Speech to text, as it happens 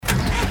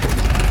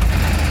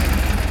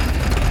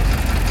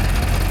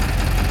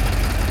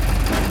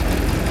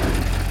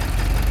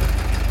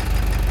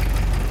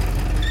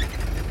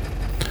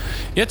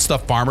It's the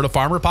Farmer to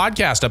Farmer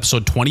podcast,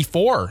 episode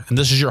 24, and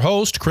this is your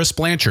host, Chris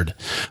Blanchard.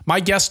 My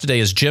guest today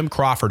is Jim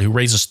Crawford, who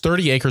raises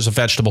 30 acres of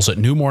vegetables at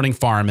New Morning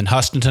Farm in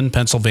Hustonton,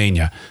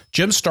 Pennsylvania.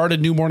 Jim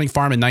started New Morning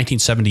Farm in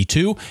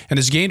 1972 and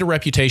has gained a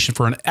reputation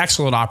for an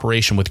excellent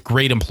operation with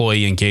great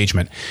employee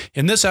engagement.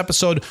 In this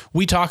episode,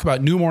 we talk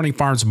about New Morning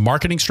Farm's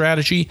marketing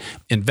strategy,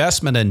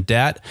 investment and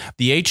debt,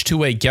 the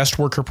H2A guest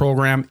worker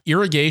program,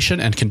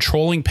 irrigation, and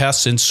controlling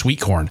pests in sweet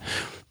corn.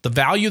 The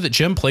value that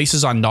Jim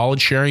places on knowledge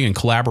sharing and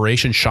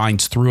collaboration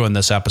shines through in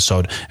this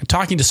episode. And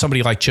talking to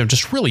somebody like Jim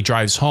just really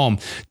drives home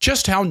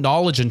just how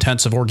knowledge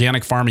intensive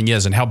organic farming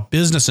is and how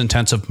business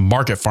intensive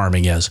market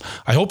farming is.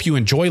 I hope you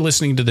enjoy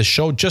listening to this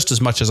show just as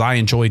much as I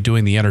enjoyed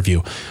doing the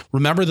interview.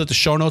 Remember that the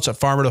show notes at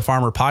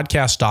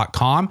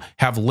farmertofarmerpodcast.com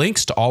have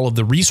links to all of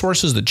the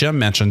resources that Jim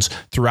mentions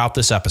throughout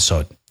this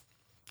episode.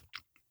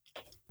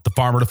 The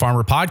Farmer to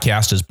Farmer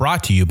podcast is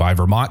brought to you by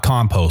Vermont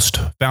Compost,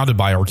 founded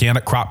by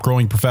organic crop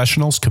growing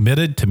professionals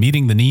committed to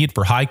meeting the need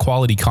for high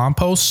quality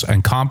composts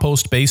and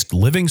compost-based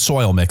living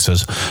soil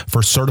mixes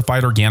for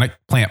certified organic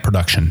plant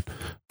production.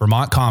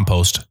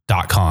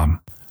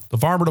 VermontCompost.com. The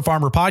Farmer to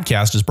Farmer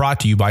podcast is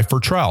brought to you by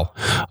Fertrell,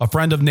 a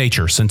friend of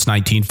nature since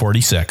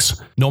 1946.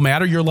 No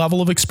matter your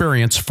level of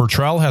experience,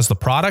 Fertrell has the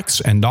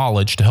products and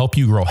knowledge to help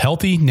you grow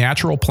healthy,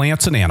 natural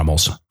plants and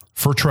animals.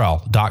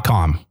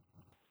 Fertrell.com.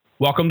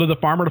 Welcome to the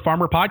Farmer to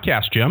Farmer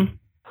podcast, Jim.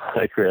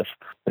 Hi, Chris.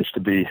 Nice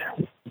to be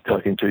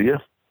talking to you.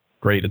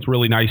 Great. It's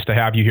really nice to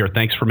have you here.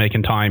 Thanks for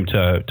making time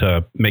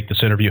to make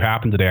this interview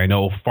happen today. I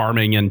know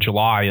farming in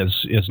July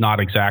is not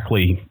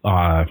exactly,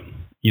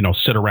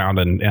 sit around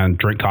and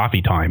drink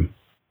coffee time.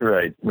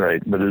 Right.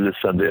 But it is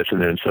Sunday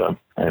afternoon, so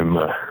I'm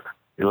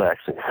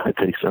relaxing. I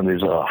take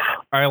Sundays off.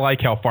 I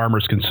like how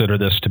farmers consider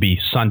this to be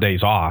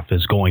Sundays off,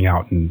 is going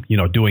out and,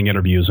 doing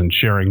interviews and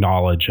sharing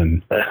knowledge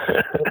and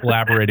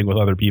collaborating with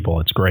other people.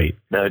 It's great.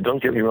 Now,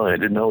 don't get me wrong. I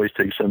didn't always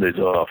take Sundays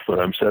off, but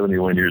I'm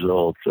 71 years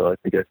old, so I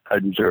think I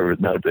deserve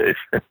it nowadays.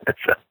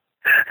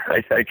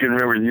 I can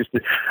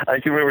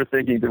remember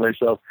thinking to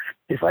myself,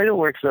 if I don't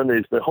work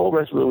Sundays, the whole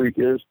rest of the week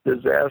is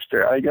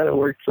disaster. I got to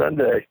work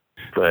Sunday.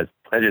 But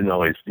I didn't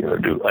always,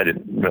 I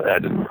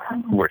didn't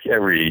work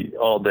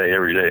all day,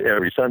 every day,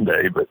 every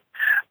Sunday. But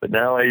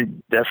now I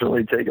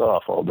definitely take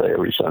off all day,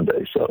 every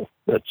Sunday. So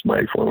that's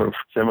my form of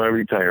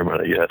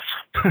semi-retirement, I guess.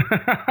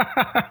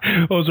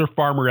 Those are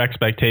farmer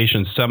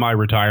expectations.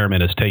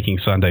 Semi-retirement is taking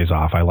Sundays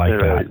off. I like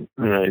that.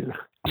 Right.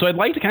 So I'd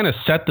like to kind of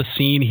set the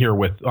scene here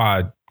with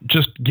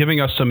just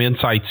giving us some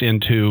insights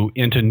into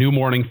New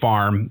Morning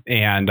Farm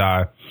and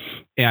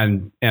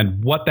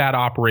what that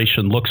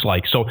operation looks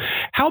like. So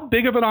how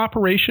big of an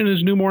operation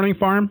is New Morning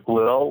Farm?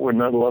 Well, we're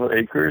not a lot of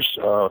acres.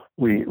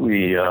 We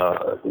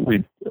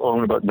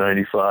own about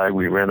 95.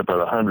 We rent about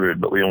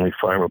 100, but we only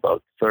farm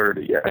about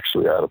 30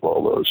 actually out of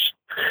all those,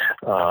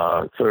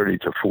 30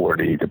 to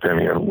 40,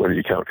 depending on whether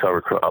you count cover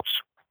crops.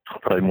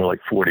 Probably more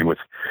like 40 with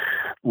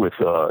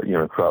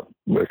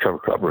cover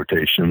crop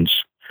rotations.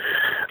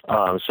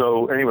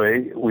 So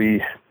anyway,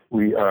 we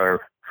are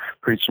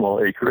pretty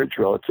small acreage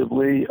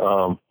relatively.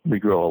 We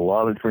grow a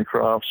lot of different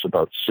crops,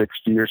 about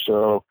 60 or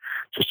so,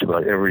 just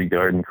about every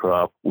garden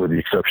crop with the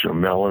exception of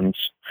melons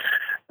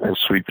and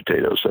sweet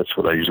potatoes. That's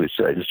what I usually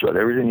say. Just about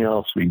everything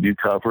else we do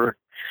cover.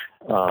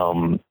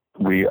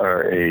 We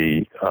are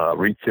a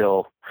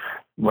retail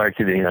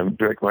marketing,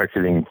 direct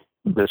marketing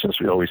business.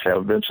 We always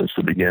have been since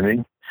the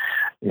beginning.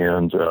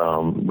 And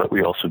but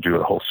we also do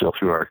a wholesale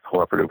through our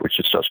cooperative, which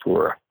is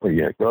Tuscarora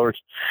Organic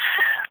Growers.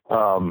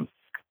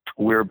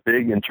 We're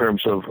big in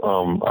terms of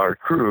our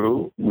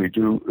crew. We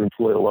do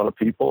employ a lot of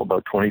people,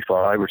 about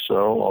 25 or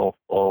so,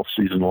 all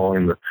season long.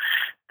 In the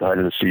height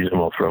of the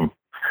season, from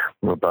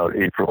about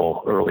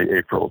early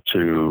April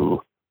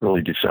to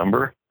early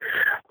December.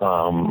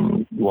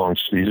 Long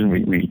season.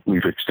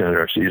 We've extended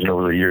our season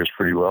over the years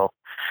pretty well.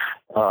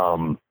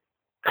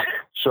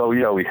 So,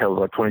 we have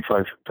about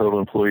 25 total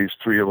employees.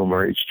 3 of them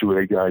are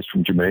H2A guys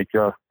from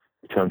Jamaica.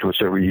 They come to us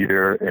every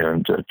year,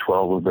 and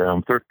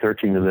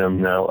 13 of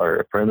them now are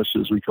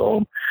apprentices, we call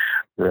them,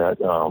 that,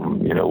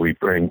 we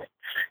bring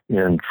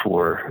in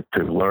to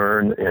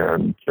learn,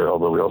 and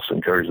although we also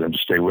encourage them to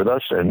stay with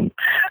us. And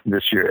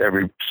this year,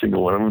 every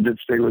single one of them did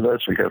stay with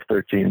us. We have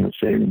 13, the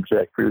same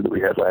exact crew that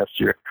we had last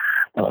year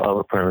of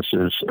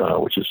apprentices,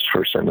 which is the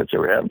first time that's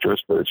ever happened to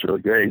us, but it's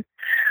really great.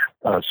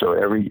 So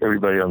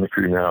everybody on the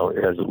crew now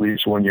has at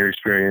least 1 year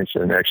experience,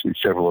 and actually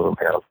several of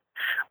them have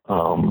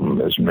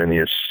as many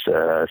as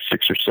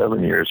 6 or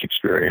 7 years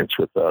experience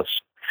with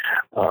us.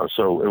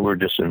 So we're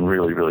just in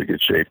really, really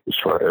good shape as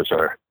far as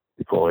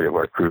the quality of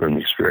our crew and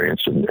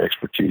experience and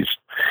expertise.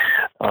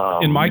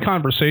 In my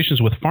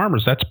conversations with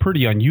farmers, that's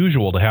pretty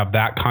unusual to have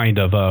that kind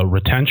of a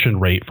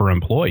retention rate for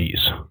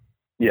employees.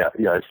 Yeah,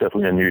 it's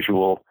definitely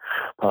unusual.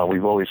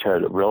 We've always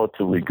had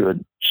relatively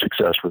good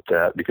success with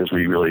that because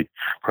we really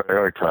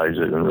prioritize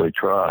it and really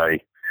try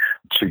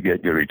to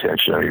get good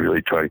retention. We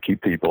really try to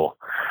keep people,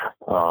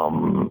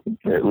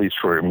 at least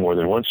for more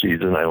than one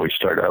season. I always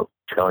start out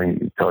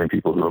telling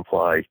people who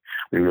apply,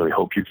 we really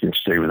hope you can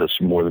stay with us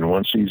more than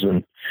one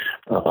season.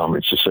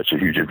 It's just such a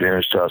huge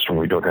advantage to us when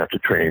we don't have to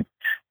train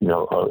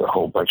a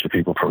whole bunch of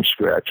people from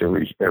scratch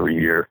every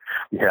year.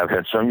 We have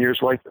had some years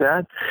like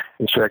that.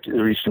 In fact,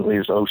 recently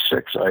as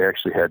 2006, I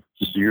actually had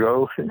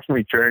 0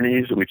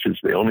 returnees, which is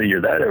the only year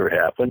that ever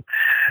happened.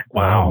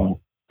 Wow.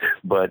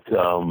 But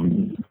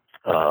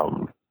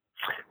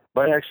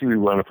actually we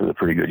wound up with a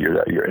pretty good year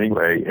that year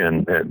anyway.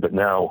 But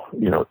now,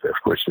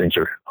 of course, things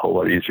are a whole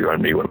lot easier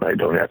on me when I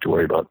don't have to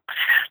worry about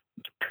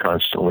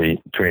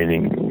constantly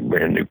training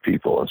brand new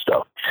people and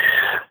stuff.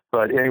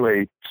 But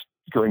anyway,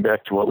 going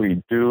back to what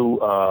we do,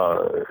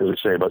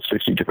 let's say about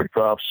 60 different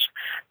crops,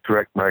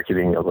 direct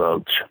marketing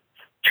about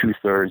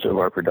 2/3 of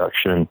our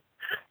production,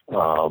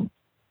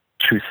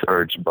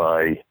 2/3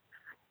 by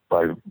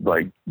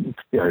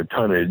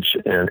tonnage,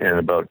 and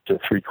about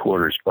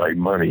 3/4 by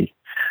money,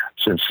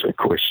 since of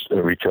course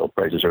retail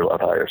prices are a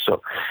lot higher.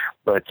 So,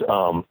 but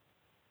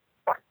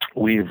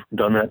we've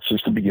done that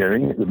since the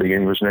beginning. The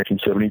beginning was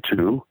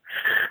 1972,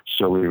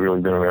 so we've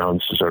really been around.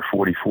 This is our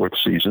 44th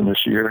season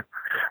this year.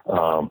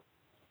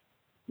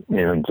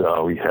 And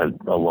we had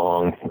a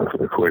long,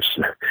 of course,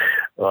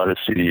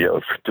 odyssey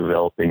of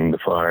developing the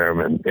farm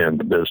and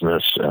the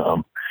business.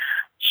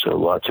 So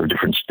lots of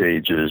different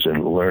stages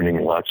and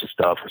learning lots of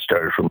stuff. We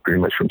started from pretty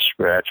much from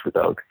scratch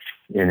without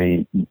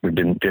we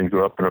didn't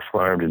grow up on a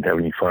farm, didn't have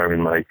any farm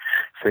in my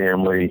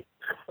family.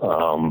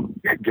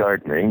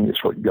 Gardening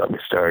is what got me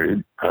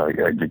started. I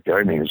did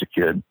gardening as a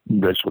kid,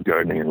 vegetable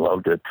gardening, and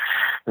loved it.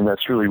 And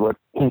that's really what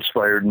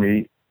inspired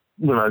me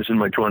when I was in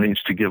my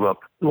 20s to give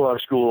up law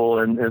school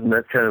and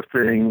that kind of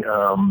thing,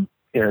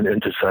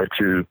 and decide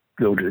to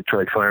go to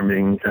try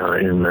farming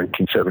in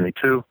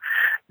 1972.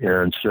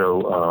 And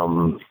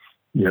so,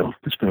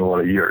 it's been a lot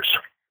of years,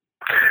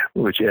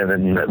 and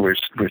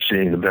we're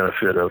seeing the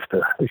benefit of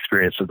the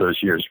experience of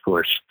those years, of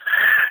course,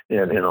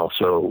 and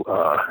also,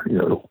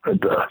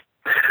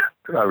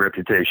 our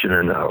reputation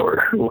and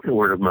our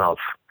word of mouth,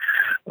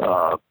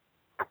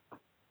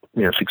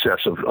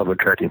 success of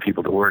attracting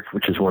people to work,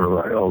 which is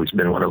always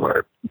been one of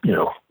our,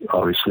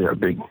 obviously our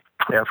big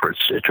efforts,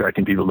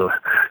 attracting people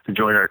to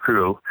join our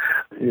crew.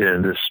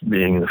 And this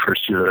being the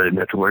first year that I didn't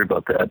have to worry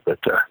about that. But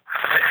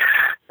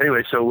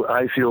anyway, so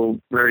I feel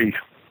very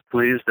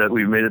pleased that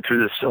we've made it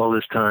through all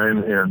this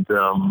time, and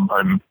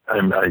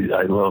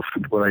I love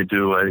what I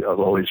do. I've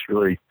always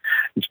really,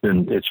 it's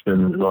been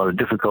a lot of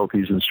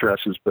difficulties and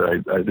stresses, but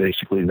I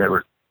basically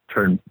never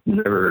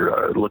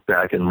looked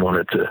back and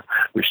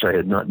wished I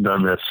had not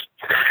done this.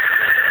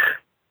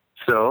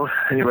 So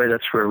anyway,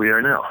 that's where we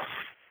are now.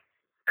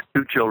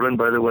 2 children,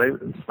 by the way.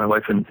 My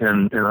wife and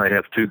I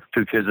have two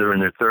kids that are in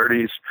their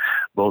 30s.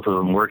 Both of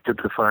them worked at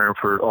the farm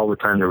for all the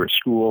time they were at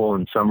school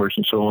and summers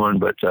and so on,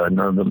 but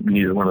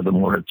neither one of them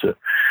wanted to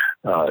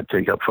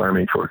take up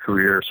farming for a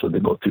career, so they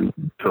both do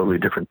totally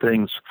different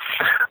things.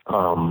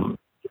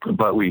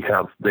 But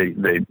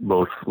they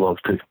both love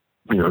to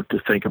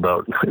think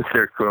about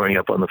they're growing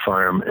up on the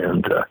farm,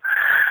 and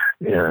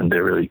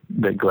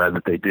they're glad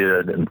that they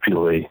did, and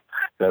feel they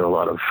got a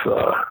lot of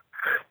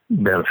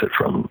benefit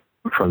from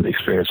the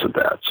experience of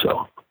that.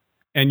 So,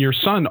 and your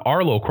son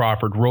Arlo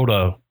Crawford wrote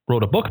a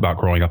book about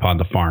growing up on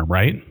the farm,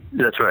 right?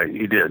 That's right.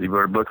 He did. He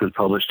wrote a book that was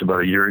published about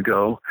a year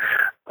ago,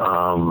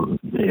 and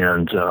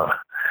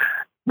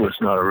was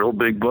not a real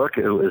big book.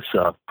 It was,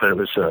 but it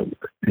was a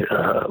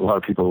lot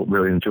of people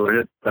really enjoyed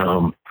it.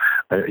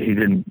 He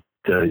didn't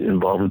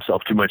involve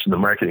himself too much in the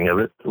marketing of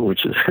it,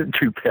 which is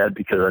too bad,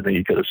 because I think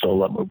he could have sold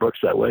a lot more books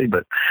that way.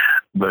 But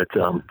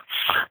the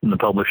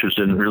publishers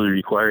didn't really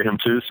require him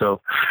to,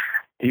 so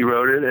he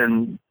wrote it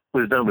and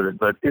was done with it.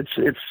 But it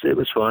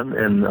was fun,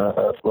 and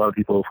a lot of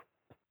people,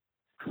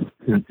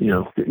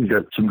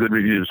 got some good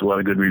reviews, a lot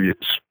of good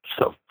reviews.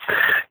 So,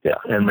 yeah.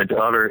 And my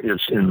daughter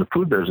is in the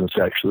food business,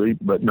 actually,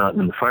 but not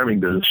in the farming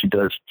business. She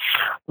does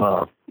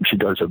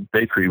a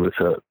bakery with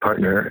a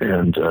partner,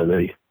 and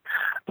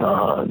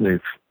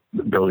they've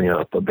building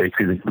up a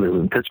bakery. They live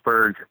in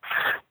Pittsburgh,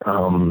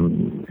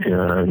 so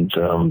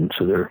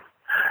they're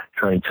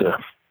trying to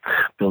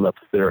build up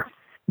their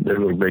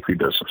little bakery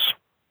business.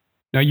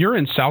 Now, you're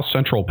in South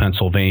Central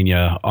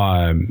Pennsylvania,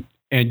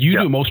 and you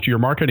do most of your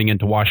marketing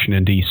into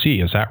Washington,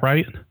 D.C. Is that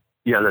right?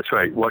 Yeah, that's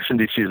right. Washington,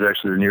 D.C. is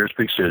actually the nearest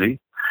big city.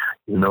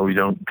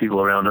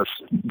 People around us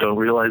don't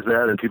realize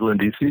that, and people in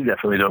D.C.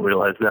 definitely don't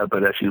realize that.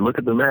 But if you look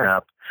at the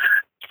map,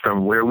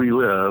 from where we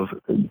live,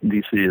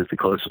 D.C. is the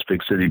closest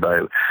big city.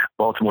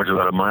 Baltimore's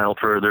about a mile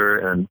further,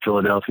 and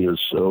Philadelphia is,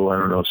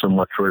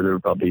 somewhat further,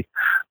 probably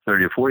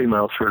 30 or 40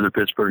 miles further.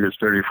 Pittsburgh is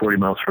 30 or 40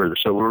 miles further.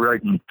 So we're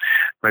right in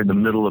the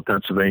middle of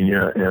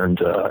Pennsylvania, and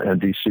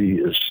D.C.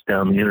 is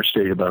down the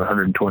interstate about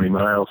 120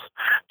 miles.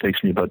 It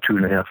takes me about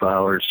 2.5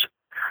 hours.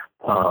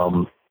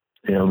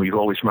 And we've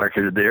always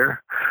marketed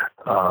there.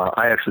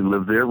 I actually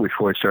lived there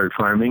before I started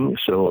farming,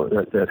 so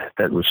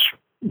that was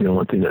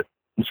one thing that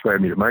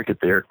inspired me to market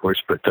there, of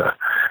course. But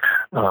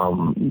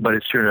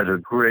it's turned out a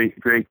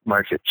great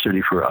market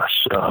city for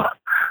us.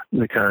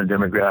 The kind of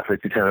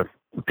demographic, the kind of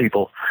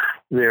people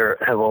there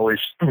have always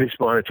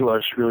responded to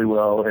us really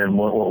well and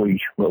want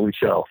what we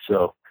sell.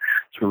 So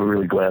So we're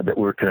really glad that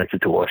we're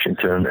connected to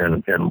Washington,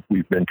 and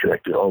we've been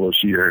connected all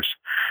those years.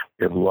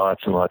 We have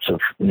lots and lots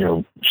of,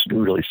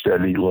 really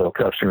steady, loyal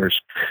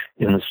customers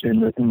in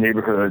the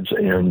neighborhoods,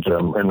 and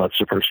lots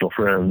of personal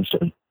friends.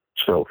 And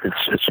so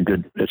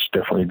it's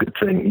definitely a good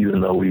thing,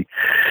 even though we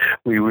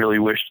really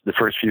wished the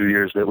first few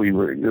years that we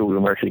were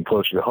marketing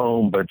closer to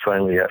home, but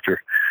finally after a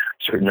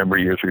certain number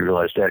of years, we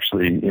realized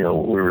actually,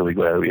 we're really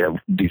glad we have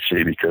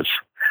DC because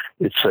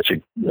it's such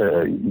a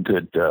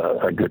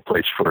good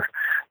place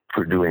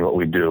for doing what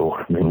we do.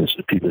 I mean,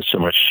 there's so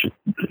much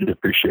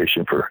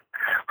appreciation for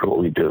what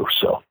we do.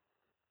 So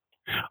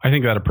I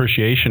think that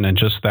appreciation and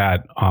just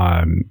that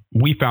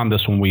we found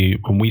this when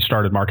we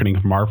started marketing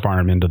from our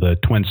farm into the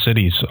Twin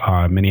Cities,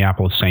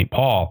 Minneapolis, St.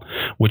 Paul,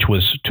 which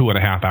was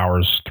 2.5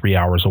 hours, 3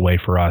 hours away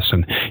for us,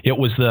 and it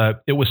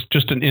was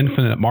just an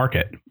infinite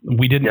market.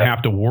 We didn't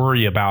have to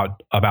worry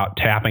about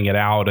tapping it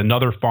out.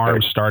 Another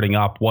farm starting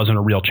up wasn't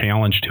a real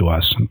challenge to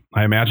us.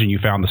 I imagine you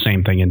found the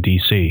same thing in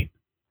DC.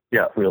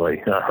 Yeah,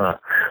 really.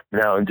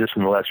 Now, and just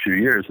in the last few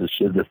years,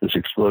 this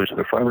explosion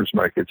of farmers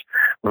markets.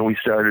 When we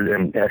started,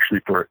 and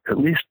actually for at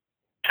least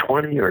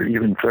 20 or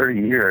even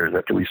 30 years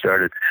after we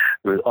started,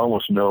 there was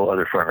almost no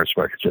other farmers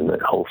markets in the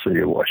whole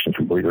city of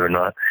Washington, believe it or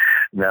not.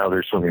 Now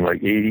there's something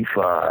like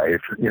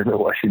 85 in the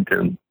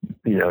Washington,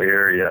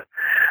 area,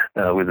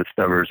 with its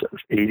numbers of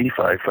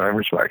 85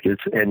 farmers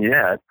markets, and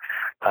yet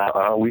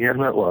we have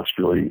not lost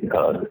really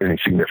any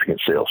significant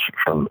sales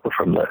from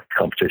the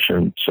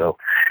competition. So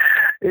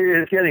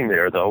it's getting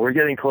there, though. We're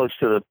getting close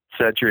to the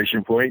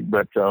saturation point,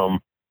 but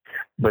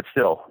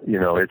still,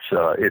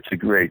 it's a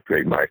great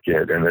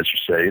market. And as you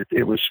say,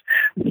 it was,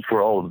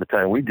 for all of the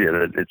time we did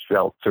it,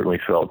 certainly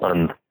felt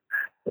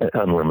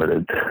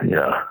unlimited.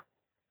 Yeah.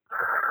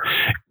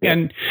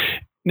 And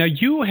now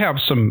you have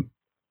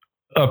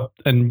a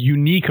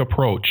unique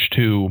approach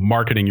to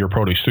marketing your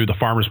produce through the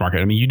farmers market.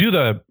 I mean,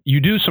 you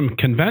do some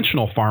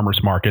conventional farmers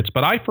markets,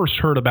 but I first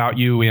heard about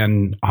you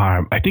in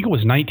I think it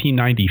was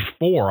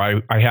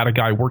 1994. I had a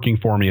guy working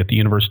for me at the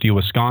University of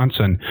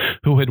Wisconsin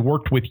who had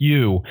worked with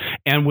you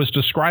and was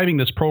describing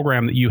this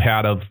program that you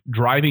had of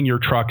driving your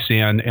trucks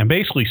in and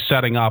basically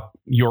setting up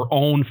your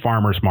own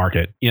farmers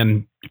market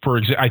in.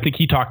 I think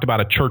he talked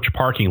about a church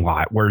parking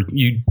lot where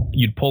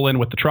you'd pull in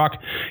with the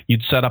truck,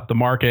 you'd set up the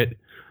market.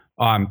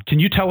 Can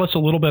you tell us a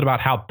little bit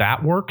about how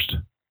that worked?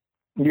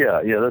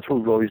 Yeah, that's what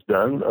we've always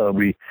done.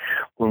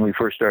 When we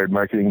first started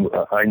marketing,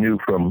 I knew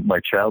from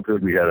my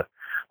childhood we had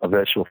a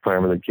vegetable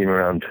farmer that came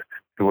around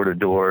door to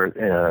door,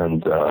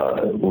 and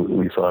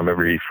we saw him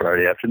every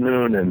Friday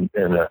afternoon,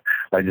 and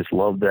I just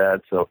loved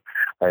that. So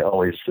I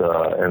always,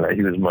 and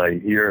he was my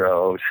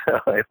hero. So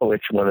I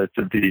always wanted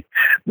to be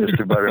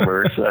Mr.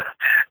 Buttermers.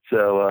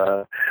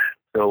 So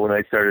when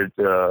I started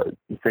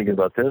thinking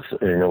about this,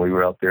 we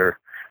were out there.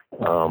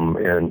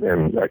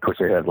 And of course,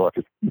 I had lots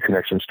of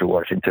connections to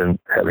Washington,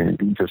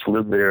 having just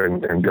lived there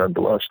and gone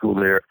to law school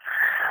there.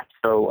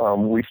 So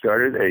we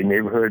started a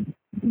neighborhood,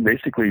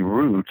 basically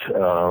route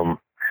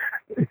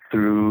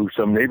through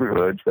some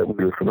neighborhoods that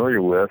we were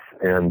familiar with,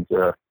 and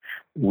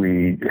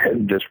we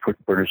had just put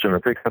produce in a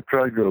pickup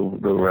truck, go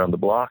around the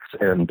blocks,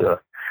 and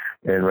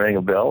rang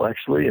a bell,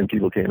 actually, and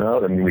people came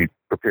out. I mean, we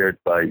prepared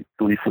by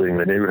leafleting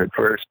the neighborhood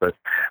first, but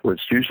it was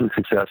hugely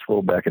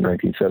successful back in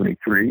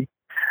 1973.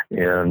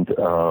 And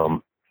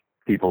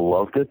people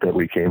loved it that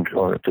we came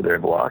to their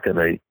block, and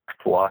they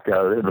flocked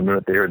out of it the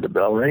minute they heard the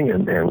bell ring,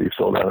 and we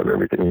sold out of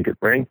everything we could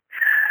bring.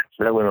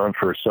 So that went on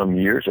for some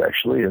years,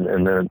 actually, and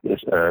then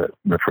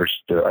the first,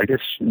 I guess,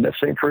 that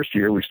same first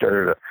year, we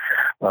started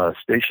a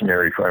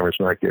stationary farmers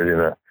market in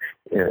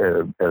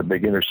a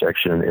big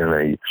intersection in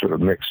a sort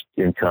of mixed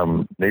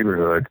income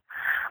neighborhood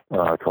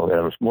called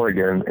Adams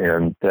Morgan,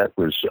 and that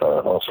was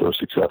also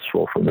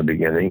successful from the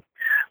beginning.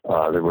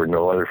 There were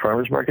no other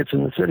farmers markets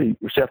in the city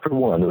except for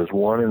one. There was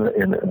one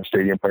in the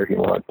stadium parking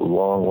lot, a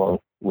long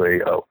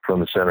way out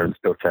from the center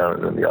of town,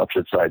 and on the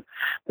opposite side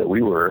that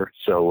we were.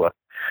 So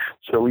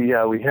we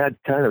had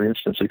kind of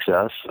instant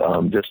success.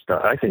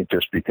 I think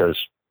just because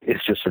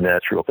it's just a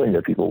natural thing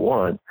that people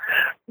want.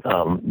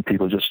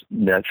 People just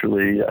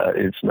naturally,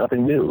 it's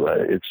nothing new.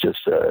 It's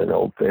just an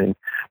old thing.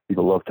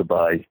 People love to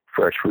buy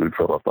fresh food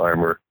from a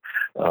farmer.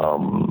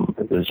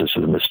 There's just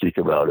a mystique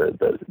about it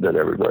that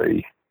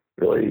everybody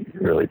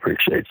really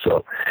appreciates.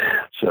 So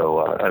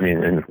I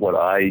mean, and what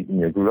I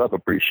grew up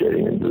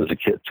appreciating as a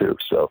kid too.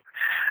 So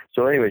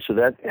anyway, so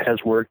that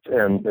has worked,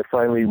 and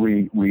finally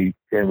we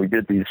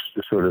did these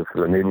sort of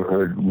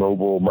neighborhood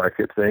mobile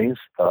market things.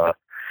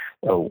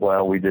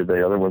 While we did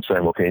the other one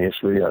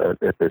simultaneously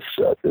at this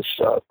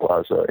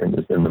plaza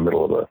in the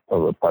middle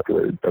of a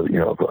populated, of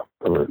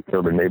an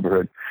urban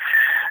neighborhood.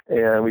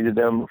 And we did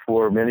them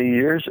for many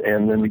years,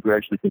 and then we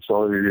gradually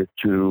consolidated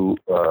to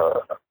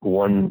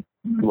one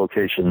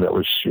location that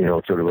was,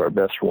 sort of our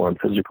best one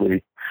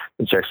physically.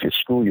 It's actually a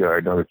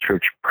schoolyard, not a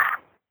church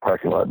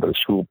parking lot, but a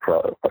school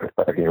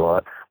parking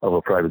lot of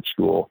a private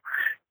school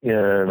in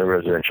a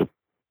residential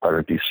part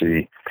of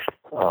D.C.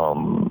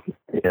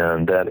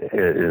 And that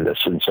is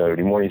in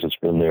Saturday mornings. It's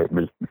been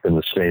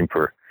the same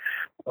for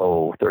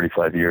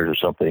 35 years or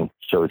something.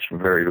 So it's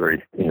very,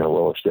 very,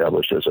 well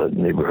established as a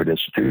neighborhood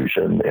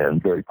institution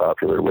and very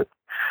popular with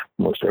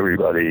most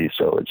everybody.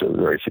 So it's a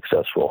very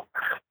successful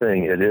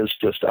thing. It is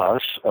just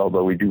us,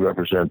 although we do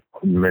represent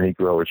many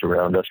growers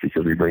around us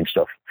because we bring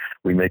stuff.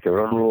 We make our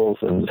own rules,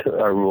 and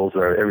our rules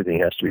are everything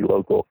has to be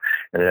local,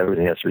 and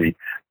everything has to be.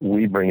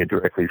 We bring it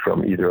directly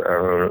from either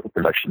our own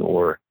production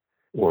or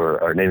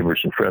our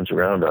neighbors and friends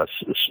around us.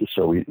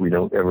 So we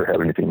don't ever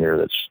have anything there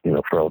that's,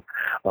 from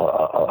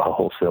a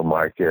wholesale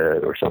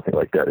market or something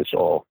like that. It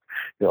all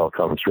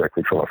comes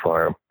directly from a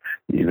farm,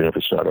 even if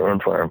it's not our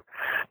own farm.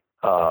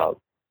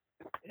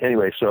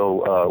 Anyway,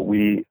 so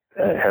we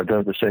have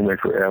done it the same way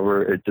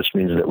forever. It just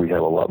means that we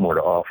have a lot more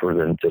to offer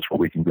than just what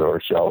we can grow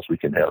ourselves. We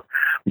can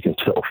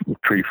sell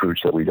tree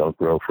fruits that we don't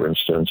grow, for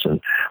instance,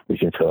 and we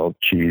can sell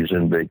cheese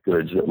and baked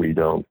goods that we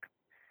don't,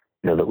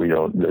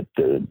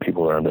 that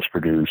people around us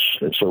produce.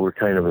 And so we're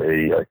kind of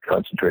a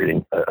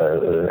concentrating,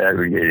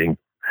 aggregating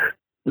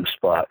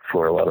spot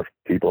for a lot of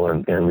people,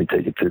 and we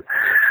take it to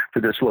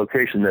this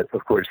location that,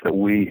 of course, that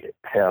we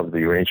have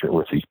the arrangement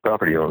with these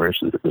property owners,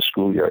 the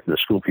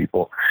school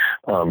people.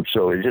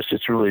 So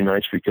it's really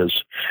nice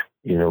because,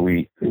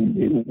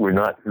 we're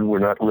not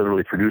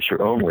literally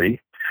producer only,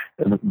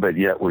 but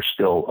yet we're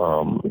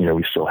still,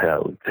 we still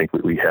think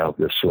that we have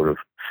this sort of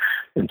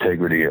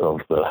integrity of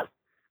the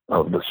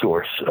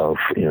source of,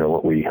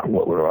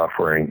 what we're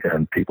offering,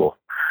 and people,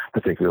 I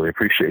think, really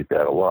appreciate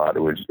that a lot.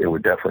 It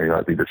would definitely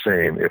not be the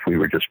same if we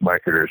were just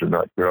marketers and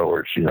not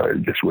growers.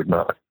 It just would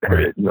not,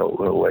 right. No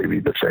way be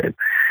the same.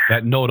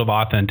 That note of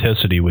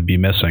authenticity would be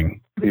missing.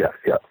 Yeah,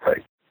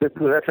 right.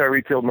 That's our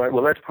retail market.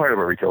 Well, that's part of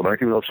our retail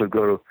market. We also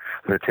go to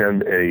and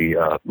attend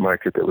a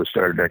market that was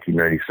started in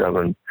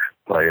 1997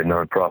 by a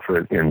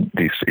nonprofit in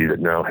D.C. that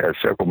now has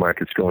several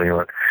markets going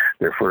on.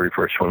 Their very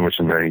first one was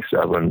in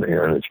 97,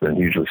 and it's been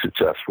hugely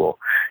successful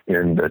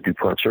in the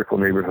DuPont Circle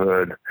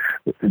neighborhood.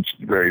 It's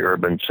a very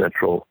urban,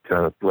 central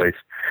kind of place.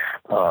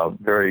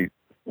 Very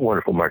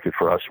wonderful market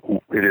for us.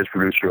 It is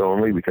producer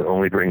only. We can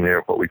only bring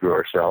there what we grow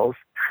ourselves.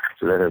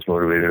 So that has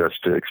motivated us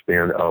to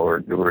expand our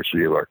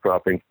diversity of our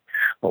cropping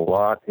a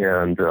lot,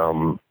 and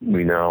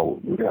we now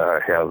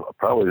have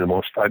probably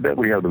I bet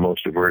we have the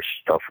most diverse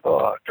stuff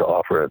to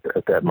offer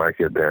at that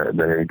market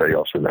than anybody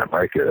else in that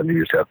market. And we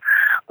just have,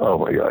 oh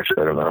my gosh,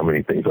 I don't know how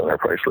many things on our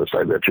price list.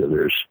 I bet you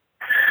there's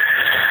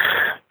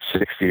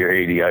 60 or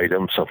 80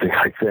 items, something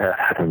like that.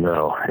 I don't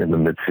know, in the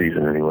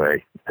mid-season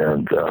anyway.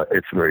 And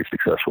it's a very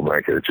successful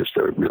market. It's just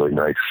a really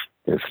nice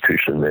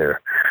institution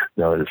there.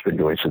 Now that it's been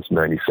going since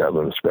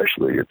 97,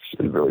 especially, it's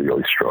really,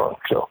 really strong.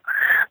 So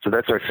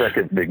that's our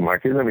second big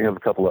market. And then we have a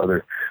couple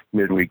other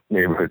midweek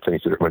neighborhood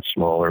things that are much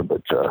smaller,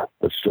 but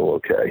still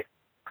okay.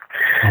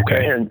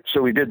 Okay. And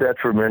so we did that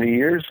for many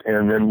years,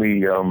 and then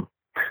we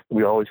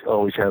always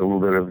had a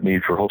little bit of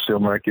need for wholesale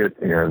market,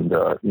 and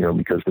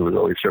because there was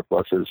always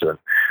surpluses,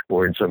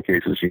 or in some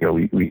cases,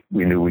 we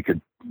knew we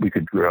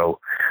could grow,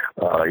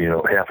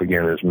 half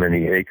again as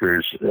many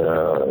acres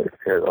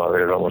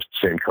at almost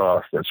the same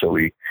cost, and so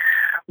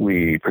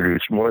we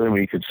produced more than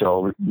we could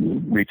sell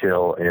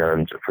retail,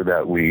 and for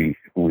that we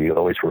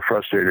always were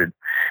frustrated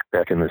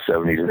back in the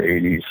 70s and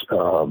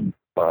 80s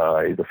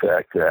by the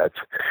fact that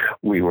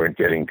we weren't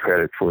getting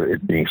credit for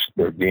it being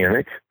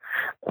organic.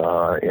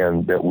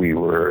 And that we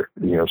were,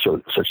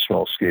 such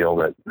small scale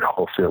that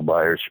wholesale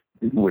buyers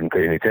wouldn't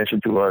pay any attention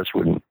to us,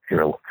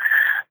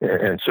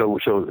 and so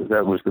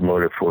that was the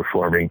motive for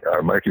forming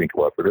our marketing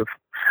cooperative,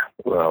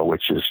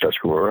 which is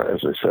Tuscarora,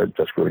 as I said,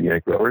 Tuscarora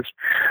Organic Growers.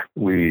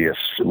 We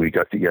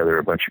got together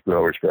a bunch of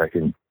growers back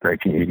in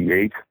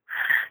 1988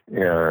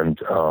 and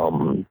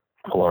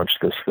launched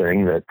this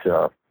thing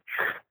that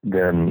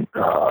then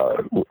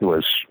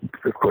was,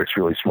 of course,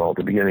 really small at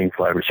the beginning,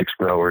 5 or 6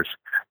 growers.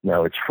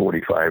 Now it's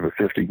 45 or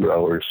 50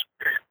 growers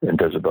and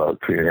does about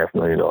 $3.5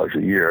 million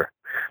a year.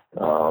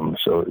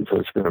 So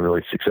it's been a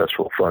really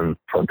successful, fun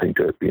thing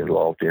to be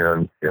involved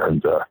in,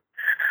 and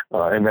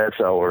that's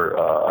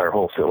our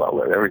wholesale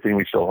outlet. Everything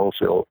we sell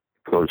wholesale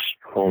goes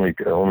only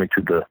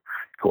to the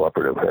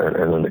cooperative,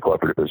 and then the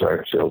cooperative is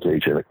our sales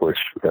agent, of course,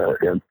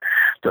 and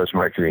does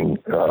marketing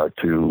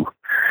to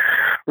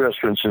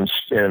restaurants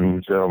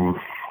and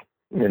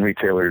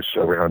retailers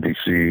around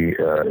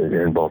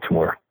DC and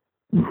Baltimore.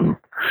 Mm-hmm.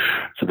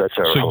 So that's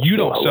our. So you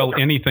don't sell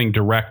anything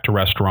direct to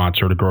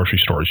restaurants or to grocery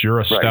stores. You're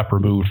a step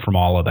removed from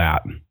all of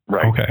that.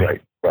 Right. Okay.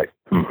 Right.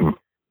 Mm-hmm.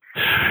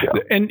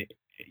 Yeah. And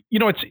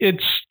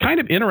it's kind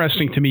of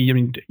interesting to me. I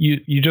mean,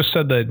 you just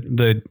said that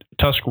the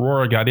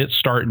Tuscarora got its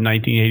start in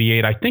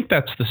 1988. I think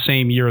that's the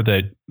same year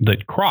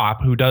that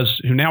Crop, who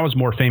now is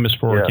more famous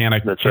for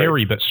organic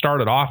dairy, but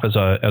started off as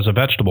a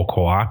vegetable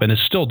co-op and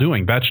is still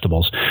doing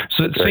vegetables.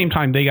 So at the same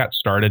time they got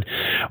started.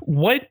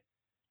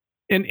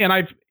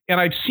 And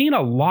I've seen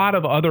a lot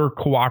of other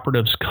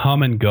cooperatives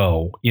come and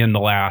go in the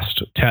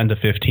last 10 to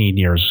 15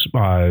 years,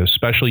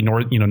 especially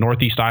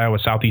Northeast Iowa,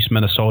 Southeast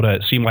Minnesota.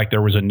 It seemed like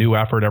there was a new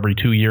effort every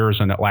 2 years,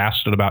 and it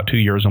lasted about 2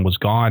 years and was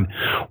gone.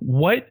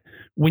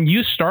 When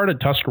you started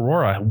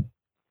Tuscarora,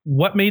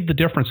 what made the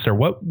difference there?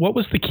 What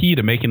was the key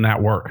to making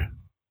that work?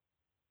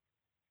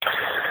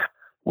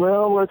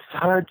 Well, it's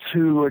hard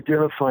to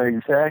identify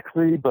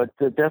exactly, but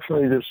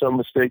definitely there's some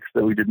mistakes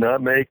that we did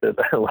not make that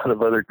a lot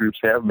of other groups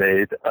have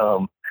made.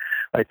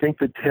 I think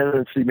the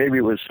tendency, maybe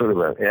it was sort of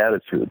an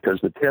attitude, because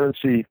the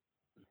tendency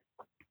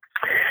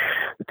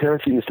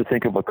is to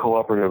think of a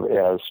cooperative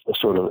as a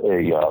sort of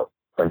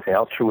an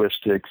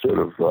altruistic sort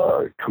of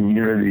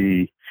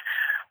community,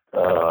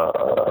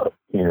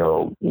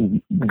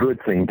 good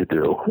thing to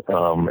do,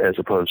 as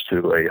opposed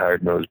to a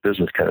hard-nosed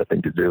business kind of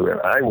thing to do. And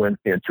I went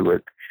into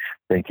it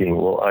thinking,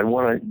 well, I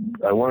want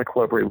to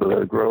cooperate with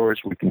other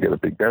growers. We can get a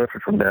big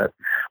benefit from that,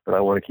 but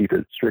I want to keep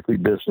it strictly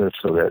business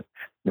so that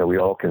we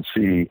all can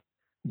see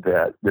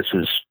that this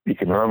is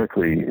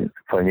economically,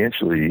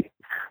 financially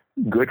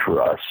good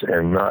for us,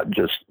 and not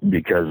just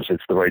because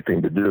it's the right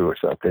thing to do or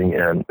something.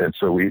 And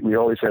so we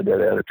always had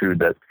that attitude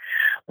that,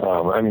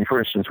 for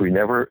instance, we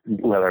never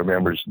let our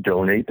members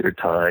donate their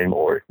time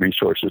or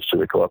resources to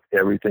the co-op.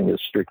 Everything is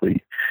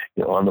strictly,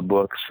 on the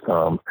books.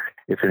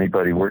 If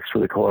anybody works for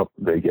the co-op,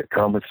 they get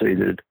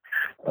compensated.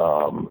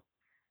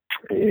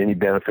 Any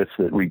benefits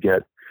that we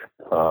get,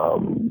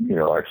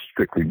 are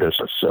strictly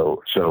business.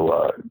 So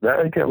that,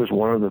 I think that was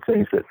one of the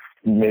things that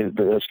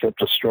has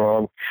kept us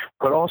strong.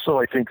 But also,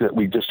 I think that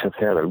we just have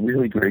had a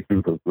really great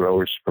group of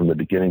growers from the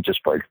beginning,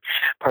 just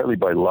partly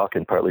by luck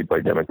and partly by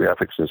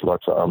demographics. There's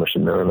lots of Amish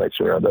and Mennonites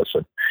around us,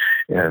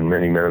 and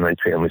many Mennonite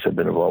families have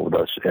been involved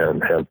with us,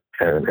 and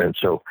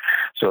so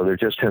there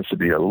just tends to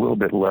be a little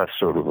bit less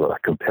sort of a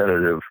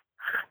competitive,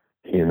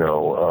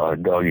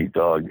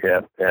 dog-eat-dog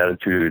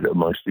attitude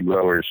amongst the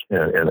growers,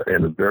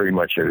 and very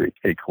much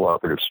a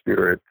cooperative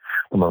spirit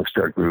amongst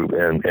our group.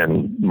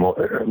 And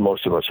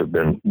most of us have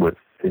been with,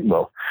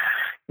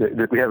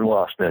 we haven't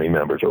lost many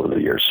members over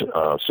the years.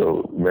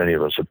 So many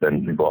of us have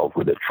been involved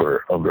with it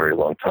for a very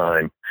long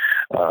time.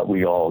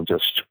 We all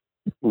just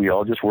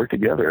work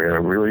together in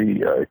a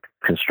really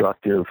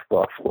constructive,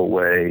 thoughtful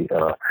way.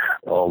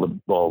 All the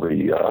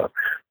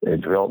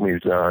development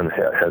we've done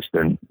has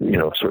been,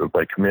 sort of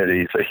by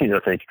committee. So,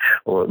 think,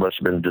 well, it must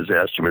have been a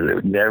disaster, but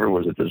it never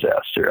was a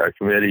disaster. Our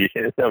committee,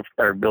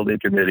 our building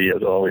committee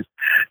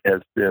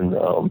has been,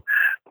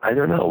 I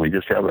don't know, we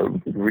just have a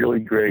really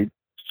great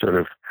sort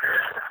of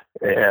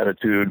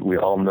attitude. We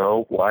all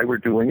know why we're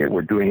doing it.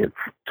 We're doing it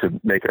to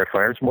make our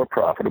farms more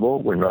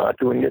profitable. We're not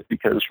doing it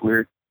because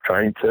we're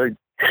trying to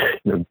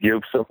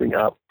give something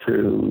up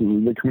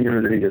to the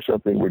community or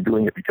something. We're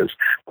doing it because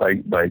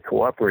by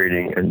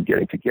cooperating and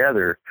getting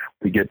together,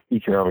 we get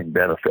economic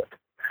benefit.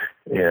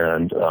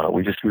 And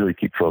we just really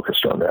keep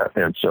focused on that.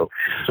 And so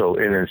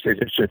and it's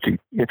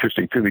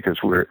interesting too,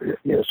 because we're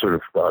sort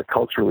of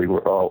culturally,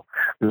 we're all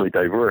really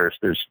diverse.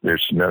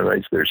 There's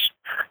Mennonites, there's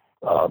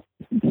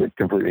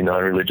completely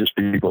non-religious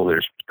people,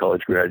 there's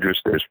college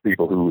graduates, there's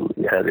people who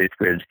had 8th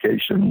grade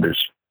education,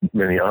 there's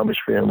many Amish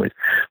families.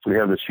 So we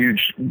have this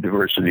huge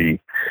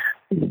diversity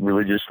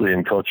religiously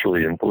and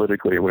culturally and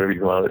politically, or whatever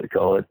you want to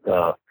call it,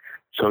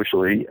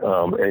 socially,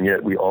 and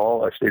yet we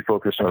all stay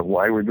focused on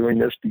why we're doing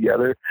this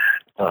together.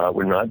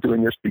 We're not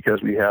doing this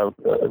because we have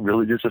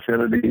religious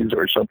affinities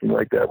or something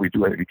like that. We're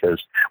doing it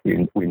because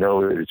we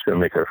know that it's going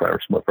to make our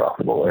farms more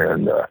profitable,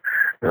 and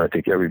I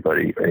think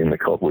everybody in the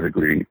co-op would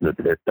agree that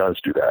it does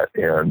do that.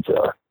 And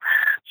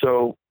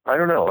so I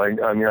don't know.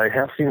 I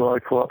have seen a lot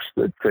of co-ops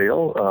that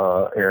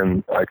fail,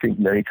 and I think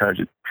many times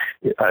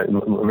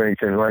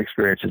in my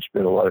experience, it's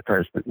been a lot of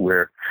times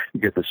where you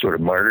get this sort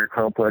of martyr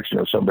complex.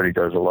 Somebody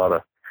does a lot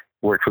of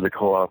work for the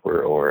co-op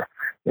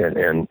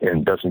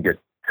and doesn't get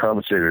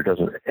compensated or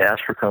doesn't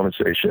ask for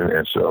compensation.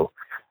 And so,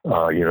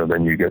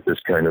 then you get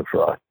this kind of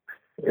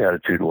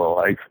attitude, well,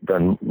 I've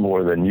done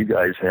more than you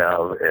guys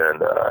have,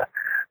 and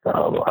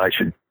I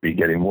should be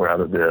getting more out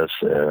of this,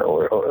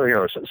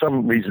 or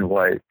some reason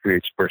why it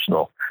creates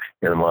personal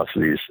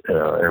animosities,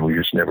 and we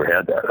just never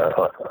had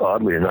that.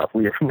 Oddly enough,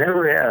 we have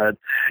never had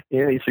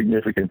any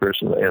significant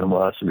personal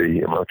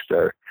animosity amongst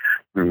our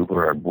group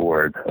or our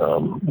board.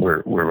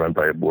 We're run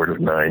by a board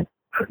of nine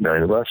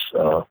of us,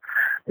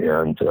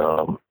 and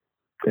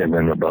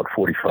then about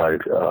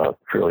 45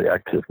 fairly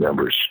active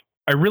members.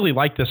 I really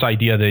like this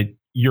idea that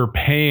you're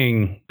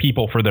paying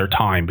people for their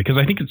time, because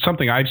I think it's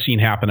something I've seen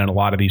happen in a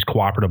lot of these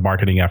cooperative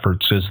marketing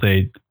efforts is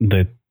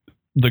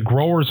the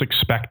growers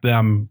expect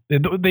them. They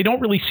don't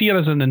really see it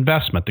as an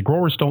investment. The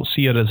growers don't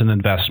see it as an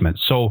investment.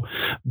 So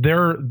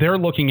they're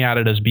looking at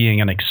it as being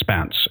an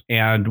expense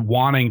and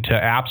wanting to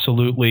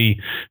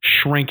absolutely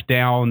shrink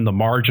down the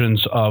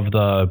margins of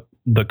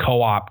the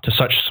co-op to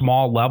such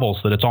small levels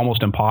that it's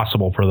almost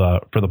impossible for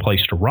the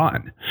place to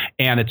run.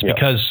 And it's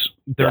because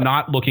they're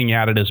not looking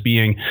at it as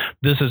being,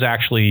 this is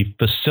actually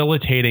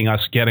facilitating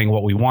us getting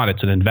what we want.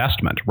 It's an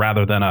investment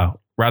rather than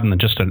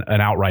just an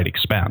outright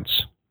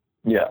expense.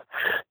 Yeah.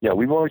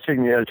 We've always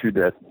taken the attitude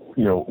that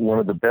one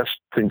of the best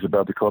things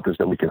about the co-op is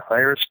that we can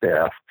hire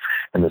staff,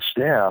 and the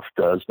staff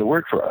does the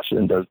work for us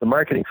and does the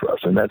marketing for us.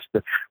 And that's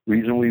the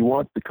reason we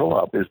want the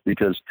co-op, is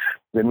because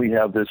then we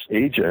have this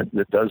agent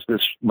that does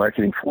this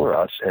marketing for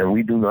us, and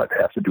we do not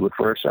have to do it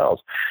for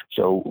ourselves.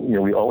 So,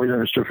 we always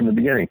understood from the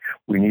beginning,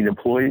 we need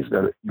employees,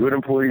 that are good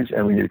employees,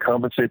 and we need to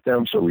compensate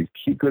them. So we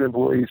keep good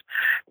employees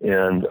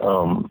and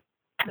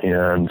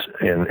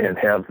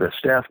have the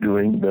staff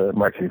doing the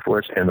marketing for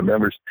us, and the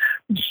members.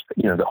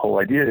 The whole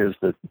idea is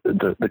that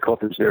the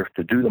co-op is there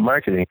to do the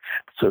marketing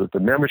so that the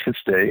members can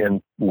stay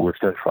and work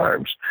their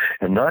farms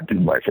and not do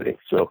marketing.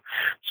 So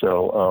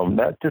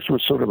that just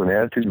was sort of an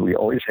attitude we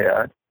always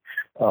had,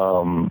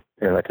 and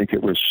I think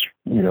it was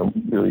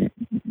really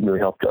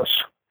helped us.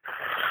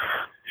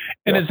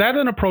 And is that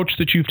an approach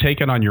that you've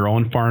taken on your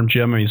own farm,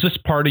 Jim? I mean, is this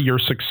part of your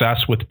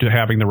success with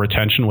having the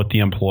retention with the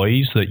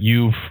employees, that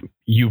you've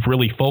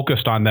really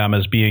focused on them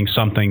as being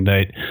something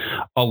that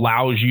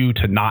allows you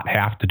to not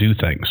have to do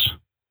things?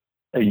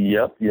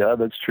 Yep. Yeah,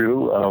 that's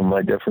true.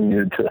 I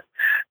definitely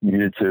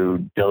needed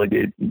to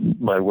delegate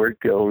my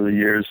work over the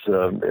years,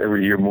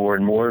 every year more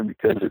and more,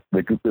 because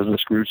the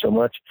business grew so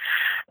much.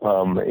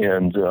 I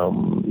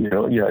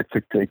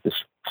take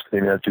this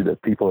same attitude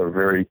that people are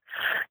very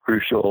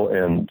crucial,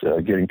 and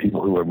getting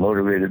people who are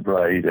motivated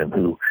right and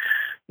who,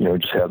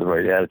 just have the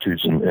right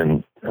attitudes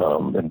and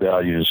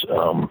values,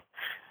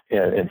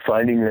 and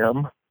finding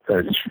them,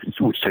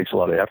 which takes a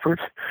lot of effort,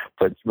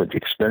 but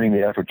expending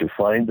the effort to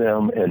find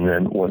them, and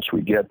then once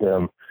we get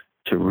them,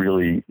 to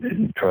really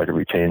try to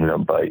retain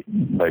them by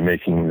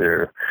making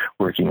their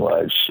working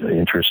lives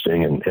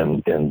interesting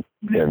and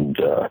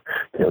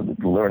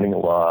learning a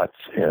lot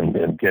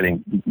and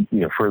getting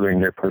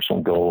furthering their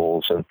personal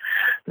goals and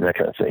that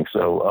kind of thing.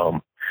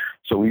 So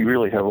we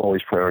really have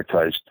always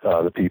prioritized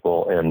the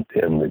people and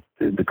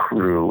the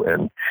crew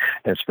and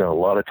spent a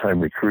lot of time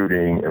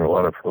recruiting and a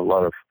lot of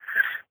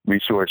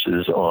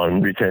resources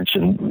on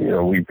retention.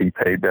 We'd be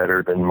paid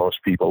better than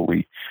most people.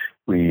 We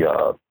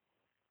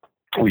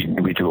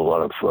do a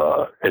lot of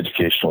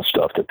educational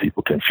stuff that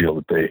people can feel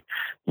that they,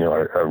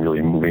 are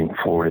really moving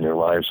forward in their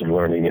lives and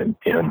learning, and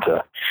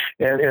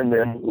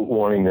then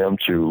wanting them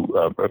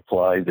to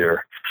apply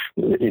their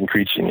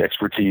increasing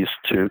expertise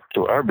to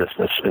our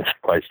business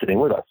by staying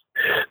with us.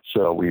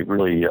 So we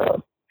really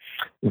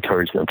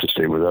encourage them to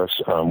stay with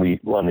us. We,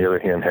 on the other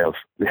hand, have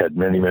had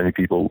many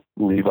people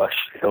leave us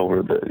over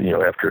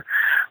after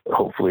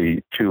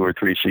hopefully 2 or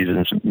 3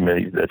 seasons.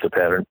 That's a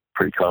pattern,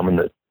 pretty common,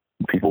 that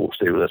people will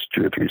stay with us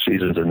 2 or 3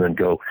 seasons and then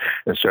go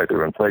and start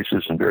their own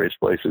places in various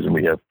places. And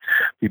we have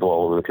people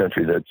all over the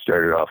country that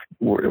started off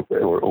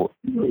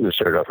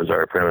as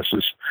our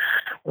apprentices.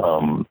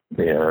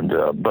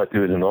 But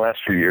in the last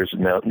few years,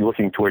 now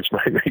looking towards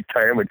my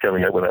retirement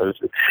coming up when I was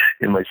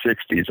in my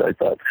 60s, I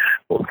thought,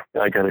 well,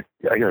 I gotta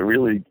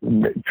really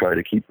try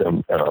to keep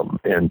them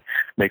and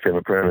make them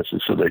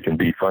apprentices so they can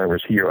be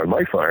farmers here on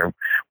my farm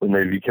when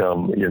they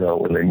become,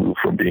 when they move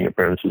from being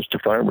apprentices to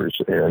farmers.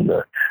 And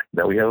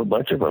now we have a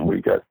bunch of them.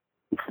 We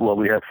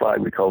have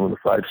 5. We call them the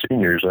 5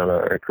 seniors on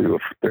our crew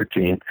of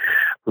 13,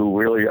 who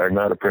really are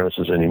not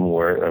apprentices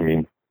anymore. I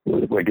mean,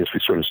 I guess we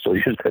sort of still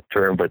use that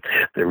term, but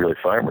they're really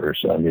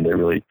farmers. I mean, they're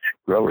really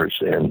growers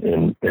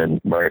and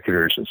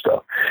marketers and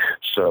stuff.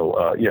 So,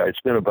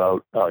 it's been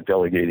about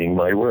delegating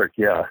my work.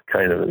 Yeah,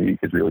 kind of, you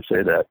could really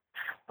say that.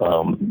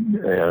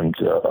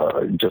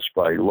 Just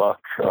by luck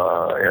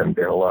and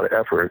a lot of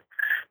effort,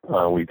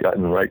 we've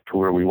gotten right to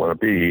where we want to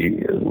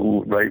be,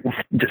 right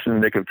just in the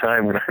nick of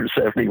time when I'm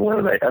 71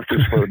 and I have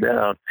to slow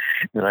down.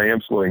 And I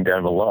am slowing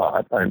down a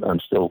lot. I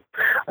still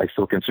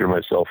consider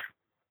myself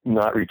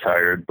not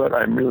retired, but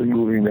I'm really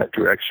moving in that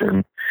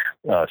direction.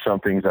 Some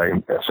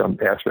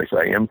aspects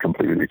I am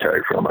completely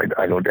retired from.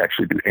 I don't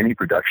actually do any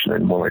production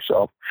anymore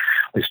myself.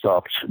 I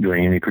stopped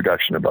doing any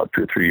production about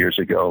 2 or 3 years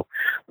ago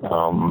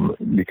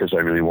because I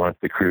really want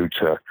the crew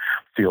to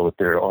feel that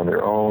they're on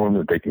their own,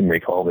 that they can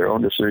make all their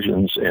own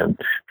decisions and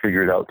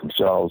figure it out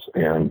themselves.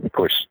 And of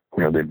course,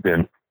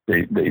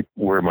 they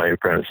were my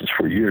apprentices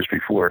for years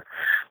before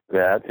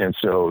that, and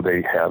so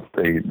they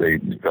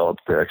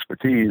developed the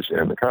expertise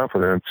and the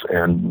confidence,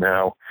 and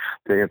now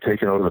they have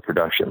taken over the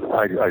production.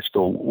 I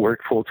still work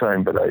full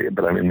time, but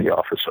I'm in the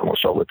office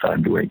almost all the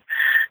time doing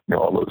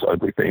all those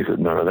ugly things that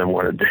none of them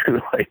want to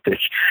do, like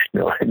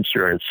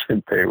insurance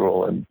and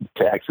payroll and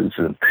taxes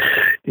and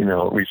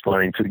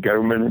responding to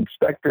government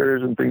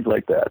inspectors and things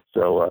like that.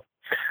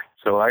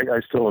 So I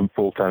still am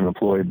full-time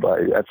employed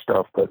by that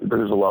stuff, but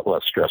there's a lot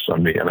less stress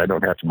on me, and I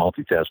don't have to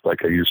multitask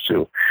like I used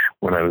to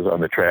when I was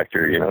on the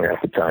tractor,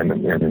 half the time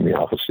and in the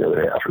office the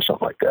other half or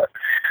something like that.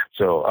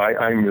 So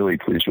I'm really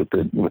pleased with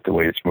the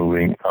way it's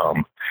moving,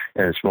 and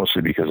it's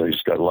mostly because I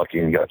just got lucky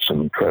and got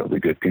some incredibly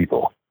good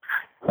people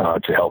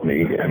to help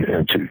me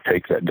and to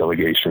take that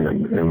delegation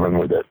and run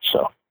with it.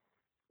 So.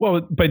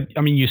 Well, but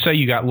I mean, you say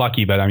you got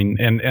lucky, but I mean,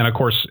 and of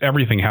course,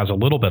 everything has a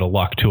little bit of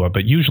luck to it,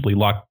 but usually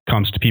luck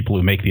comes to people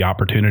who make the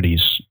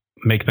opportunities,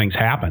 make things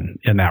happen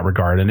in that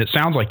regard. And it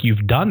sounds like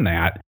you've done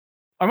that.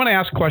 I'm going to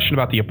ask a question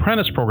about the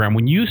apprentice program.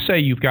 When you say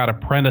you've got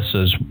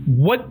apprentices,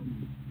 what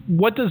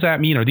what does that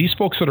mean? Are these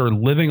folks that are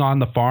living on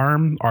the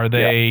farm? Are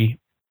they?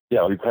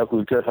 Yeah,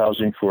 we've got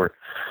housing for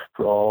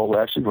all.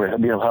 Actually,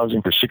 we have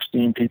housing for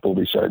 16 people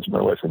besides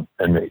my wife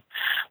and me.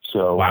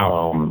 So,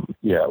 wow.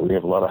 Yeah, we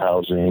have a lot of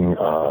housing.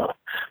 A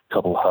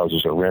couple of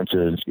houses are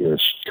rented. Yes,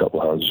 a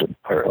couple of houses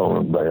are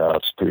owned by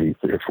us, three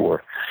or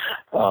four.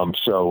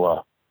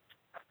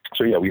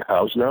 So yeah, we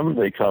house them.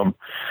 They come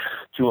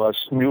to us.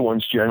 New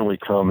ones generally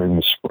come in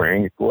the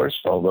spring, of course,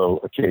 although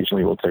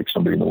occasionally we'll take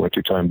somebody in the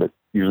wintertime, but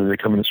usually they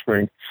come in the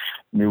spring,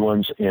 new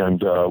ones,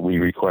 and we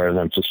require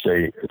them to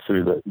stay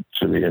to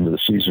the end of the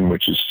season,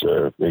 which is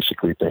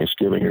basically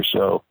Thanksgiving or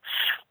so,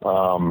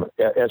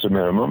 as a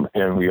minimum.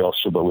 And we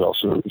also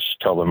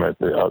tell them at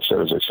the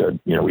outset, as I said,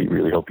 we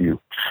really hope you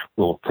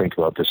will think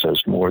about this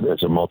as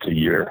a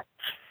multi-year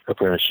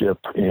apprenticeship,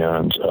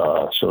 and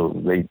so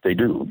they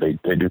do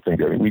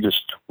think. I mean, we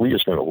just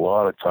spend a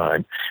lot of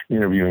time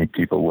interviewing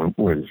people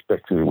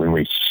when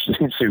we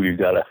see we've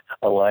got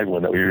a live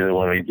one that we really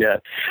want to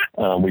get.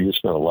 We just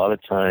spend a lot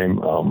of time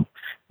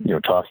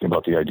talking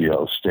about the idea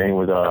of staying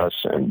with us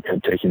and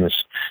taking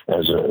this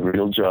as a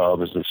real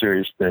job, as a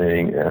serious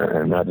thing,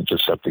 and not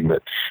just something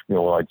that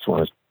I just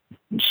want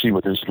to see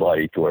what this is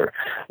like, or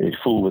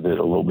fool with it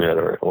a little bit,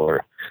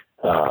 or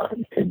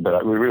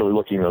but we're really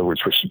looking, in other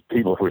words, for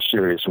people who are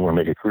serious and want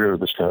to make a career of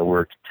this kind of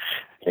work.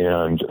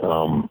 And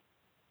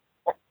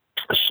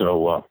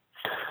so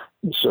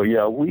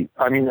yeah,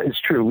 it's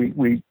true.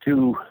 We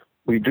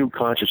do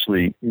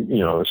consciously,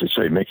 as I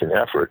say, make an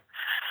effort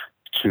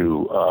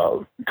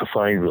to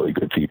find really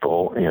good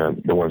people,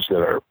 and the ones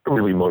that are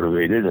really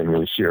motivated and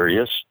really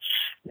serious.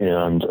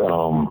 And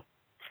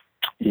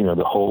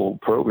the whole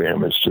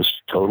program is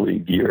just totally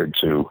geared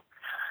to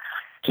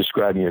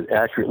describing it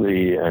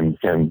accurately and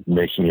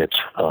making it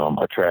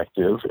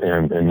attractive,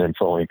 and then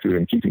following through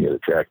and keeping it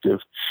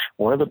attractive.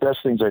 One of the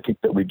best things I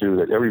think that we do,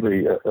 that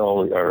everybody,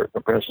 all our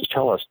apprentices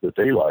tell us that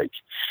they like,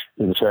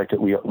 is the fact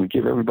that we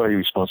give everybody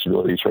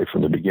responsibilities right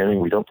from the beginning.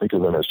 We don't think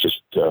of them as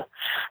just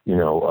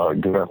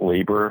direct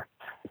labor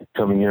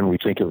coming in. We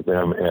think of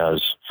them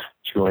as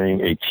joining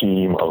a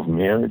team of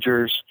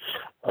managers.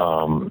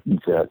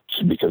 That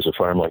because a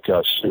farm like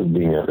us,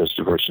 being as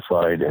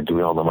diversified and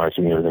doing all the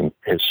marketing and everything,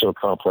 is so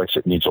complex,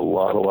 it needs a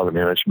lot of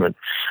management.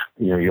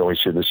 You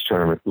always hear this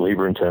term,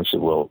 labor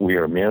intensive. Well, we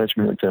are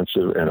management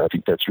intensive, and I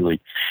think that's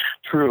really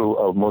true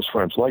of most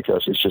farms like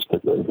us. It's just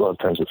that a lot of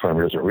times the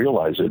farmer doesn't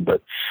realize it,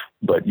 but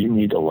you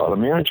need a lot of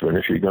management.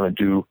 If you're going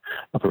to do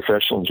a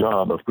professional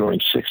job of growing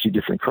 60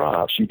 different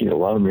crops, you need a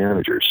lot of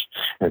managers.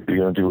 And if you're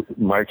going to do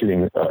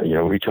marketing,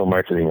 retail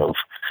marketing of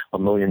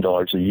 $1 million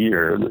a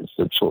year,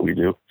 that's what we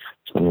do,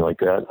 something like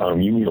that.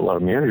 You need a lot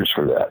of managers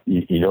for that.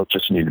 You don't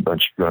just need a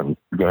bunch of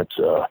grunt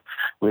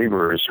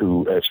laborers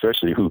who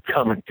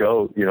come and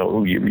go,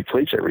 who you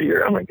replace every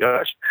year. Oh my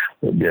gosh,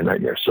 it'd be a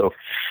nightmare. So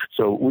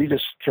we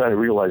just kind of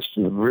realized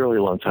a really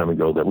long time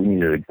ago that we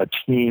needed a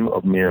team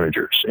of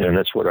managers, and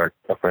that's what our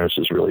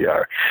apprentices really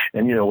are.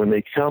 And when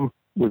they come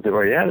with the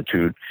right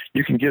attitude,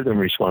 you can give them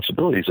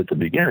responsibilities at the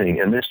beginning,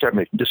 and they start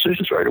making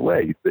decisions right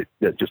away,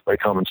 just by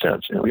common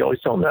sense. And we always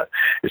tell them that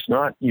it's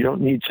not. You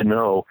don't need to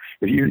know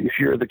if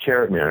you're the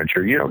carrot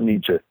manager. You don't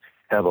need to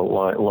have a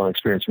long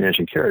experience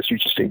managing carrots. You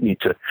just need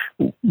to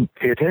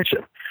pay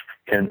attention.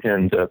 And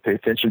pay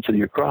attention to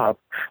your crop.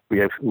 We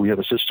have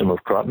a system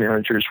of crop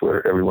managers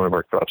where every one of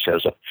our crops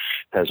has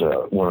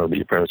one of the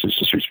apprentices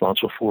is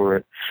responsible for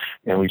it,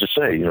 and we just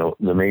say,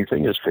 the main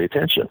thing is pay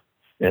attention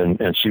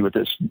and see what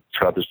this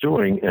crop is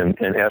doing, and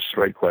ask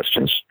the right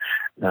questions,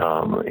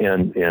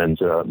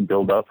 and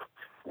build up,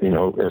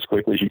 as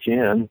quickly as you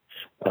can,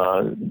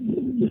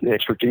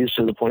 expertise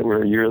to the point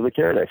where you're the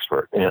carrot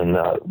expert. And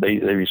they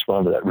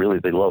respond to that. Really,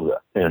 they love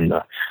that, and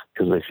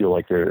because they feel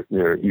like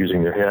they're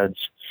using their heads.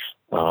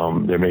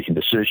 They're making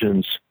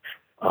decisions.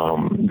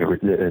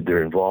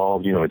 They're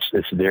involved.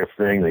 It's their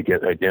thing. They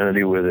get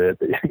identity with it.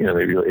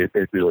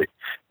 It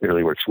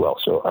really works well.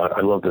 So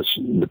I love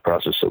the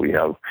process that we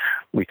have.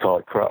 We call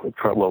it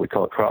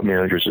crop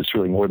managers. It's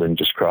really more than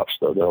just crops,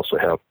 though. They also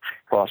have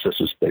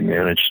processes they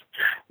manage,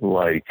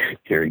 like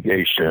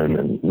irrigation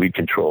and weed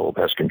control,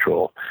 pest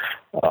control.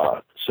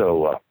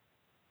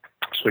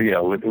 So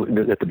yeah,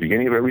 at the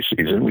beginning of every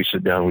season, we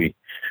sit down, we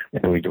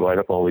divide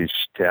up all these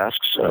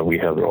tasks. We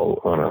have it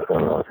all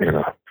in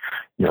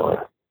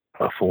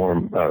a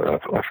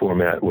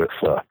format with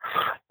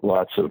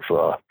lots of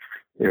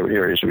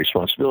areas of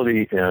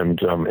responsibility,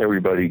 and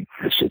everybody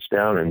sits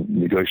down and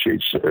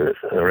negotiates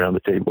around the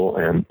table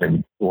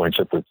and winds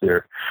up with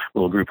their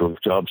little group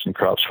of jobs and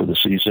crops for the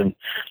season.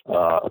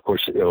 Of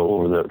course,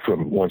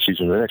 from one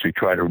season to the next, we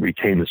try to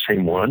retain the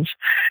same ones,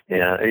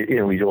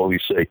 and we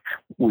always say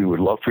we would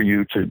love for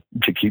you to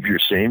keep your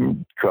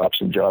same crops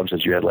and jobs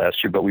as you had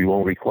last year, but we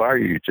won't require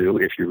you to.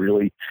 If you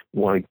really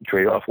want to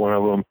trade off one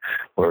of them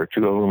or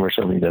two of them or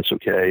something, that's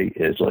okay,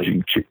 as long as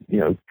you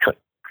can,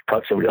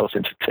 talk somebody else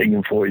into taking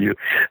them for you,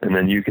 and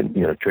then you can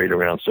trade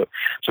around.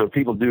 So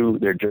people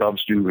their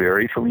jobs do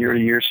vary from year to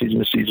year, season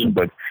to season,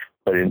 but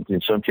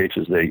in some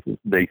cases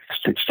they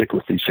stick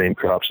with these same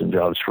crops and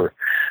jobs for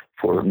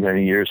for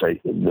many years.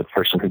 The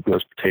person who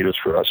grows potatoes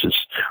for us is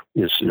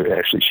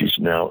actually, she's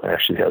now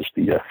actually has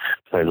the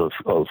title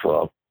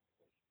of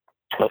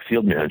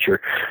field manager.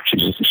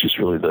 She's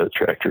really the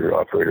tractor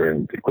operator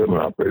and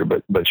equipment operator,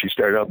 but she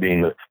started out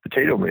being the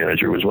potato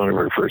manager, was one of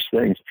her first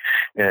things.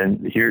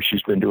 And here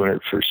she's been doing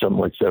it for something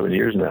like 7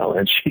 years now,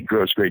 and she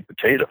grows great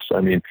potatoes.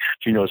 I mean,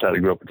 she knows how to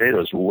grow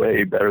potatoes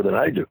way better than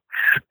I do,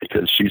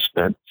 because she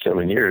spent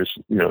 7 years,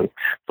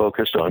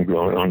 focused on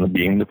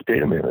being the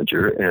potato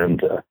manager.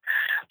 And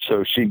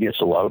so she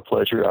gets a lot of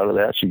pleasure out of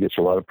that. She gets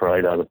a lot of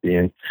pride out of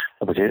being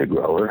a potato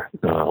grower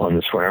on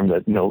this farm.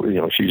 That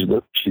she's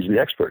the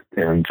expert.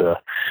 And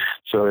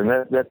so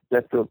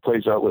that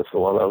plays out with a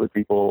lot of other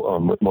people,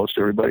 with most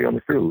everybody on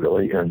the crew,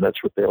 really. And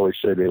that's what they always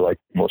say they like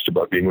most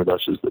about being with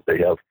us, is that they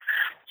have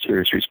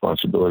serious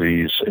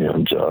responsibilities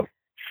and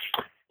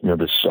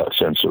this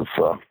sense of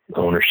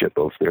ownership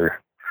of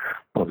their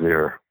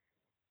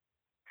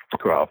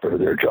crop or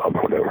their job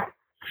or whatever.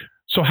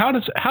 So how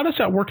does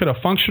that work at a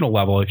functional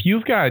level? If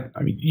you've got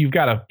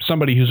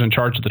somebody who's in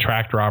charge of the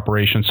tractor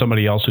operation,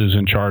 somebody else who's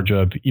in charge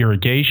of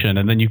irrigation,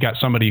 and then you've got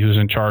somebody who's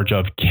in charge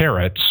of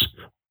carrots.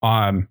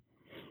 When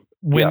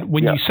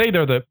you say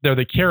they're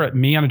the carrot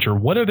manager,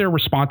 what are their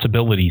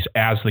responsibilities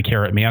as the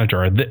carrot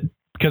manager?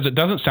 Because it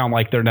doesn't sound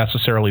like they're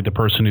necessarily the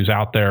person who's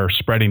out there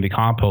spreading the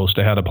compost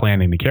ahead of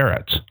planting the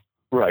carrots.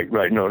 Right.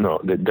 No,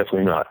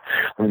 definitely not.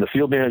 I mean, the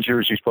field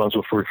manager is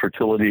responsible for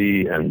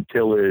fertility and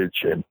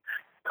tillage and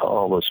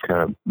all those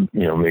kind of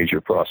major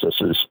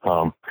processes,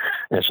 and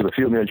so the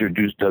field manager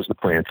does the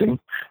planting,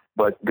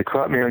 but the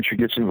crop manager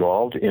gets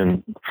involved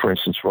in, for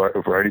instance,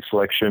 variety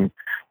selection.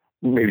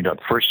 Maybe not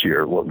the first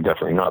year, well,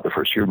 definitely not the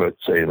first year, but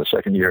say in the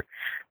second year,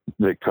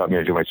 the crop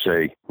manager might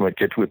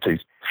get with the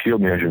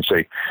field manager and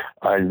say,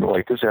 I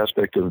like this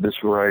aspect of this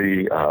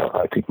variety.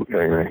 I think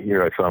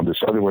here I found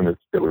this other one that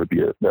would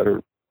be a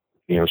better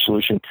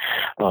solution.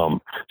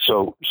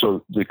 So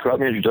the crop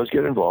manager does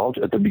get involved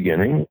at the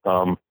beginning.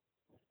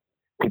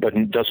 But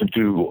it doesn't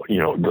do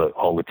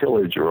all the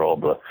tillage or all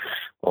the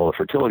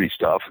fertility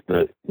stuff.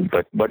 But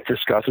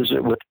discusses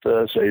it with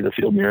say the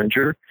field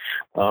manager,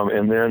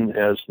 and then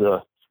as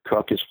the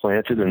crop gets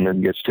planted and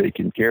then gets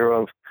taken care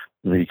of,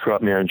 the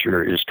crop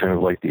manager is kind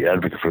of like the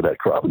advocate for that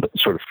crop,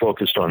 sort of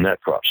focused on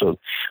that crop. So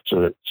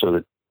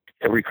that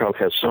every crop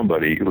has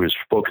somebody who is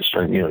focused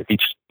on,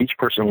 each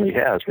person only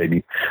has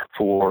maybe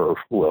 3 or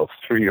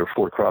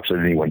 4 crops at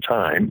any one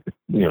time,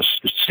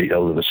 out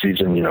of the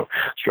season,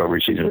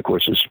 strawberry season, of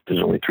course, is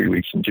only 3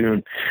 weeks in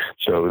June.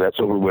 So that's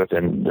over with.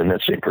 And then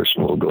that same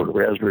person will go to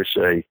raspberry,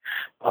 say,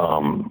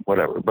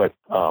 whatever. But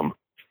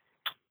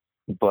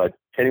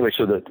anyway,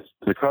 so the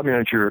crop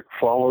manager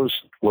follows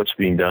what's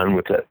being done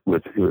with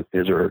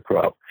his or her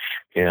crop,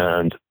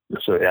 and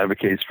so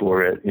advocates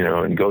for it,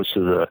 and goes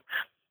to the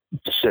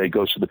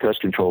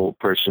pest control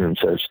person and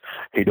says,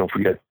 hey, don't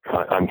forget,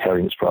 I'm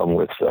having this problem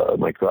with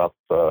my crop,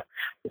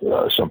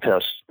 some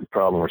pest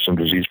problem or some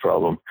disease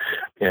problem.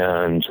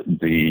 And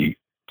the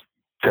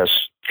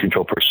pest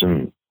control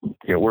person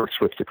works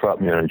with the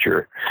crop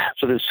manager.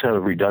 So there's kind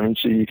of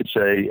redundancy, you could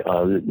say.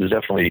 There's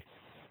definitely,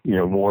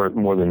 more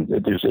than,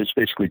 it's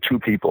basically 2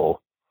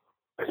 people,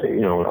 at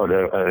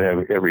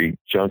every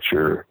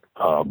juncture.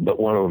 But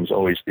one of them is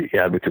always the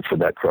advocate for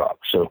that crop.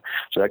 So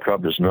that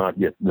crop does not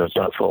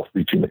fall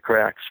between the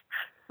cracks,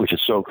 which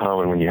is so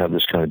common when you have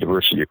this kind of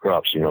diversity of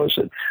crops.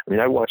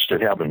 I watched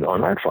it happen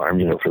on our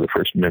farm, for the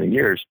first many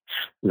years,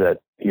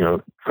 that,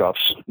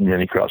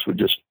 many crops would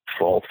just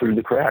fall through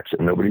the cracks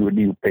and nobody would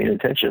be paying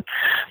attention.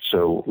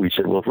 So we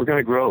said, well, if we're going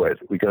to grow it,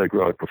 we got to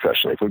grow it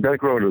professionally. If we're going to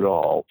grow it at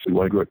all, we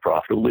want to grow it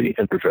profitably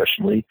and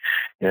professionally.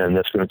 And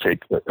that's going to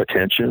take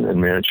attention and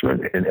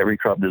management. And every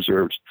crop is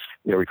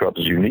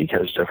unique,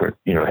 has different,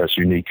 has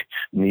unique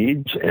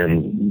needs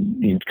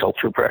and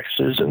cultural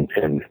practices and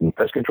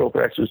pest control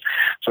practices.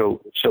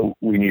 So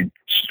we need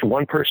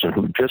one person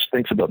who just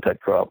thinks about that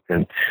crop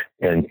and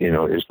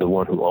is the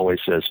one who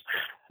always says,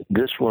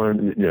 this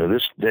one,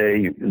 this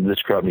day,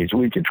 this crop needs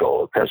weed control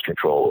or pest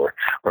control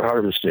or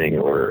harvesting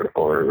or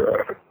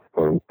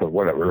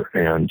whatever.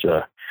 And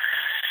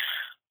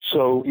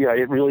so,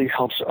 it really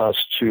helps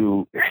us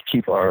to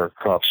keep our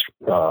crops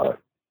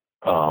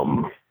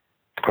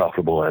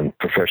profitable and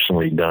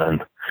professionally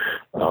done.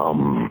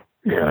 We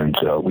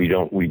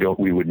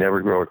would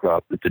never grow a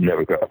crop that did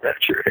never grow up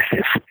that year.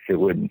 It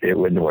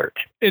wouldn't work.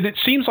 And it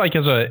seems like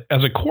as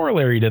a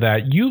corollary to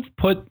that, you've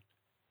put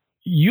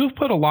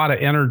a lot of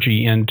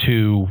energy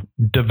into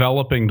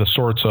developing the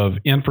sorts of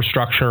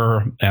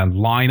infrastructure and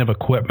line of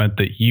equipment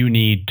that you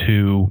need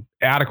to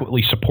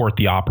adequately support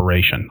the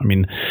operation. I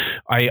mean,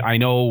 I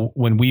know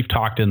when we've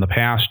talked in the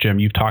past, Jim,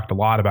 you've talked a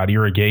lot about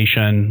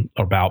irrigation,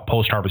 about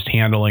post-harvest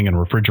handling and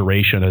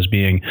refrigeration as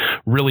being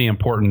really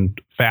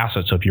important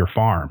facets of your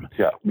farm.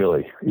 Yeah,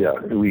 really. Yeah,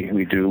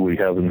 we do. We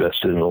have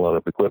invested in a lot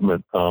of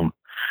equipment. I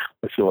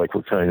feel like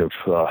we're kind of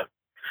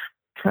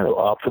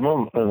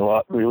optimum and a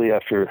lot really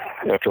after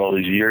all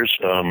these years.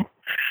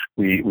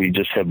 We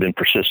just have been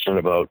persistent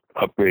about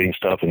upgrading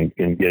stuff and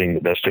getting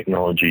the best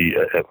technology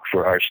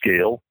for our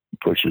scale,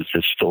 which is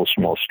just still a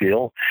small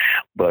scale.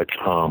 But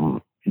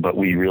but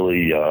we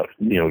really,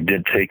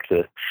 did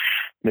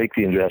make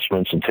the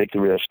investments and take the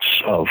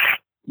risks of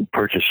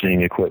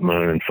purchasing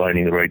equipment and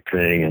finding the right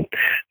thing and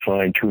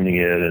fine tuning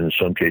it, and in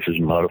some cases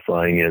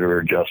modifying it or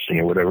adjusting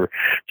it, whatever,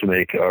 to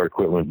make our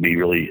equipment be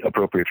really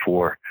appropriate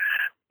for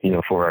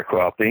our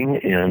cropping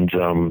and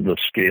the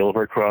scale of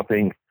our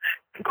cropping.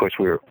 Of course,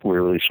 we're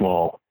really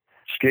small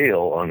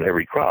scale on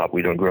every crop.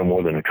 We don't grow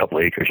more than a couple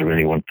acres of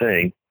any one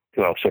thing.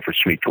 Well, except for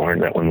sweet corn,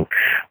 that one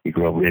we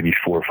grow maybe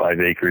 4 or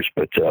 5 acres,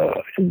 but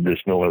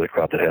there's no other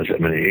crop that has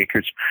that many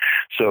acres.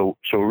 So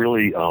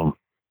really,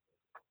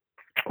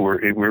 we're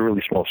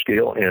really small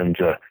scale, and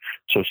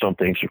so some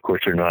things, of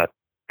course, are not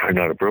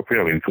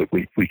appropriate. I mean,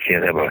 we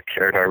can't have a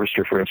carrot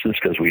harvester, for instance,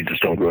 because we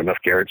just don't grow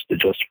enough carrots to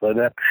justify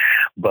that.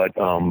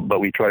 But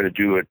we try to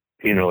do it,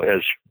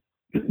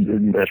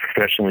 as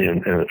professionally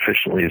and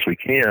efficiently as we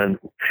can,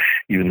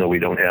 even though we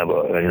don't have a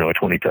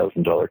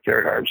 $20,000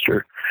 carrot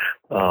harvester.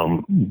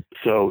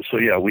 So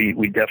yeah,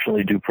 we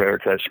definitely do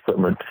prioritize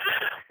equipment,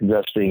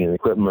 investing in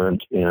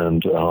equipment,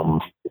 and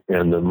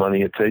the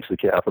money it takes, the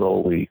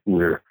capital.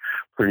 We're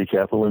pretty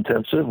capital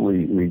intensive.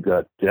 We've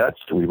got debts.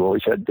 We've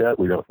always had debt.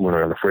 We're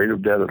not afraid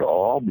of debt at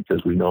all,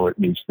 because we know it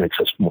makes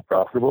us more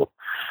profitable.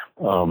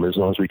 As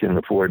long as we can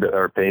afford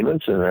our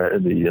payments and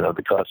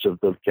the cost of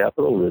the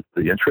capital,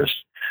 the interest,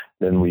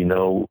 then we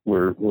know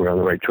we're on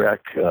the right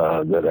track,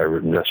 that our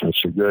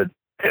investments are good.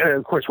 And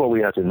of course, what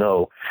we have to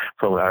know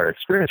from our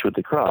experience with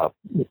the crop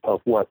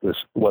of what the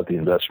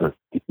investment,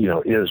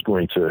 is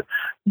going to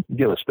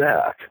give us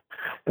back.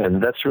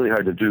 And that's really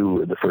hard to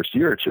do the first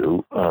year or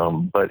two.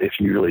 But if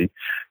you really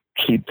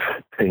keep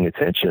paying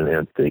attention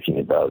and thinking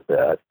about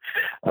that,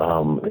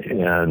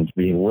 and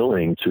being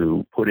willing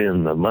to put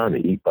in the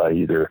money by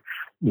either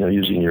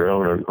using your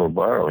own or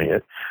borrowing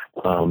it,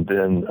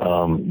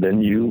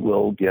 then you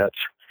will get,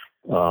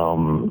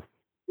 you'll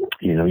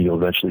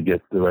eventually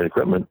get the right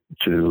equipment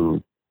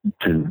to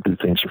do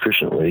things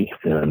efficiently,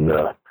 and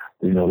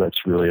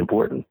that's really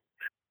important.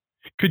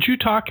 Could you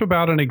talk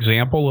about an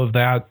example of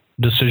that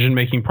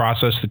decision-making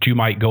process that you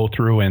might go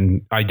through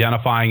in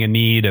identifying a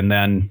need and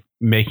then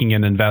making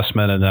an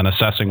investment and then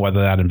assessing whether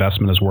that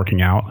investment is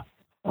working out?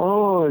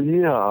 Oh,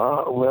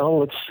 yeah. Well,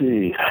 let's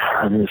see.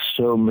 I mean, there's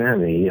so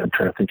many. I'm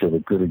trying to think of a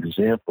good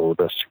example,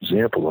 the best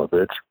example of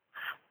it.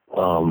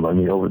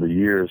 Over the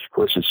years, of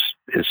course, it's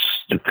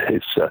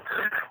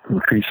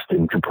increased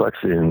in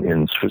complexity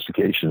and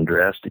sophistication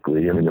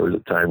drastically. I mean, there was a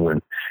time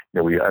when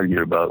we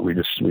argued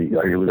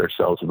with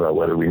ourselves about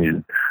whether we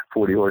needed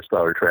 40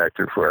 horsepower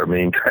tractor for our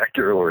main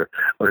tractor or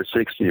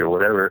 60 or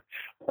whatever.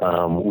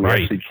 We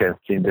actually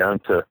came down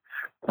to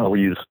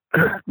we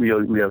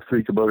have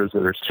 3 Kubotas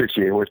that are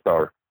 68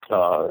 horsepower,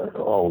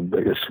 all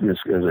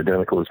as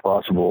identical as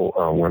possible,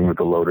 one with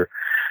the loader.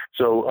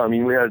 So,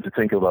 we had to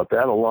think about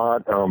that a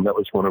lot. That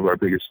was one of our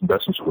biggest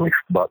investments when we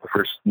bought the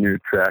first new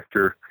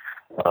tractor.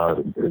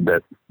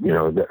 It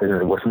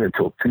wasn't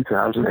until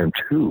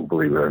 2002,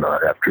 believe it or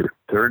not, after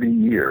 30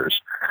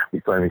 years,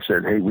 we finally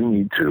said, hey, we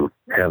need to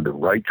have the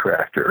right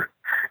tractor,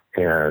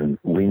 and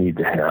we need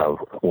to have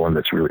one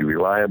that's really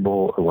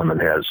reliable, one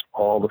that has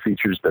all the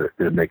features that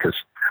make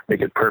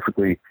it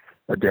perfectly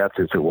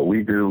adapted to what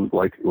we do,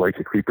 like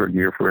a creeper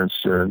gear, for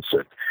instance.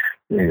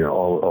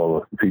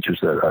 All the features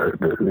that are,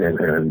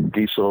 and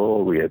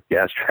diesel. We had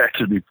gas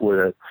tractors before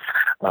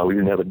that. We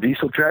didn't have a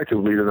diesel tractor,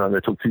 believe it or not,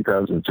 until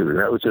 2002. And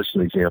that was just an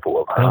example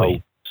of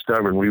how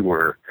stubborn we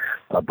were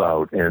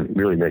about, and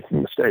really making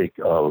a mistake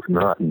of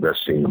not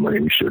investing the money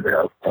we should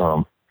have.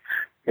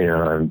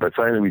 But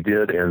finally we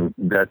did, and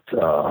that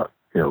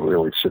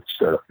really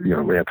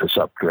ramped us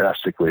up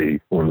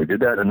drastically when we did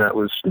that, and that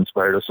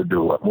inspired us to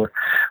do a lot more.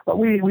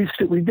 We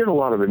did a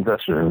lot of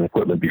investment in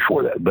equipment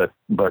before that,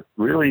 but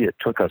really it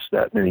took us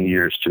that many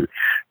years to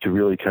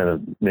really kind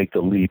of make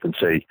the leap and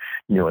say,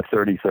 a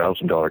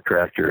 $30,000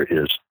 tractor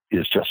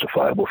is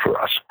justifiable for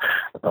us,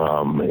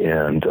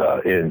 and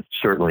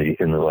certainly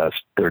in the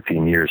last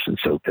 13 years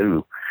since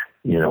 '02,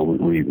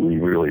 we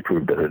really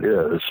proved that it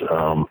is.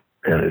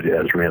 And it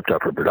has ramped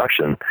up our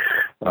production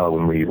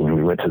when we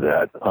went to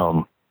that.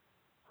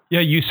 Yeah,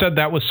 you said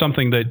that was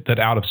something that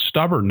out of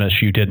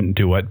stubbornness you didn't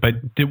do it, but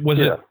was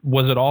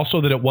it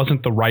also that it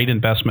wasn't the right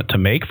investment to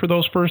make for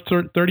those first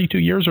 32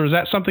 years, or is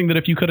that something that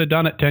if you could have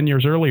done it 10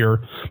 years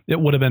earlier, it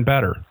would have been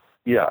better?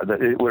 Yeah,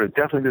 it would have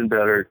definitely been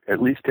better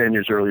at least 10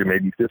 years earlier,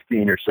 maybe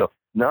 15 or so.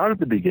 Not at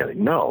the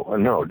beginning.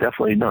 No,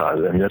 definitely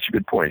not. I mean, that's a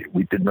good point.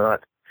 We could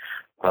not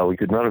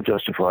have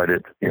justified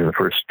it in the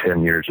first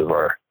 10 years of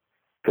our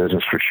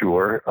business for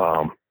sure.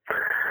 Of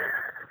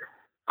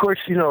course,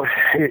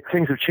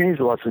 things have changed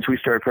a lot since we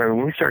started farming.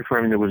 When we started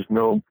farming, there were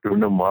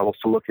no models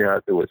to look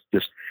at. There was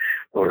just,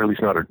 or at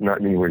least not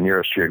anywhere near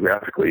us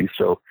geographically.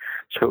 So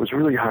it was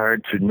really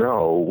hard to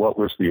know what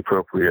was the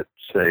appropriate,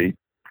 say,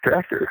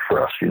 tractor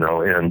for us,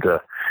 and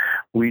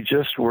we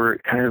just were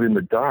kind of in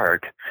the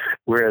dark.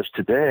 Whereas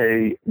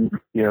today,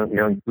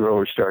 young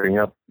growers starting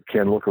up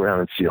can look around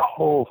and see a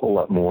whole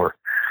lot more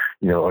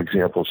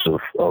examples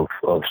of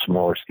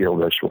smaller scale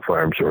vegetable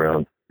farms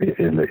around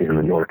in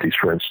the Northeast,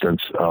 for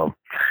instance,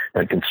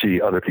 and can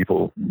see other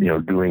people,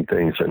 doing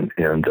things and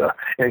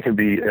can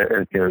be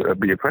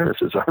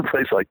apprentices on a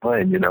place like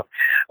mine,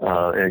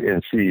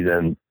 and see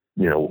then.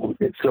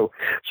 So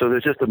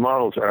there's just the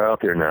models are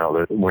out there now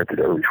that weren't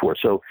there before.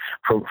 So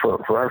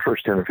for our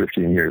first 10 or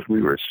 15 years,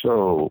 we were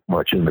so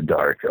much in the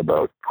dark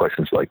about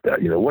questions like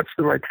that. What's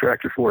the right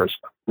tractor for us?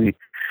 We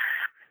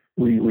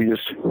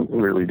just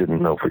really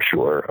didn't know for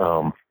sure.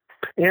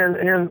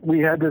 And we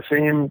had the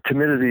same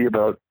timidity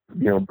about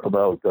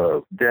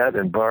debt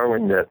and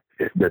borrowing that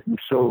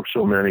so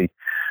many,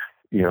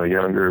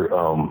 younger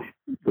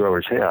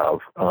growers have.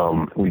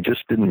 We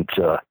just didn't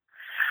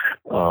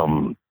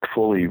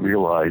fully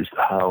realized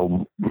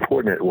how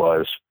important it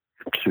was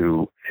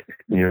to,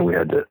 we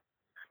had to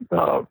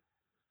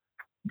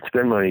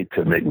spend money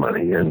to make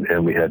money,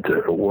 and we had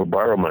to or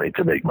borrow money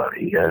to make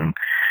money. And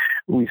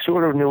we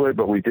sort of knew it,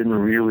 but we didn't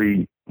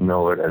really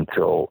know it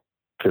until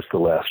just the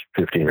last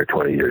 15 or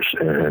 20 years.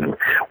 And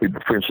we,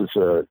 for instance,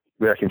 a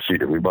vacuum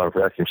seeder. We bought a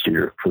vacuum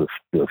seeder for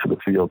the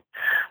field,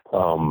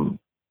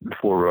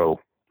 4-row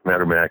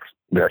Mattermax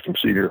vacuum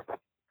seeder.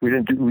 We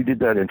did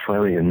that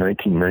finally in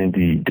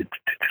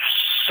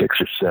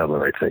 1996 or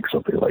 7, I think,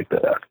 something like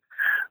that.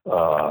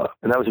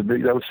 And that was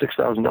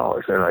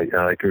 $6,000. And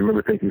I can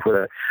remember thinking for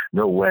that,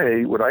 no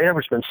way would I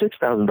ever spend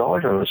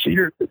 $6,000 on a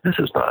seeder. This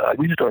is not,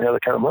 we just don't have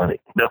that kind of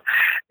money. No.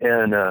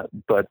 And,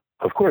 but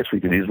of course we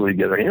could easily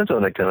get our hands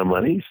on that kind of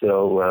money.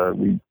 So,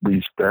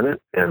 we spent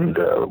it and,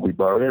 we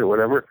borrowed it or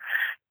whatever.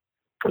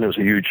 And it was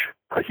a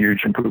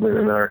huge improvement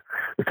in our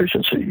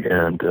efficiency.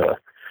 And,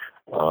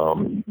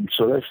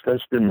 so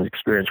that's been the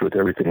experience with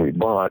everything we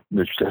bought.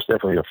 There's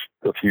definitely a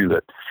few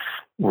that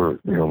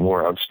were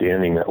more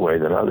outstanding that way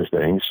than other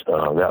things.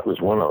 That was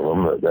one of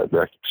them. That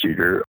vacuum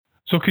seeder.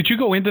 So could you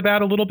go into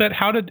that a little bit?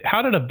 How did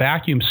a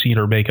vacuum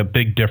seeder make a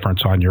big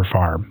difference on your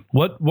farm?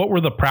 What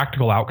were the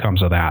practical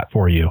outcomes of that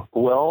for you?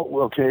 Well,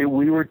 okay,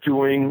 we were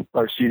doing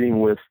our seeding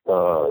with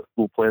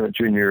Blue Planet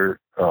Junior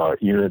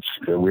units.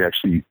 We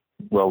actually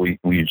we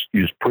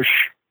used push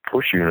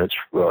units,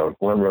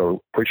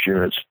 1-row push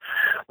units,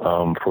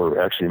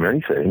 for actually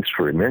many things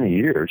for many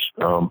years,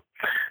 to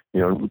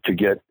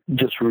get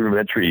just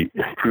rudimentary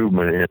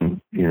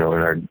improvement in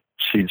our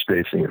seed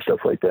spacing and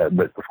stuff like that.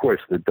 But of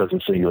course, it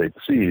doesn't singulate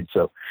the seed,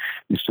 so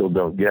you still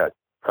don't get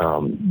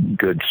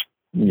good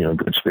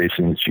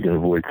spacing that you can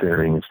avoid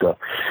thinning and stuff.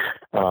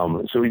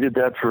 So we did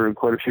that for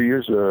quite a few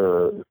years,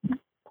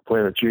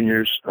 Planet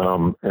Juniors,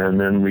 and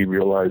then we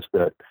realized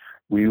that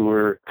we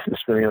were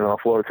spending an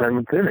awful lot of time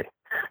in thinning.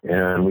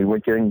 And we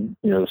weren't getting,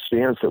 the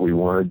stands that we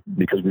wanted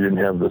because we didn't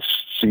have the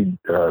seed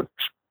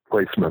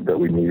placement that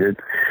we needed.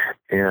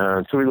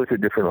 And so we looked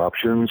at different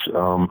options,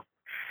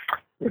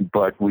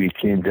 but we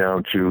came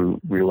down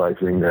to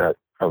realizing that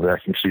a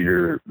vacuum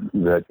seeder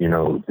that,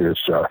 is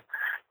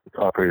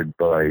operated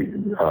by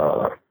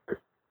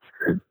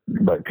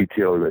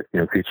PTO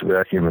that, feeds the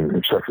vacuum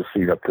and sucks the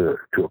seed up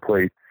to a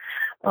plate,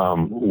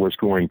 was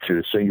going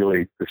to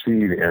singulate the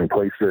seed and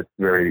place it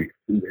very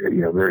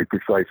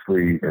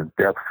precisely and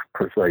depth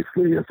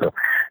precisely. And so,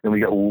 and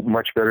we got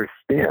much better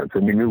stands,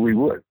 and we knew we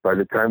would. By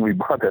the time we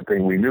bought that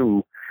thing, we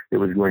knew it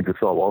was going to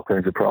solve all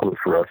kinds of problems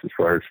for us as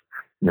far as,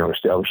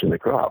 establishing the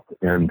crop.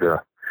 And,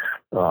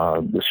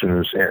 as soon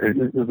as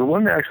the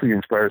one that actually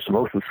inspired us the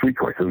most was sweet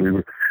corn, because we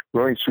were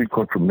growing sweet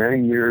corn for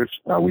many years.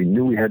 We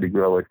knew we had to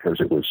grow it because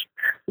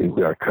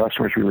our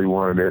customers really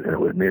wanted it,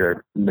 and it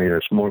made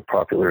us more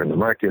popular in the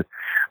market.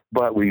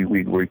 But we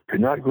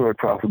could not grow it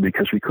properly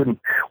because we couldn't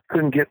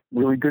get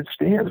really good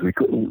stands. We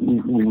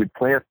would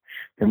plant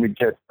and we'd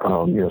get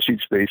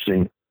seed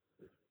spacing,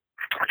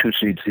 2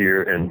 seeds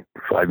here and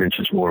 5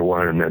 inches more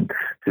one, and then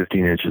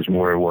 15 inches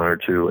more 1 or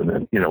 2, and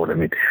then what I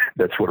mean.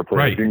 That's what a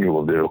Planet Junior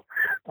will do.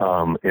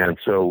 And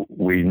so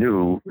we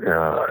knew,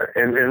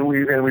 and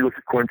we looked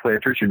at corn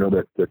planters,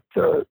 that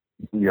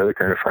the other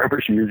kind of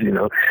farmers use,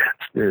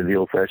 the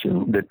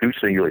old-fashioned that do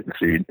singulate the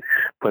seed,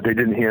 but they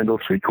didn't handle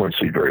sweet corn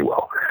seed very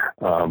well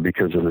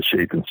because of the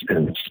shape and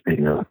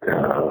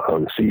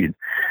of the seed.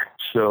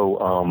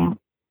 So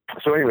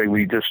anyway,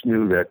 we just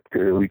knew that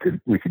we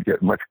could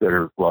get much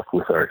better luck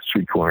with our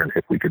sweet corn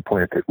if we could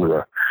plant it with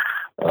a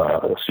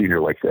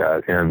seeder like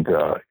that, and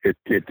it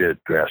did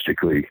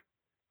drastically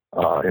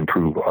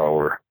improve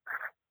our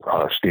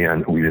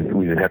stand. We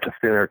didn't have to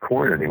thin our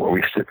corn anymore.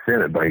 We used to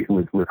thin it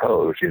with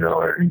hose,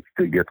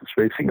 to get the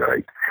spacing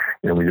right,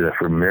 and we did that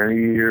for many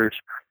years.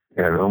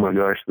 And oh my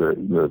gosh,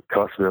 the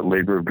cost of that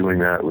labor of doing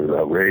that was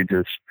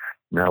outrageous.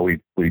 Now we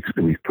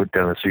put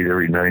down a seed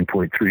every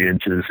 9.3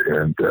 inches,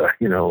 and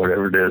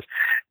whatever it is,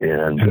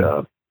 and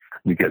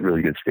we get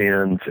really good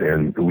stands.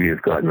 And we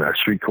have gotten our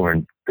sweet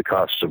corn, the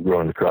costs of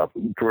growing the crop,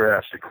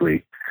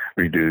 drastically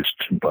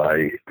reduced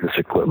by this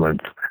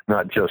equipment,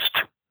 not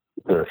just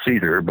the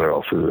seeder, but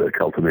also the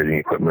cultivating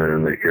equipment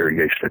and the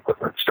irrigation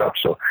equipment stuff.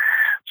 So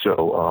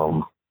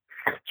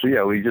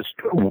yeah, we just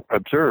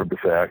observed the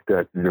fact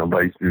that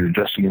by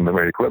adjusting the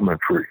right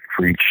equipment for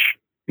each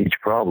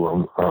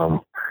problem,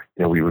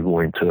 we were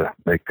going to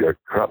make the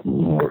crop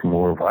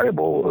more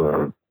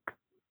viable,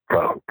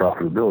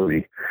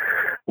 profitability.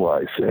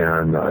 wise,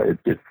 and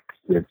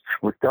it's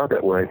worked out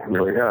that way. It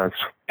really has.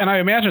 And I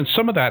imagine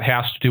some of that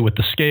has to do with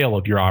the scale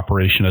of your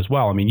operation as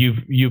well. I mean,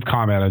 you've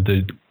commented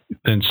that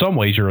in some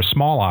ways you're a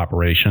small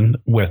operation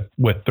with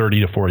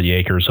 30 to 40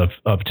 acres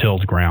of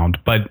tilled ground,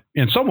 but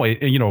in some way,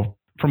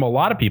 from a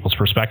lot of people's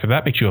perspective,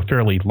 that makes you a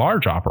fairly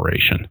large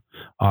operation.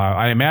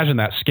 I imagine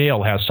that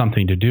scale has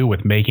something to do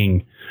with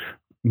making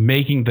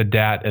the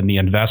debt and the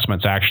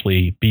investments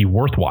actually be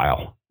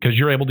worthwhile, because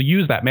you're able to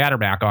use that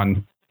Mattermack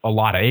on a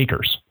lot of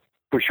acres.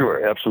 For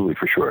sure, absolutely,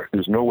 for sure.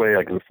 There's no way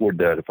I could afford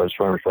that if I was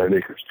farming 5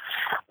 acres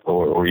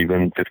or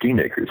even 15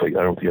 acres. I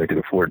don't think I could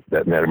afford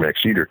that Mattermack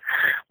seeder.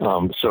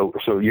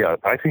 So yeah,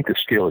 I think the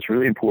scale is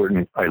really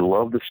important. I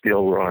love the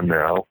scale we're on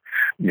now.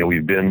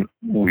 We've been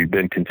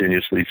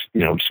continuously,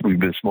 we've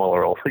been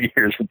smaller all the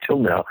years until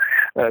now,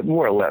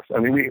 more or less. I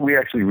mean, we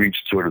actually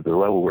reached sort of the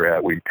level we're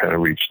at. We kind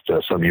of reached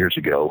some years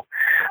ago,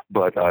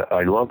 but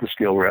I love the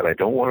scale we're at. I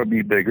don't want to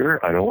be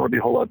bigger. I don't want to be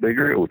a whole lot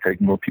bigger. It would take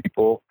more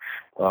people.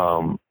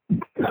 I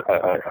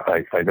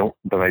don't,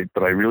 but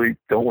I really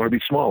don't want to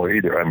be smaller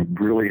either. I'm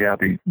really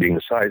happy being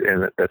the size,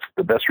 and that's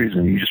the best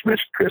reason you just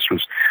mentioned, Chris,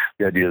 was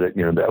the idea that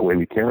that way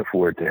we can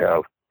afford to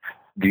have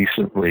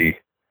decently,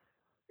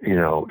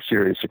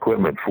 serious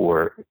equipment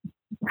for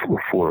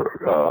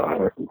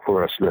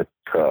us that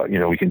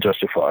we can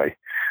justify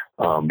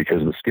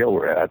because of the scale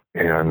we're at,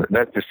 and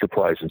that just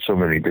applies in so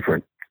many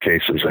different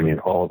cases. I mean,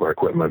 all of our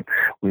equipment,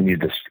 we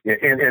need this,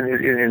 and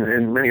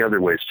in many other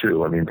ways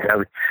too. I mean,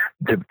 to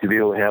be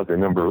able to have the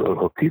number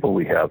of people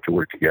we have to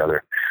work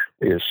together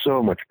is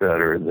so much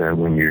better than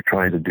when you're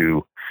trying to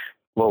do,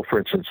 well, for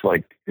instance,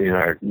 like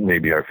in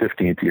maybe our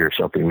 15th year or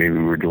something, maybe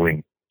we were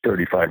doing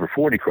 35 or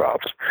 40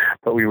 crops,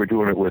 but we were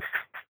doing it with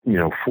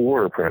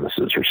 4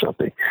 apprentices or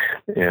something,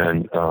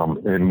 and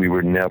we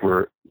were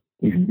never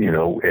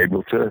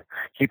able to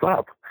keep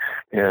up.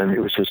 And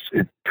it was just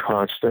a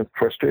constant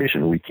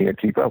frustration. We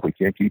can't keep up.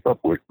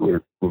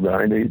 We're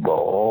behind the 8 ball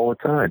all the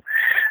time.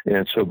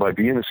 And so by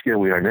being the scale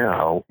we are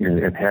now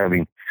and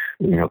having,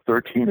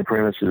 13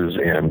 apprentices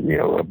and,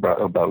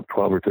 about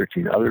 12 or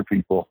 13 other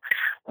people,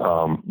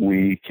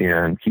 we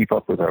can keep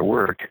up with our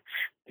work.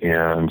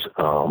 And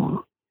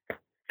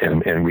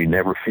we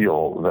never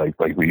feel like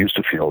we used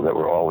to feel that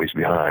we're always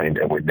behind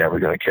and we're never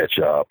going to catch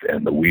up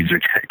and the weeds are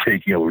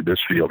taking over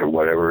this field or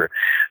whatever,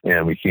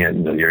 and we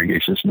can't. The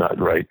irrigation's not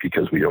right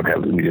because we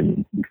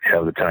didn't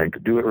have the time to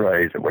do it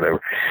right or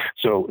whatever.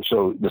 So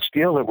the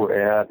scale that we're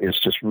at is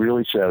just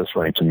really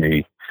satisfying to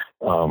me.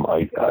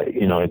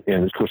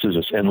 And of course there's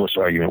this endless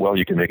argument. Well,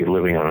 you can make a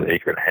living on 1.5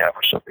 acres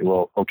or something.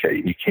 Well,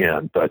 okay, you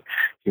can, but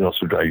you can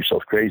also drive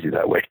yourself crazy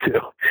that way too.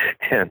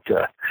 And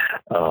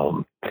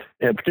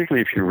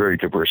particularly if you're very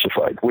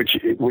diversified, which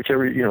a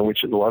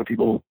lot of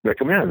people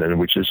recommend, and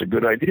which is a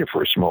good idea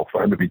for a small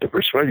farm to be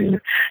diversified.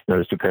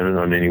 It's dependent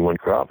on any one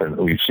crop, and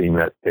we've seen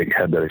that they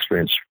had that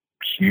experience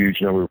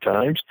huge number of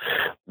times,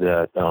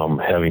 that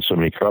having so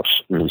many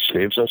crops really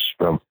saves us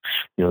from,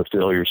 the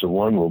failures of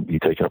one will be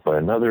taken up by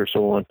another,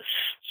 so on.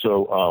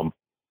 So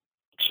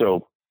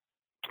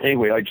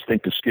anyway, I just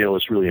think the scale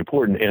is really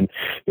important. And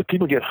if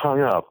people get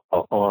hung up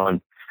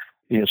on,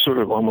 sort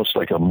of almost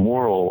like a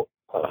moral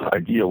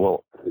idea,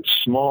 well,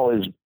 small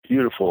is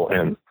beautiful,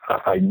 and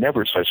I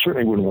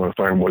certainly wouldn't want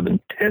to farm more than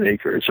 10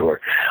 acres,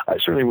 or I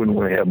certainly wouldn't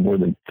want to have more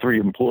than 3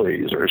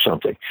 employees or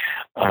something.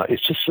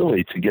 It's just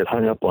silly to get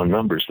hung up on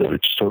numbers that are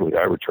just totally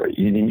arbitrary.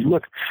 You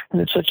look,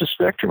 and it's such a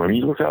spectrum. I mean,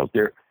 you look out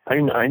there,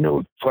 I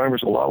know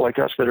farmers a lot like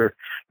us that are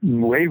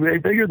way, way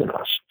bigger than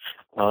us.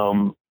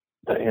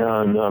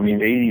 And I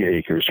mean, 80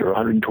 acres or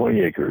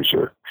 120 acres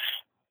or,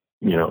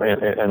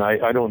 and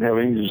I don't have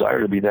any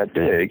desire to be that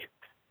big.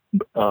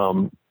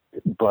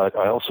 But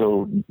I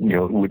also,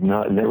 would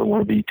never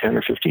want to be 10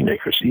 or 15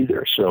 acres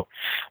either. So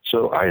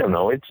I don't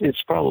know.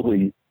 It's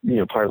probably,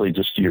 partly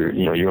just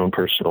your own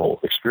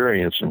personal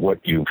experience and what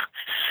you've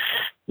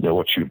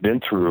been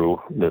through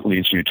that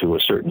leads you to a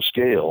certain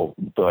scale.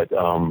 But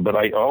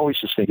I always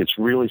just think it's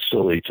really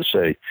silly to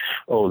say,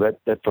 oh,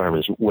 that farm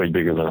is way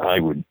bigger than I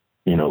would,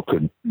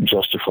 could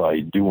justify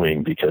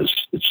doing, because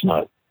it's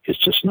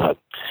just not,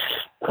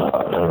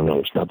 I don't know,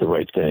 it's not the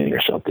right thing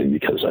or something,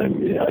 because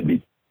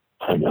I'm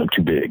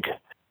too big.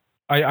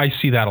 I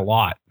see that a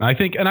lot. I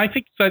think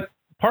that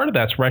part of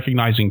that's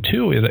recognizing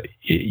too is that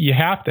you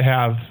have to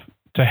have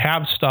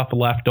stuff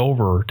left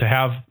over, to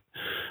have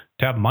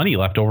money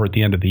left over at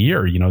the end of the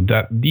year.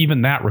 That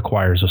even that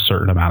requires a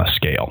certain amount of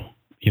scale.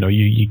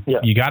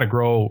 You got to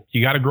grow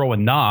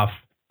enough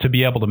to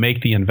be able to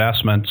make the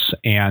investments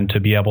and to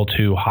be able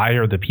to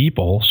hire the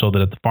people so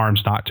that the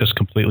farm's not just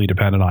completely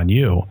dependent on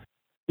you.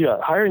 Yeah,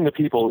 hiring the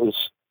people is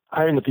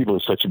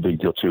such a big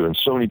deal too, and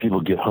so many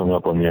people get hung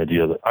up on the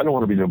idea that I don't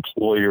want to be an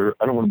employer,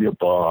 I don't want to be a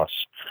boss,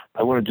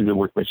 I want to do the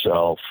work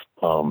myself.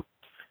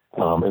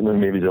 And then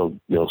maybe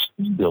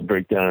they'll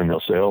break down and they'll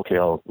say, okay,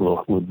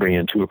 we'll bring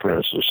in 2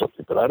 apprentices or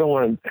something, but I don't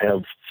want to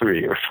have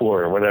 3 or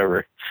 4 or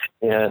whatever.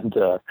 And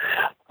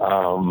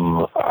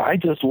I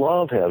just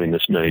love having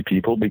this many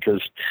people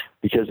because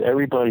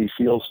everybody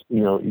feels,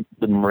 the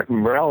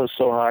morale is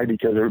so high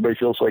because everybody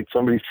feels like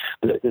somebody,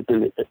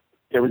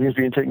 everything's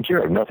being taken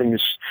care of. Nothing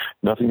is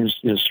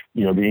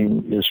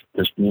being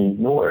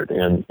ignored,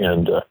 and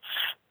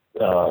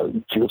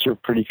fields are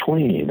pretty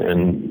clean,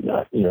 and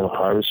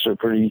harvests are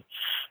pretty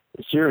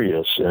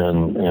serious,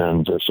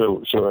 and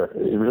so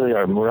really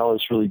our morale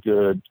is really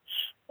good,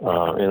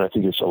 and I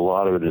think a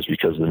lot of it is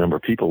because of the number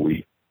of people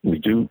we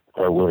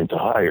are willing to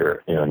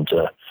hire, and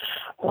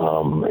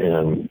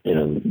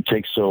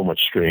take so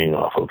much strain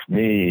off of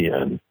me,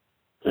 and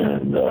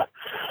that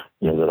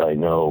I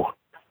know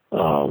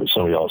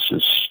somebody else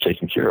is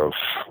taking care of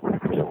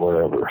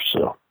whatever.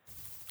 So,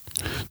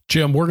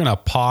 Jim, we're going to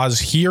pause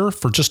here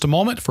for just a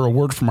moment for a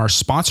word from our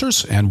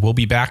sponsors, and we'll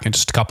be back in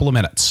just a couple of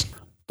minutes.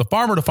 The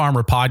Farmer to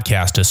Farmer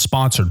podcast is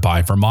sponsored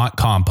by Vermont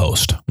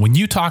Compost. When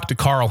you talk to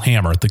Carl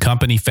Hammer, the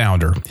company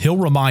founder, he'll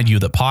remind you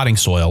that potting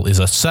soil is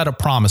a set of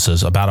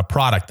promises about a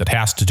product that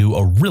has to do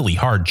a really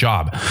hard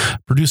job,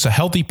 produce a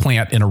healthy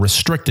plant in a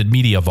restricted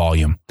media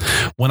volume.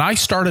 When I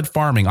started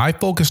farming, I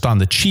focused on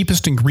the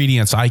cheapest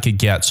ingredients I could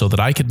get so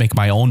that I could make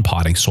my own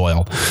potting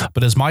soil.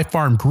 But as my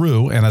farm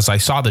grew, and as I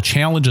saw the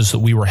challenges that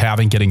we were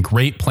having getting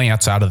great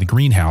plants out of the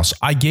greenhouse,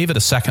 I gave it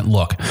a second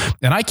look.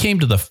 And I came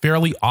to the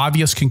fairly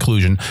obvious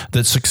conclusion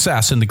that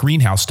success in the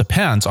greenhouse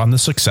depends on the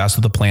success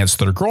of the plants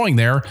that are growing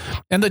there,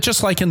 and that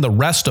just like in the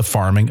rest of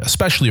farming,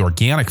 especially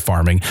organic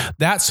farming,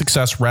 that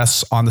success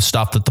rests on the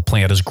stuff that the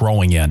plant is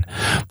growing in.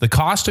 The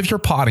cost of your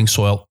potting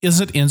soil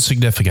isn't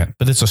insignificant,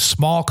 but it's a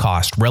small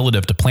cost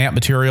relative to plant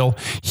material,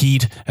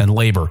 heat, and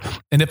labor.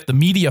 And if the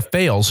media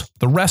fails,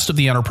 the rest of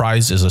the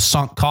enterprise is a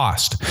sunk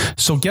cost.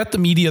 So get the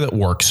media that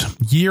works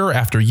year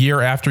after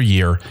year after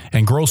year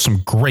and grow some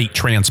great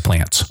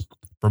transplants.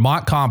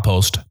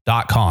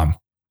 VermontCompost.com.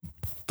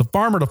 The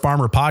Farmer to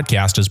Farmer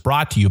podcast is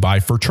brought to you by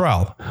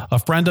Fertrell, a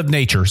friend of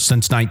nature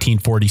since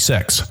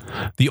 1946.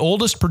 The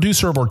oldest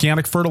producer of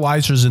organic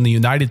fertilizers in the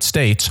United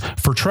States,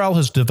 Fertrell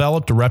has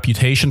developed a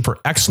reputation for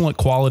excellent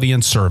quality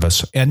and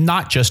service, and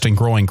not just in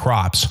growing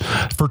crops.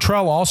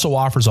 Fertrell also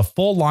offers a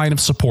full line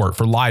of support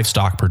for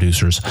livestock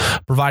producers,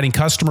 providing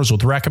customers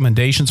with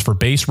recommendations for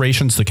base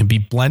rations that can be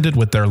blended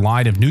with their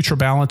line of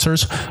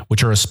NutriBalancers,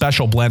 which are a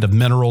special blend of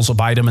minerals,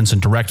 vitamins,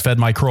 and direct-fed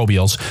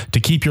microbials to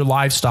keep your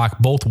livestock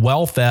both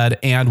well-fed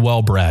and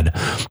well-bred.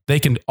 They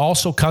can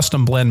also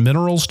custom blend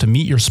minerals to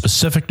meet your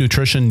specific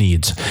nutrition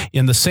needs.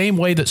 In the same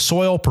way that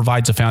soil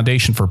provides a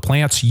foundation for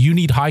plants, you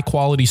need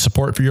high-quality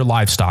support for your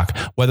livestock,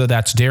 whether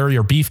that's dairy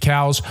or beef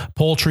cows,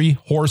 poultry,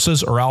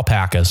 horses, or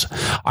alpacas.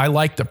 I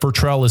like that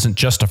Fertrell isn't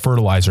just a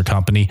fertilizer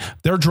company.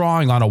 They're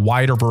drawing on a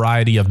wider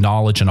variety of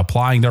knowledge and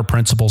applying their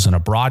principles in a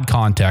broad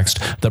context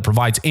that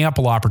provides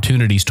ample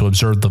opportunities to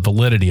observe the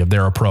validity of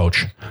their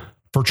approach.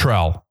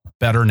 Fertrell,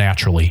 better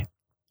naturally.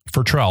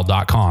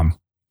 Fertrell.com.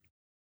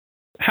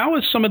 How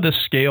has some of this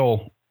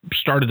scale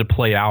started to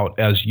play out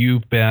as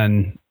you've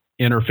been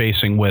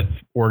interfacing with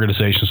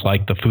organizations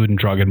like the Food and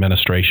Drug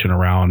Administration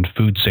around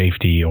food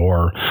safety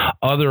or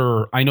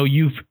other? I know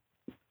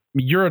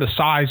you're at a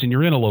size and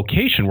you're in a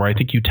location where I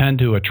think you tend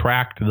to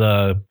attract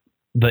the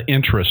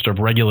interest of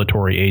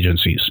regulatory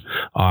agencies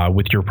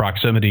with your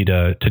proximity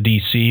to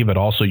DC, but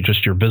also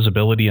just your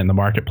visibility in the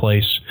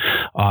marketplace.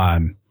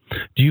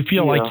 Do you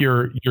feel like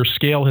your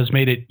scale has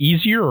made it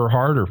easier or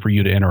harder for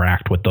you to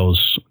interact with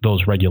those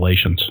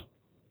regulations?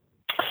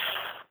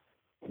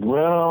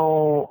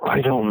 Well,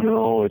 I don't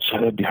know.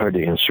 It'd be hard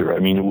to answer. I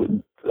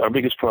mean, our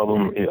biggest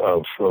problem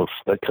of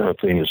that kind of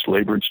thing is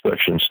labor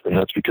inspections, and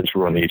that's because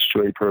we're on the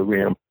H-2A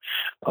program.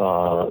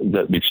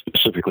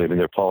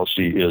 Their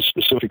policy is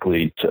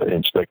specifically to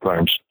inspect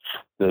farms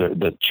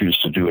that choose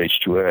to do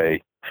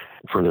H-2A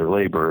for their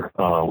labor,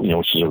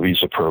 which is a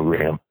visa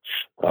program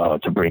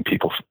to bring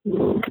people,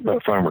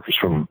 farm workers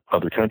from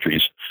other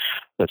countries.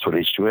 That's what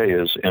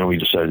H-2A is, and we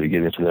decided to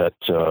get into that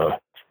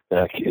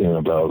back in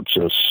about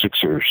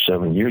 6 or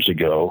 7 years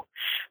ago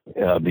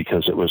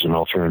because it was an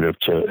alternative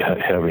to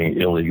having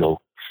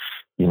illegal,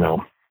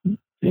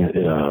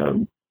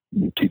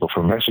 people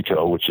from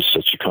Mexico, which is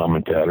such a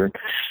common pattern.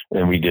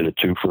 And we did it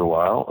too for a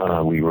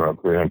while. We were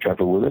very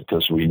uncomfortable with it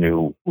because we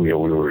knew we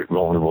were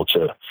vulnerable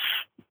to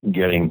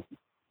getting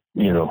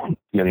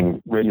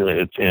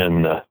regulated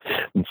and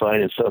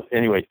fined and stuff.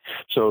 Anyway,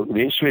 so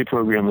the H-2A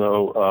program,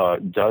 though,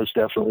 does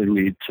definitely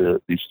lead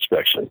to these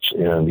inspections,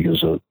 and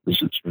because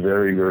it's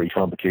very, very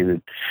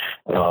complicated,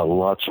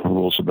 lots of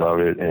rules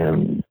about it,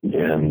 and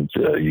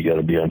you got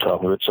to be on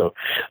top of it. So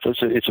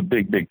it's a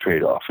big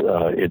trade-off.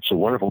 It's a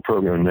wonderful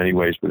program in many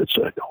ways, but it's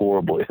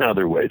horrible in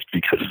other ways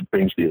because it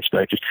brings the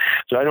inspectors.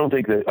 So I don't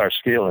think that our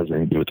scale has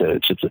anything to do with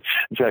that.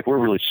 In fact, we're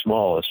really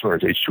small as far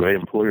as H-2A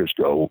employers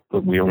go,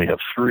 but we only have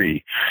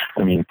 3.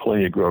 I mean,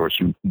 plenty of growers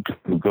who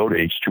go to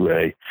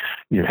H-2A,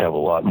 have a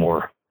lot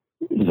more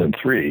than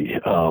 3.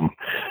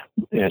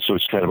 And so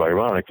it's kind of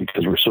ironic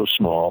because we're so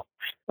small,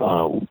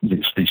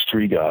 these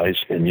 3 guys,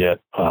 and yet,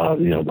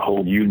 the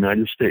whole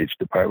United States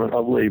Department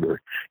of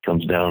Labor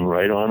comes down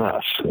right on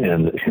us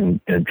and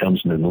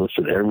comes and enlists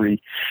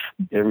every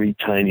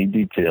tiny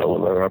detail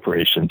of our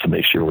operation to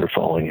make sure we're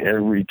following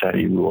every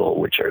tiny rule,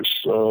 which are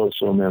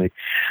so many.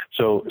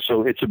 So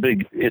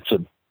it's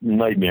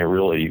nightmare,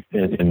 really,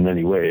 in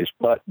many ways.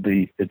 But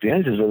the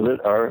advantages of it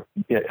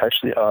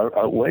actually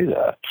outweigh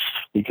that,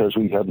 because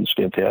we have these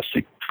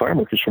fantastic farm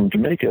workers from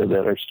Jamaica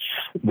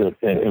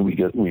and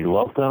we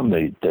love them.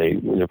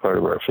 They're part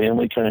of our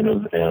family, kind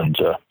of, and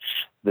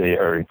they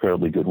are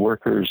incredibly good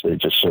workers. They're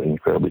just so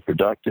incredibly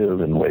productive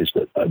in ways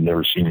that I've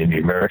never seen any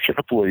American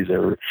employees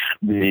ever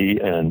be,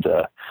 and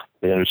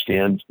they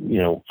understand,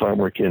 farm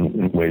work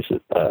in ways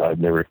that I've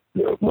never,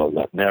 well,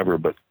 not never,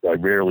 but I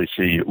rarely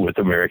see with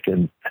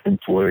American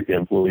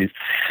employees.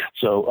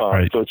 So,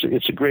 Right. So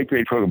it's a great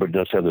program, but it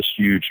does have this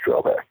huge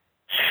drawback,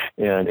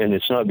 and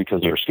it's not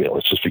because of our scale.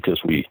 It's just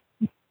because we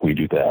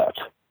do that.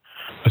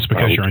 It's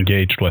because you're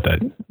engaged with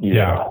it.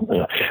 Yeah.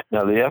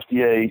 Now the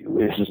FDA,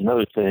 this is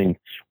another thing.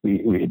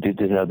 We did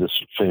have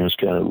this famous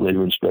kind of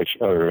labor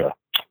inspection, or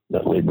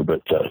not labor,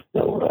 but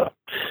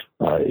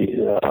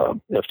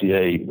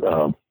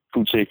FDA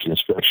food safety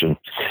inspection.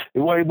 It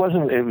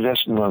was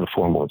actually not a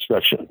formal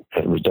inspection.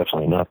 It was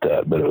definitely not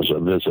that, but it was a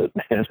visit,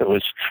 and it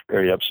was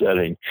very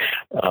upsetting.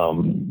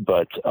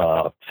 But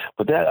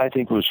that, I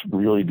think, was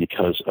really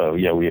because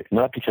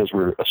not because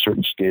we're a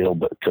certain scale,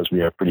 but because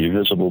we are pretty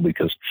visible,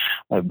 because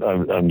I'm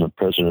the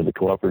president of the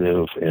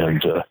cooperative,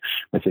 and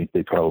I think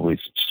they probably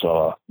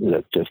saw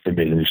that if they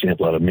made an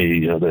example out of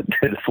me,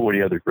 that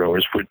 40 other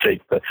growers would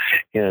take the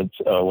hint,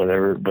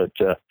 whatever. But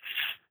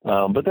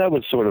that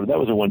was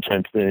a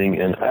one-time thing,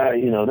 and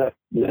that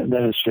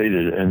has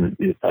faded, and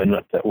I'm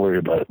not that worried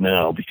about it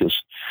now, because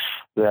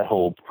that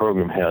whole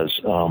program has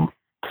the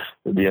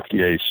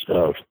FDA's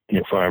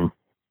farm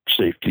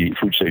safety,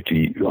 food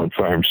safety on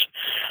farms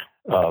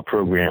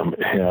program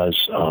has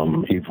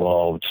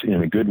evolved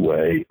in a good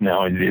way.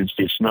 Now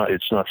it's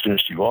not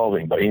finished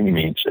evolving by any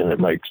means, and it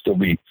might still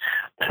be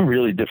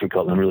really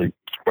difficult and really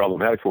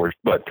problematic for us,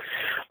 but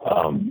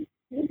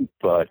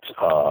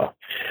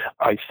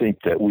I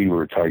think that we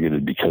were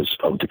targeted because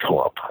of the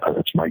co-op.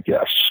 That's my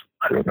guess.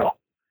 I don't know.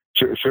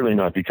 Certainly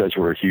not because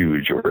we're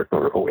huge,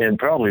 and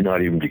probably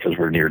not even because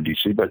we're near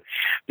DC, but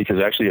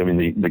because actually,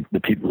 the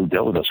people who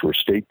dealt with us were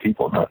state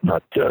people,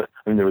 not.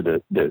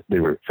 They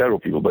were federal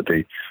people, but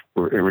they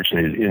were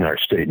originated in our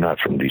state, not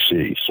from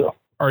DC. So.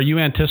 Are you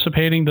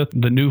anticipating that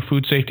the new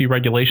food safety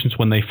regulations,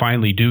 when they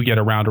finally do get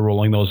around to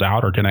rolling those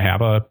out, are going to have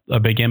a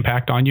big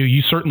impact on you?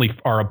 You certainly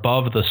are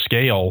above the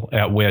scale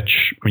at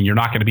which you're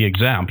not going to be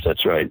exempt.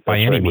 That's right. By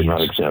any means. We're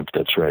not exempt.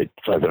 That's right.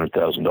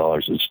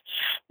 $500,000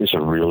 is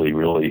a really,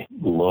 really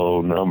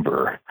low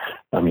number.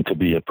 To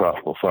be a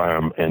profitable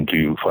farm and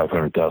do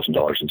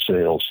 $500,000 in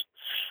sales,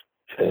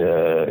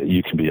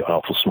 you can be an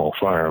awful small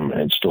farm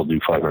and still do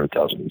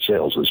 $500,000 in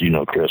sales, as you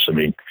know, Chris.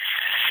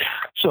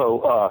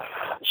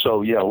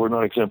 So yeah, we're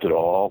not exempt at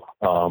all,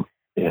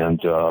 and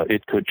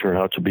it could turn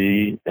out to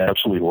be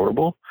absolutely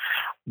horrible.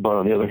 But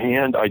on the other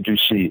hand, I do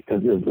see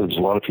there's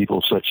a lot of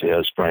people, such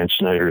as Brian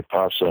Snyder at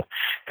PASA,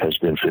 has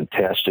been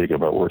fantastic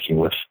about working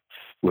with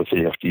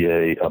the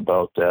FDA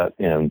about that,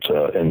 and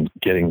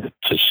getting them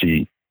to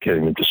see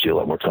a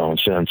lot more common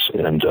sense,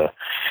 and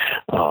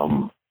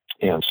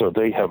so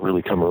they have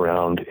really come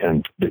around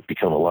and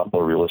become a lot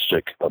more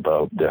realistic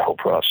about the whole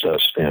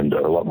process, and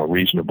a lot more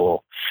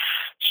reasonable.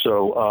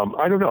 So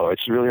I don't know.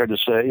 It's really hard to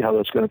say how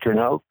that's going to turn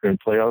out and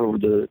play out over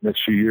the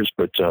next few years,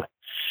 but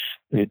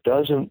it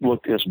doesn't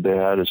look as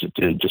bad as it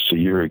did just a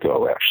year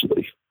ago,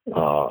 actually. A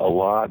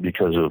lot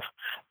because of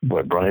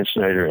what Brian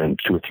Snyder and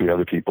 2 or 3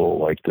 other people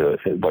like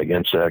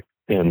NSAC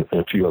and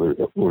a few other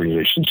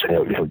organizations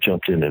have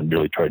jumped in and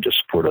really tried to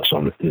support us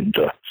on it. And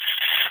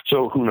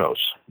so who knows?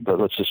 But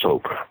let's just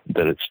hope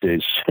that it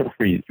stays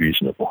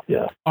reasonable.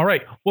 Yeah. All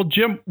right. Well,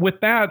 Jim, with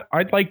that,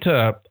 I'd like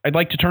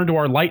to turn to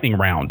our lightning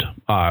round.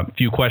 A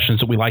few questions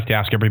that we like to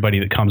ask everybody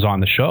that comes on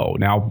the show.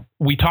 Now,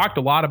 we talked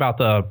a lot about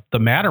the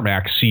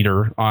Mattermax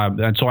seeder,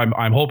 and so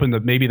I'm hoping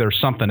that maybe there's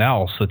something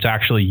else that's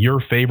actually your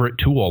favorite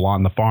tool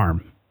on the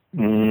farm.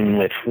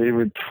 My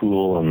favorite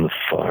tool on the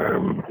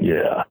farm,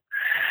 yeah.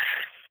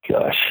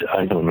 Gosh,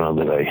 I don't know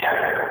that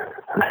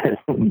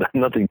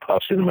nothing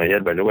pops into my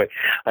head right away.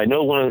 I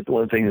know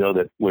one thing, though,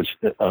 that was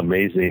an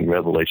amazing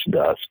revelation to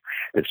us.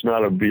 It's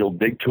not a real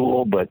big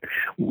tool, but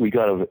we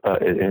got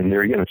and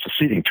there again, it's a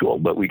seeding tool,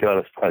 but we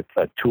got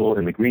a tool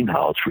in the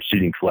greenhouse for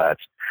seeding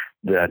flats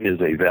that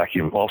is a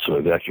vacuum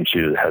seeder that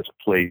has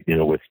a plate,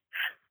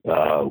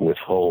 with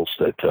holes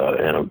that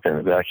and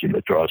a vacuum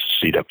that draws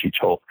the seed up to each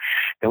hole.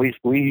 And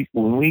we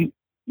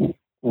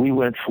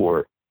went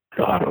for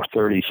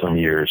 30 some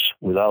years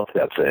without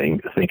that thing,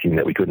 thinking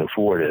that we couldn't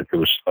afford it. It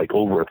was like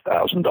over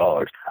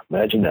 $1,000.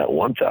 Imagine that,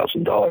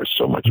 $1,000,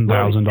 so much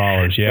money.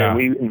 $1,000, yeah. And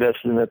we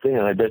invested in that thing,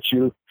 and I bet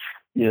you,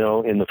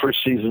 in the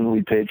first season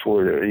we paid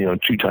for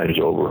it, 2 times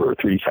over or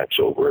 3 times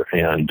over,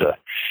 and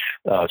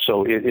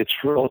so it's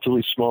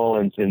relatively small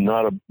and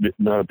not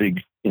a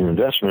big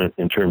investment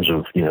in terms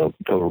of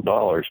total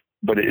dollars,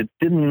 but it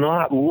did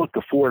not look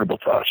affordable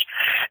to us.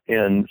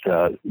 And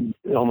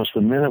almost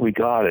the minute we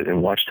got it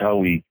and watched how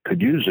we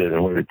could use it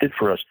and what it did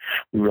for us,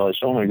 we realized,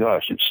 oh my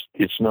gosh,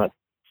 it's not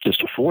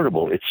just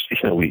affordable. It's,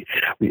 we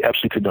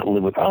absolutely could not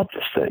live without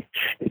this thing.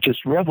 It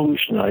just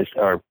revolutionized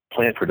our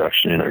plant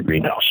production in our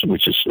greenhouse,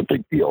 which is a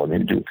big deal. I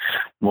mean,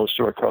 most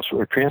of our crops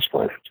were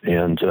transplanted.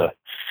 And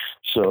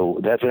so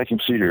that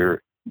vacuum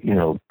seeder,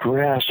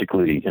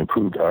 drastically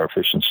improved our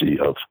efficiency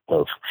of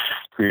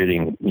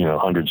creating,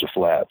 hundreds of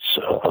flats,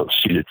 of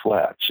seeded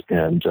flats.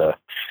 And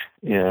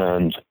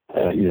when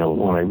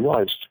I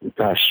realized,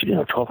 gosh,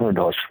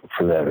 $1,200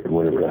 for that, or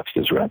whatever, I think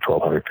it's around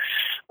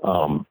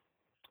 $1,200.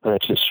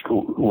 That's just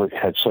what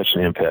had such an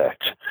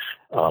impact.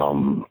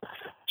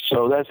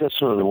 So that's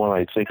sort of the one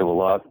I think of a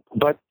lot.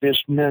 But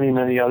there's many,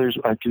 many others.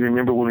 I can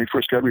remember when we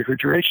first got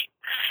refrigeration.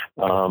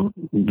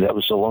 That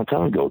was a long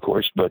time ago, of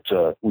course, but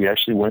we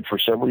actually went for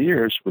several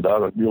years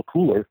without a real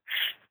cooler,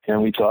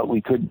 and we thought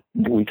we could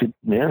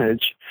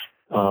manage,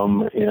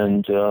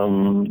 and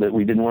that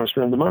we didn't want to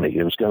spend the money.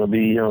 It was going to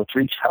be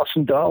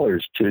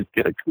 $3,000 to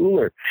get a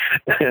cooler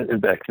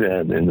back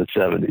then in the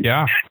 70s.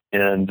 Yeah,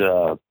 and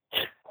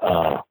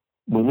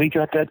when we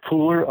got that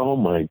cooler, oh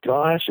my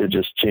gosh, it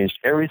just changed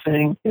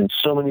everything in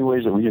so many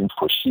ways that we didn't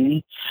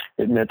foresee.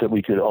 It meant that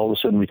we could all of a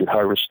sudden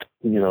harvest,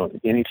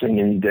 anything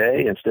any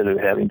day instead of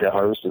having to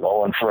harvest it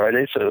all on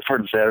Friday. So for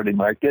the Saturday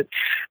market,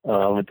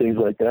 and things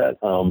like that.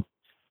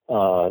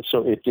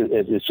 So it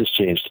just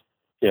changed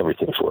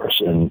everything for us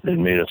and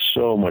made us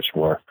so much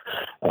more,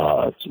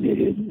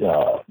 eliminated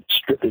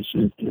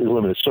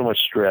so much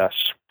stress,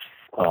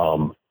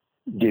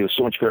 gave us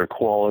so much better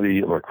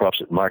quality of our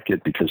crops at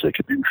market because they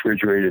could be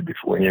refrigerated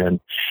beforehand.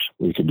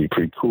 We could be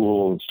pretty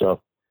cool and stuff.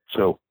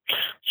 So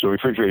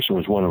refrigeration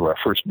was one of our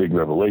first big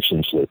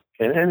revelations, and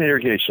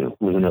irrigation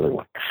was another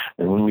one.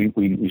 And when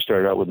we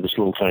started out with this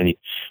little tiny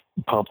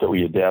pump that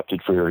we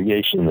adapted for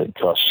irrigation that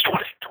cost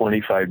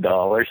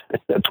 $25.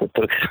 That's what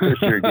the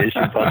first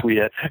irrigation pump we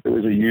had. It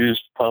was a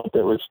used pump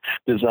that was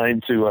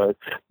designed to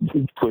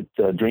put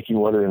drinking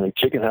water in a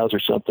chicken house or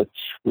something.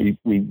 We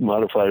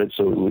modified it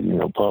so it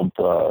would pump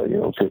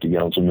 50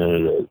 gallons a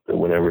minute or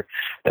whatever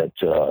at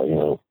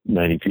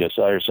 90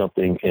 psi or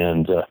something,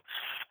 and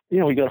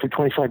we got it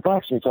for $25,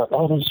 and we thought,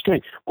 oh, this is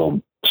great. Well,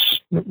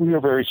 we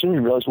very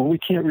soon realized, we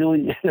can't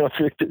really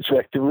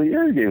effectively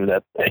irrigate with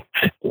that thing,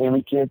 and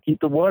we can't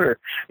keep the water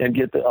and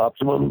get the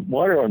optimum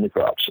water on the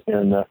crops.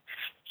 And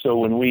so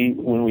when we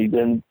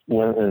then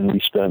went and we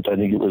spent, I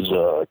think it was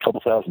a couple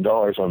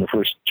 $1,000s on the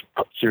first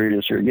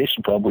serious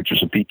irrigation pump, which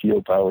was a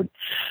PTO powered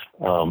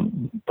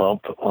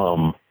pump,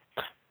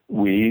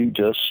 we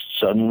just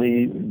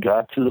suddenly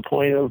got to the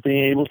point of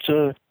being able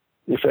to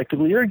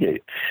effectively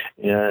irrigate,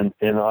 and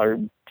our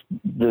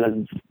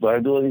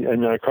viability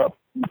and our crop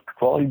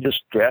quality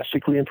just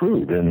drastically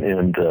improved,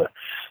 and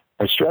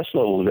our stress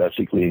level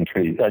drastically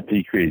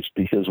decreased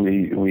because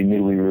we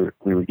knew we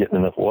were getting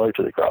enough water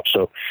to the crop.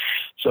 So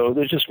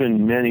there's just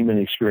been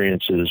many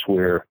experiences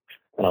where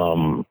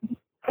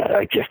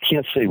I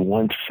can't say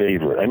one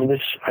favorite. I mean,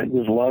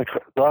 there's a lot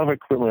of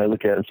equipment I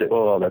look at and say,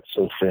 oh, that's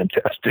so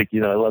fantastic.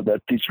 I love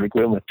that piece of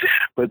equipment,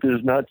 but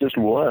there's not just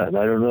one.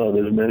 I don't know.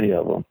 There's many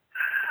of them.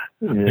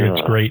 Yeah.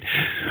 It's great.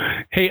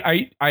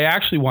 Hey, I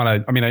actually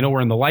want to, I know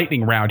we're in the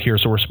lightning round here,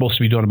 so we're supposed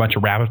to be doing a bunch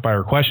of rapid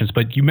fire questions,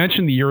 but you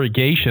mentioned the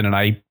irrigation,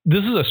 and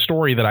this is a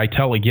story that I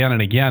tell again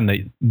and again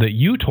that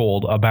you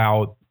told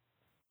about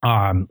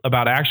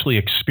actually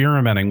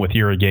experimenting with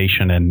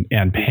irrigation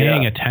and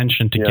paying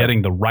attention to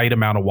getting the right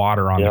amount of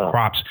water on the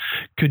crops.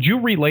 Could you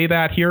relay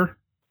that here?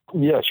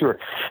 Yeah, sure.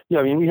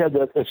 Yeah, we had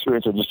that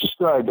experience I just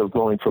described of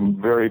going from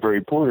very,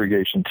 very poor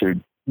irrigation to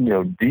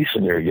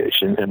decent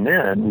irrigation. And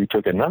then we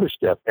took another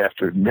step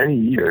after many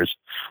years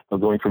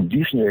of going from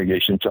decent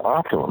irrigation to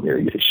optimum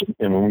irrigation.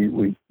 And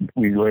when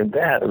we learned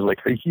that, it was like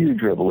a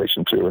huge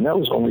revelation too. And that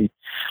was only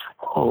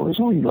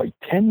like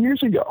 10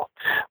 years ago.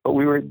 But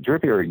we were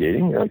drip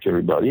irrigating like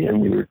everybody,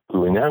 and we were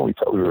doing that. And we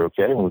thought we were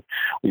okay. And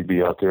we'd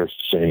be out there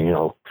saying,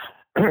 well,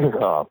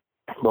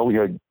 we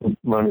got to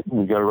run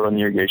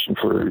the irrigation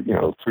for,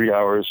 3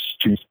 hours,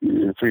 3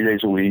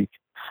 days a week.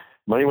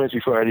 Monday, Wednesday,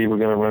 Friday, we're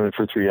going to run it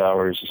for 3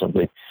 hours or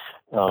something.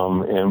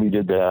 And we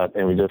did that,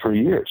 and we did it for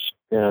years.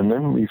 And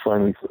then we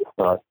finally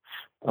thought,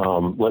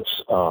 let's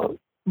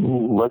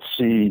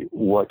see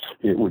what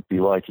it would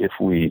be like if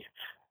we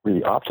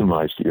really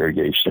optimized the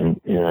irrigation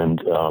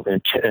and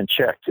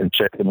checked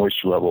the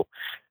moisture level,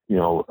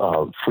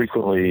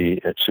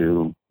 frequently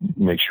to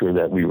make sure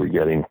that we were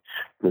getting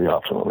really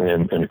optimum.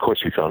 And of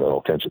course, we found out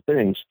all kinds of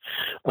things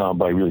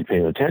by really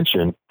paying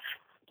attention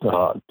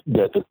that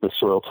the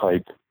soil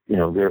type,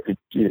 there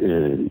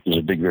is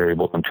a big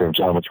variable in terms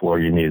of how much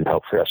water you need and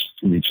how fast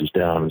it leaches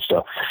down and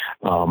stuff.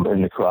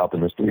 And the crop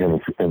and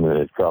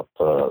the crop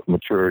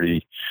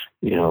maturity,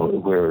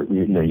 where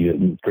you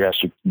get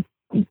drastic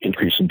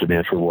increase in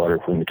demand for water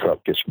when the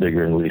crop gets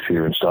bigger and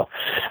leafier and stuff,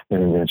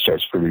 and then it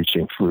starts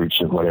producing fruits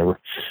and whatever.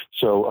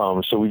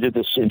 So we did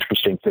this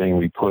interesting thing.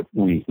 We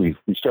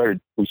started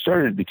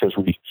because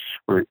we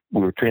were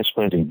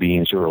transplanting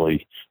beans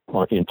early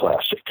in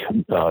plastic,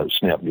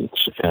 snap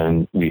beans,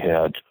 and we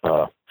had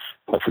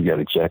I forget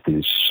exactly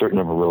a certain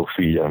number of row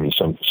feet.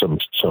 Some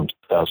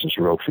thousands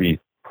of row feet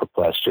of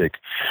plastic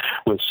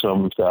with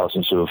some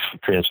thousands of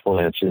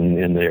transplants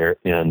in there,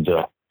 and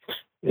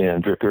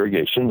drip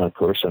irrigation, of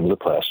course, under the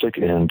plastic.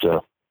 And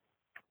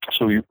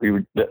so we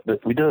did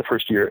the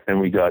first year, and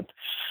we got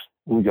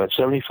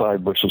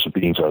 75 bushels of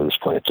beans out of this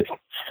planting,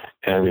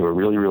 and they were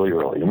really, really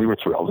early, and we were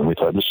thrilled, and we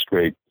thought, this is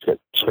great, got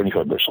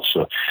 75 bushels.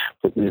 So,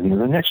 but in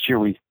the next year,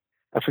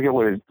 I forget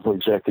what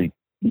exactly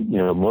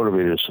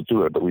motivated us to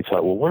do it, but we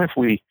thought, well, what if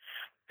we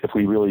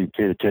really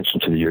paid attention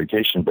to the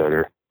irrigation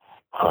better,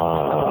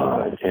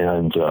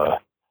 and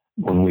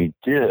when we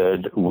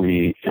did,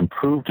 we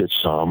improved it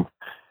some,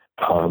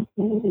 and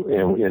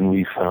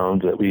we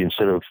found that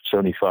instead of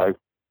 75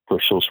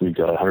 bushels, we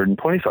got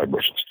 125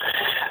 bushels.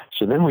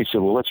 So then we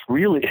said, well, let's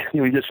really,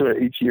 we just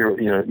each year,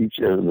 each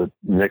of the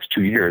next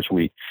 2 years,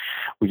 we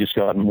just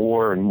got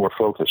more and more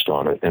focused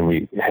on it. And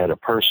we had a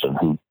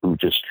person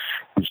whose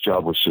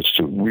job was just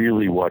to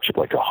really watch it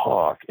like a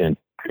hawk and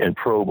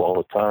probe all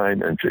the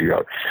time and figure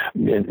out,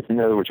 in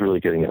other words, really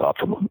getting it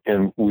optimum.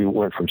 And we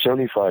went from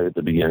 75 at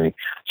the beginning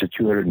to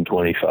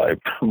 225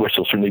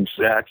 bushels from the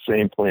exact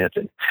same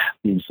planting,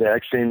 the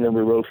exact same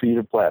number of row feet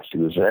of plastic,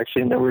 the exact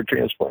same number of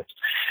transplants.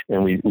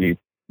 And we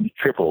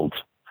tripled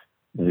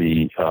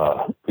the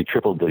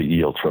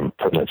yield from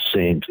that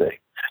same thing.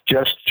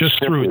 Just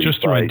through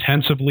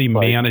intensively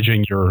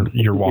managing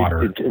your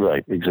water.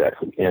 Right,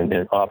 exactly. And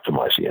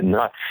optimizing it.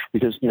 Not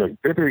because,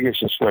 drip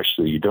irrigation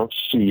especially, you don't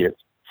see it.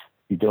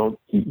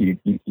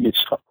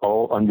 It's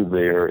all under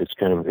there. It's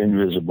kind of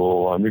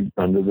invisible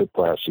under the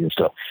plastic and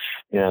stuff.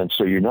 And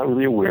so you're not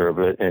really aware of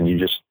it. And you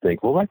just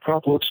think, well, that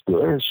crop looks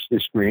good.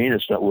 It's green.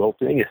 It's not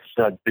wilting. It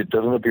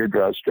doesn't appear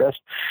drought stressed,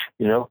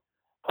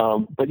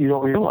 but you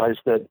don't realize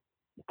that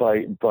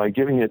by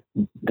giving it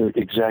the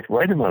exact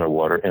right amount of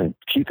water and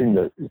keeping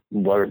the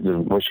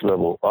moisture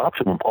level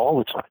optimum all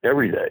the time,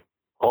 every day,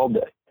 all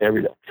day,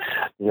 every day,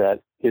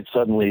 that it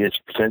suddenly its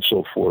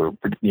potential for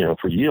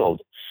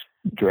yield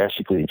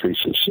drastically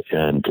increases.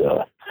 And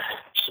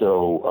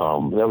so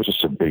that was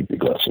just a big,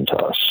 big lesson to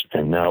us.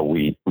 And now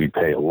we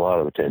pay a lot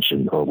of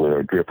attention with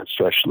our drip,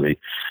 especially.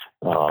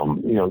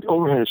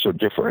 Overhead is so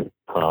different.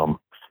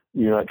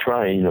 You're not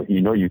trying,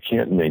 you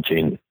can't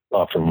maintain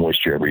optimum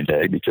moisture every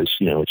day because,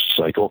 it's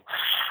a cycle.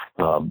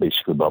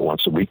 Basically about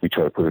once a week, we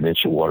try to put an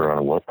inch of water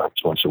on it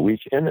once a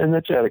week. And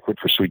that's adequate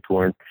for sweet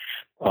corn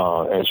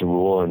as a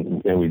rule.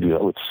 And we do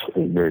that with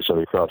various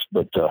other crops.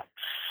 But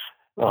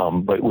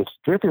with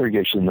drip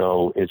irrigation,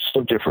 though, it's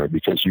so different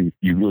because you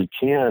really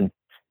can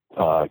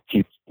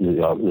keep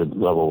the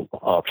level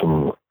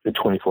optimum at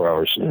 24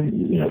 hours,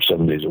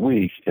 7 days a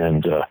week,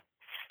 and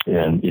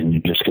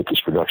you just get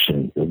this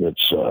production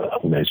that's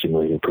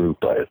amazingly improved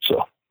by it.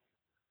 So.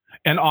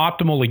 And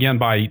optimal again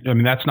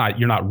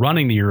you're not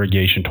running the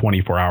irrigation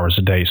 24 hours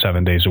a day,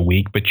 7 days a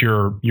week, but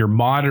you're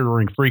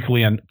monitoring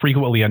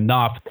frequently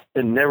enough.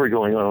 And never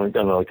going on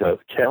like a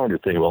calendar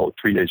thing, well,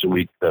 3 days a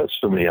week,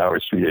 so many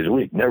hours, 3 days a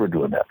week, never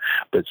doing that.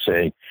 But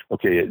saying,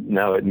 okay,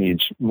 now it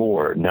needs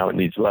more, now it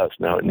needs less,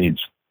 now it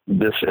needs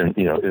this. And,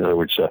 in other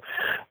words,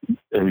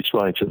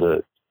 responding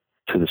to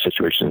the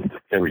situation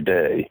every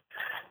day,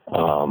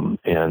 and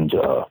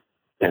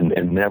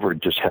never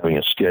just having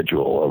a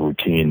schedule, a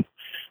routine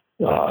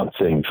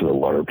thing for the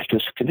water,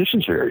 because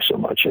conditions vary so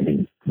much. I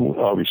mean,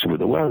 obviously with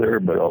the weather,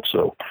 but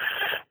also,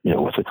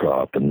 with the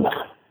crop and the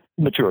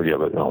maturity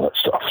of it and all that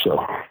stuff.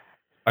 So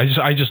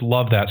I just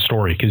love that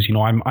story because,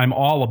 I'm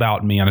all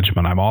about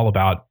management. I'm all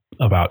about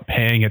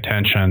paying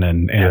attention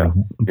and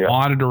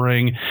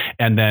monitoring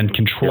and then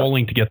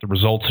controlling to get the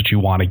results that you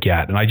want to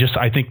get. And I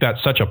think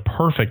that's such a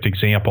perfect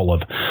example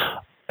of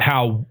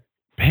how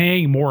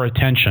paying more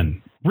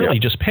attention,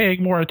 just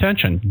paying more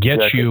attention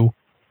gets you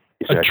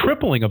a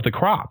tripling of the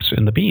crops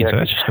in the beans. Exactly.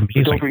 That's just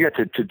amazing. But don't forget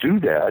to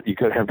do that, you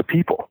got to have the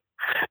people.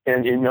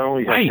 And you not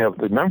only have to have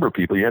the number of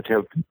people, you have to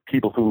have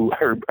people who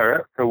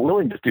are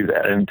willing to do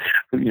that and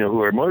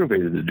who are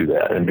motivated to do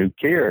that and who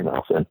care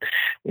enough. So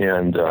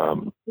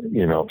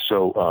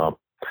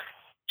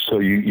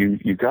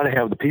you got to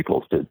have the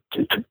people to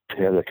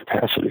have that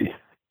capacity,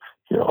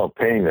 of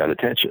paying that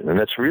attention. And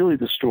that's really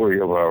the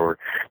story of our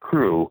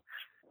crew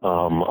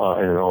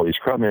and all these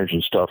crop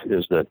management stuff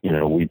is that,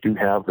 we do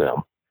have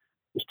them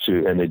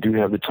and they do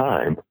have the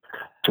time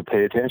to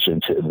pay attention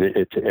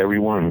to every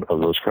one of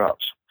those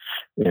crops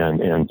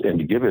and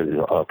to give it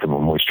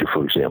optimum moisture,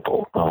 for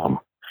example, or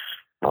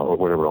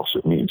whatever else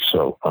it needs.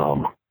 So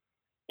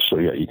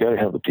you got to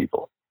have the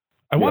people.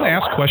 I want to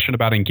ask a question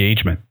about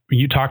engagement.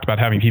 You talked about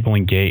having people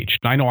engaged.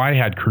 I know I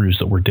had crews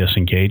that were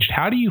disengaged.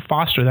 How do you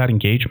foster that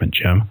engagement,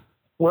 Jim?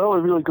 Well, it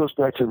really goes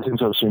back to the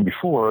things I was saying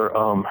before,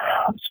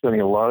 spending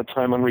a lot of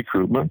time on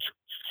recruitment,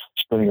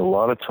 spending a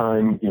lot of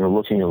time,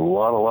 looking at a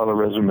lot of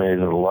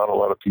resumes and a lot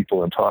of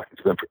people and talking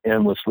to them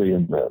endlessly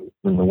in the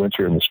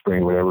winter and the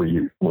spring, whenever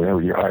you're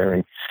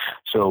hiring.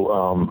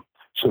 So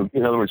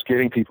in other words,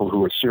 getting people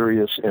who are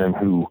serious and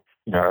who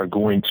are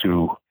going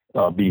to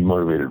be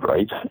motivated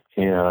right,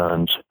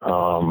 and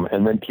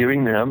then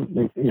giving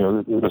them,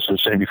 as I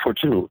was saying before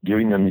too,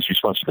 giving them these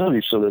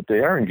responsibilities so that they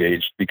are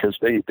engaged, because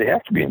they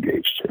have to be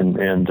engaged, and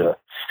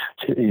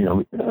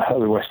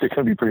otherwise they're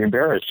going to be pretty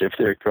embarrassed if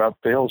their crop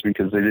fails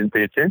because they didn't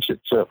pay attention.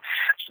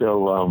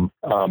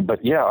 But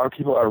yeah, our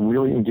people are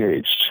really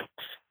engaged,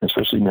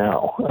 especially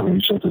now. I mean, we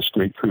just have this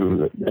great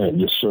crew that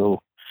just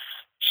so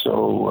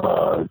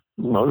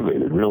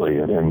motivated, really,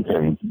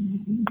 and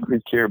they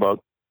care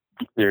about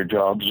their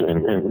jobs,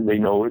 and they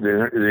know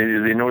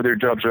they know their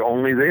jobs are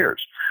only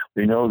theirs.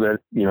 They know that,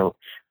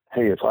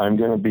 hey, if I'm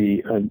going to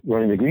be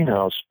running the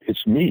greenhouse,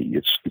 it's me.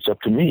 It's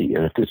up to me,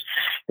 and if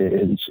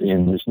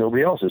there's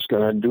nobody else that's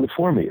going to do it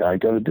for me, I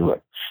got to do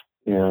it.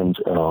 And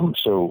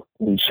so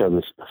we just have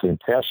this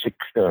fantastic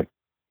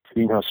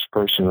greenhouse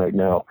person right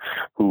now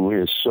who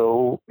is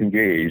so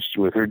engaged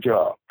with her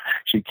job.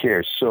 She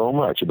cares so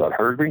much about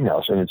her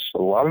greenhouse, and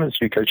a lot of it's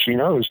because she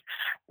knows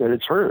that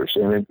it's hers,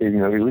 and it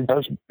really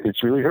does.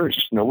 It's really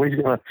hers.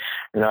 Nobody's gonna,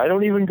 and I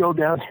don't even go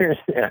down there.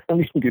 I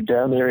don't even go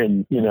down there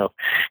and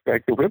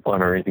crack the whip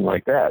on her or anything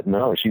like that.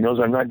 No, she knows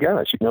I'm not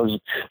gonna. She knows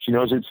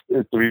it's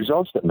the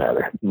results that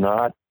matter,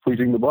 not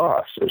pleasing the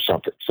boss or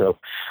something. So,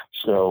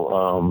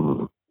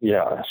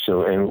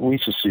 and we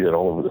just see that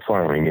all over the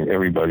farm. I mean,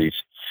 everybody's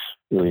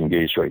really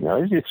engaged right now.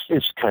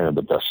 It's kind of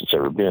the best it's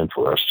ever been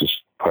for us,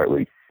 just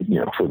partly,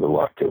 for the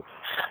luck of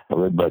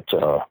it. But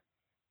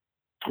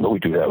we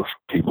do have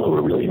people who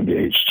are really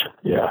engaged.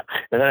 Yeah.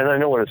 And I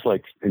know what it's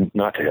like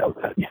not to have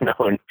that,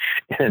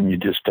 and you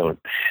just don't,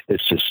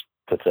 it's just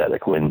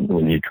pathetic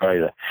when you're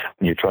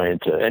trying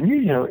to,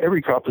 and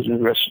every crop is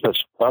investment.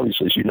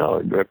 Obviously, as you know,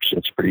 it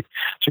represents a pretty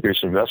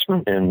serious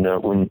investment. And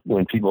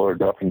when people are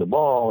dropping the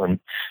ball and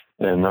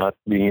not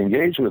being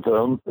engaged with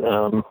them,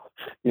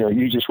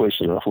 you just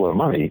wasted an awful lot of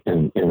money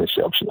in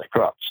establishing that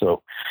crop.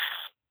 So,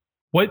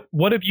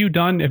 what have you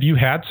done? Have you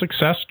had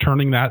success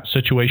turning that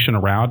situation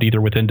around,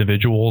 either with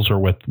individuals or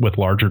with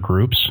larger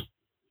groups,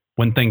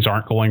 when things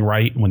aren't going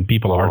right, when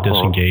people are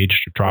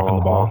disengaged or dropping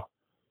the ball?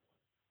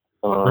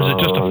 Or is it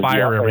just to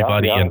fire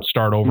everybody and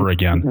start over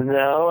again?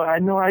 No, I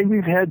know.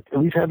 We've had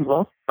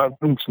luck.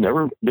 It's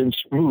never been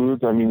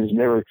smooth. I mean, it's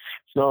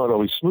not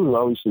always smooth.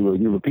 Obviously, with a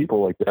group of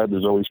people like that,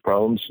 there's always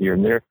problems here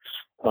and there.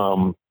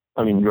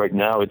 I mean, right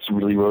now it's a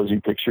really rosy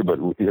picture, but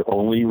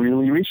only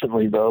really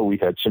recently, though, we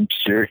had some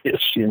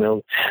serious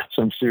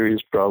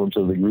problems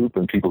of the group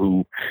and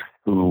people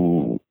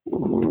who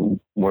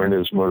weren't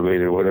as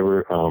motivated or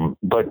whatever.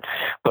 But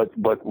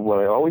what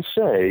I always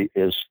say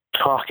is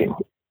talking.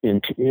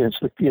 It's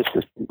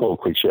the old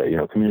cliche,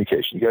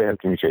 communication. You got to have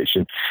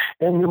communication.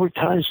 And there were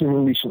times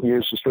in recent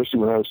years, especially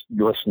when I was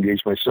less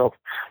engaged myself,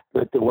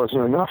 that there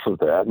wasn't enough of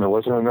that, and there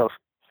wasn't enough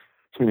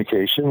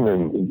communication.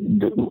 And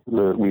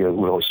we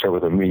would always start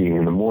with a meeting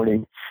in the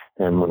morning.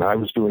 And when I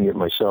was doing it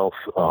myself,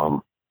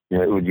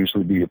 it would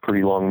usually be a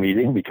pretty long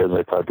meeting, because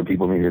I thought the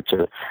people needed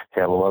to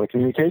have a lot of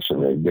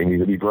communication. They needed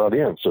to be brought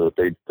in so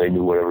that they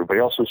knew what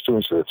everybody else was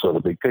doing, so they saw the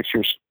big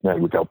pictures, and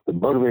that would help them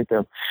motivate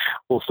them.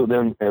 Well, so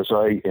then as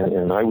I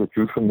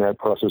withdrew from that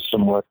process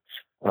somewhat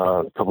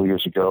a couple of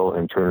years ago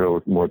and turned it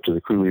over more to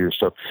the crew leader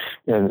stuff.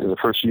 And in the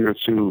first year or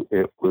two,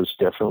 it was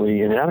definitely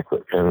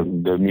inadequate.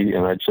 And the meeting,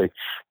 and I'd say,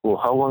 well,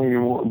 how long are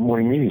your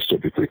morning meetings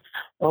typically?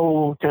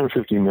 Oh, 10 or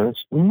 15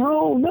 minutes.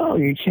 No,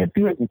 you can't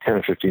do it in 10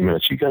 or 15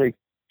 minutes. You got to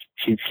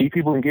keep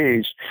people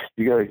engaged.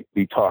 You got to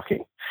be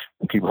talking,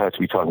 and people have to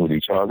be talking with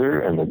each other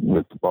and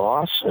with the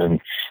boss,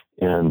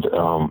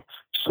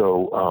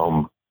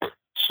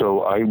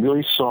 so I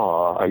really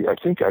saw. I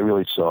think I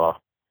really saw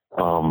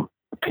an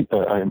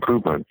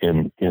improvement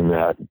in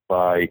that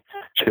by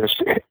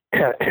just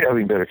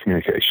having better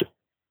communication.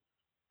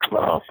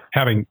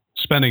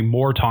 Spending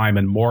more time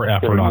and more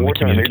effort on the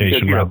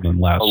communication rather than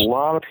less. A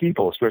lot of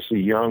people,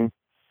 especially young,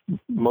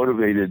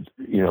 motivated,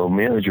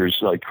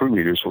 managers like crew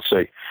leaders, will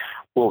say,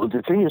 well,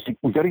 the thing is,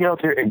 we got to get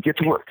out there and get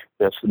to work.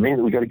 That's the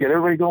main. We got to get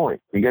everybody going.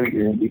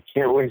 You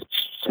can't always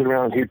sit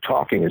around here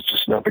talking. It's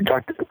just not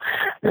productive.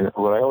 And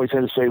what I always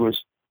had to say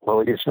was,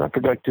 well, it's not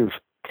productive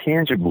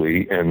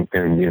tangibly, and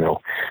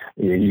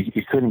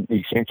you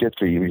can't get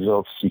the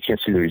results. You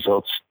can't see the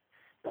results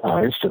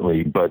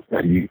instantly, but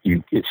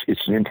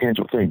it's an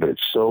intangible thing. But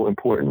it's so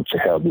important to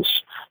have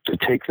this, to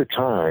take the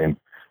time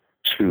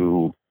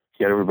to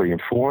get everybody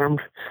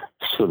informed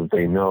so that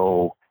they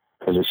know.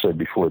 As I said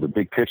before, the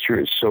big picture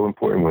is so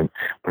important when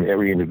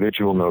every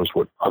individual knows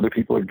what other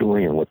people are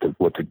doing and what the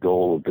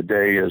goal of the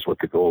day is, what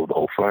the goal of the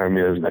whole farm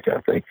is, and that kind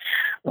of thing.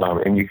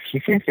 And you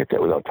can't get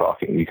that without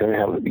talking. You got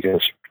to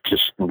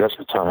just invest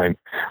the time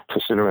to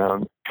sit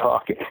around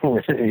talking,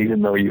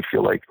 even though you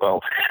feel like,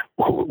 well,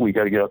 we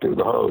got to get out there with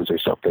the hose or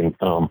something.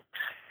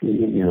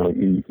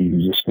 You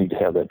just need to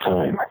have that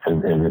time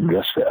and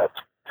invest that.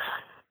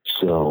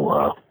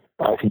 So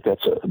I think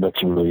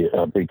that's really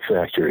a big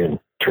factor in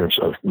terms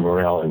of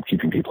morale and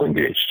keeping people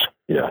engaged.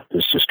 Yeah,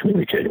 it's just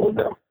communicating with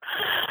them,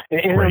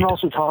 and then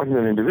also talking to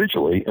them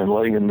individually and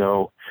letting them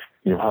know,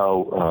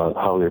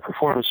 how their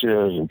performance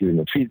is, and giving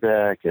them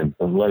feedback, and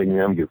letting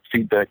them give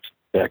feedback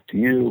back to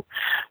you.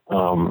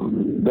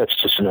 That's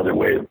just another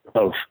way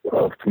of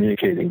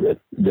communicating that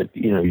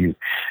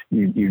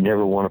you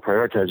never want to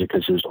prioritize it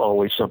because there's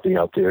always something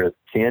out there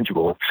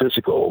tangible,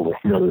 physical,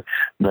 the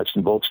nuts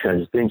and bolts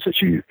kinds of things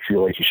that you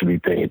feel like you should be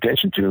paying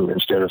attention to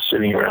instead of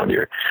sitting around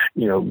here,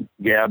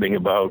 gabbing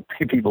about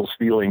people's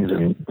feelings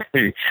and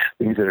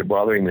things that are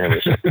bothering them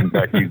or something.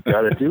 But you've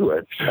got to do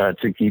it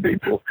to keep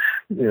people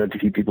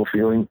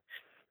feeling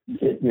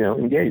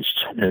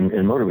engaged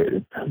and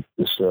motivated.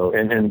 So,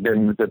 and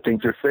that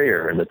things are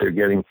fair and that they're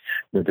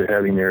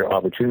having their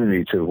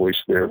opportunity to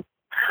voice their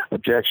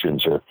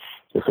objections or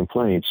their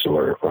complaints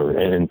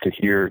and to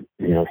hear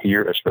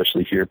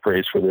especially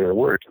praise for their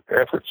work,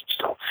 their efforts and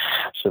stuff.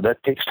 So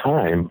that takes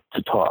time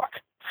to talk.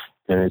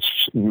 And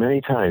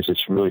many times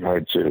it's really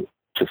hard to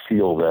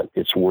feel that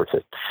it's worth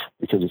it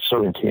because it's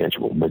so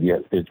intangible, but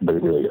it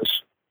really is.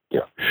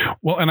 Yeah.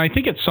 Well, and I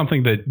think it's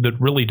something that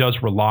really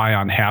does rely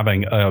on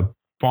having a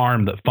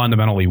farm that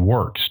fundamentally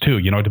works too.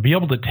 To be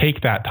able to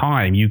take that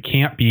time, you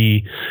can't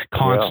be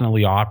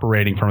constantly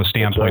operating from a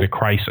standpoint of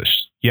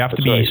crisis. You have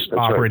to be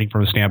operating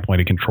from a standpoint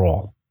of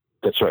control.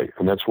 That's right.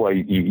 And that's why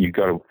you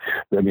got to,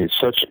 it's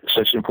such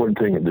an important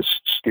thing in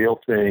this scale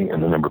thing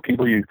and the number of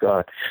people you've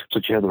got, so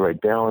that you have the right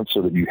balance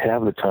so that you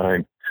have the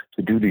time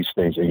to do these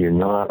things and you're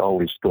not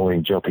always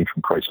jumping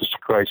from crisis to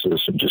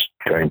crisis and just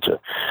trying to,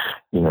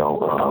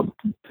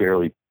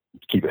 barely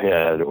keep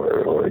ahead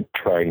or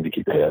trying to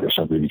keep ahead or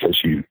something because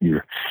what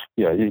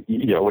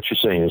you're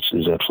saying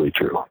is absolutely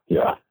true.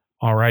 Yeah.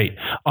 All right.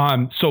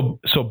 So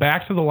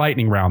back to the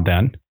lightning round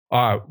then.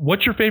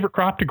 What's your favorite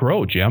crop to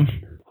grow, Jim?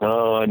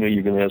 Oh, I knew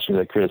you were going to ask me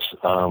that, Chris.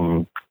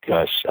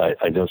 Gosh,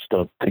 I just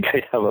don't think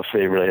I have a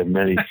favorite. I have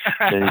many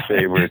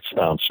favorites.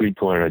 Sweet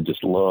corn,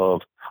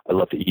 I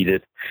love to eat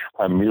it.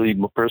 I'm really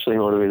personally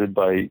motivated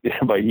by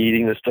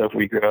eating the stuff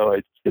we grow.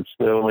 I get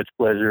so much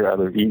pleasure out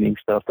of eating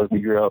stuff that we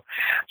grow.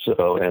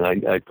 So, and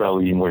I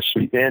probably eat more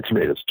sweet and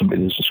tomatoes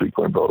and sweet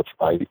corn both.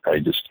 I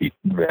just eat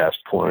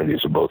vast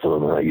quantities of both of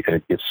them, and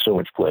I get so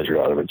much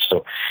pleasure out of it.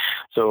 So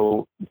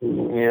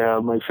yeah,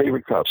 my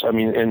favorite crops. I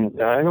mean,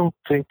 and I don't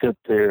think that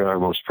they're our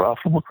most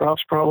profitable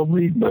crops,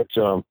 probably, but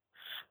I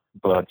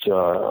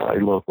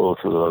love both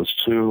of those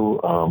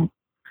too.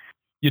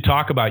 You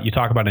talk about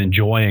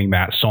enjoying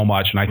that so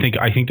much, and I think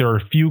there are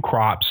a few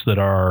crops that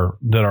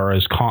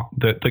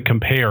that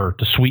compare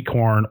to sweet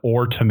corn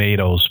or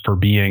tomatoes for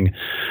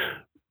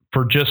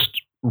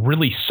just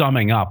really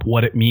summing up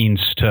what it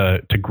means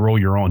to grow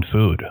your own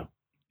food.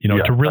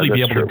 To really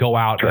be able to go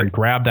out and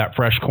grab that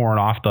fresh corn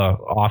off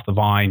the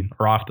vine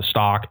or off the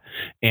stalk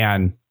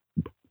and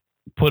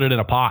put it in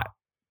a pot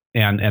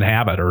and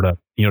have it, or to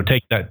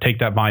take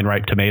that vine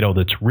ripe tomato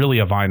that's really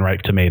a vine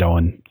ripe tomato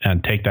and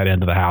take that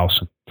into the house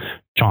and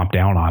chomp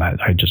down on it.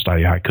 I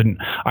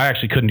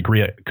actually couldn't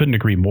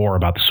agree more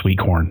about the sweet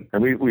corn.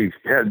 And we've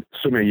had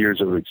so many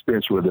years of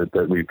experience with it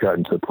that we've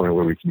gotten to the point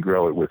where we can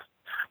grow it with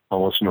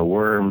almost no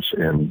worms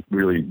and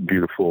really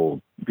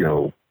beautiful,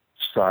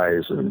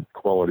 size and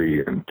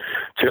quality and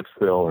tip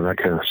fill and that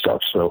kind of stuff.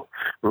 So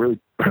we're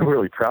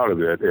really proud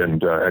of it.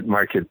 And at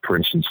market, for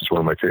instance, is one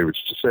of my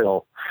favorites to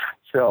sell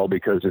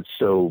because it's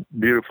so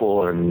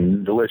beautiful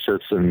and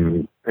delicious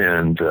and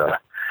the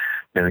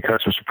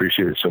customers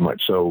appreciate it so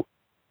much. So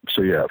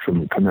yeah,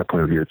 from that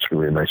point of view, it's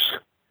really a nice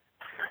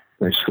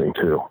thing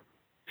too.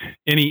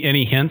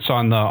 Any hints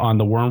on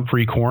the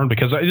worm-free corn?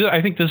 Because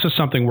I think this is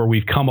something where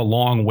we've come a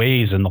long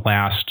ways in the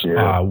last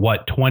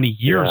 20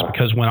 years. Yeah.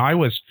 Because when I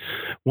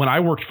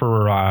worked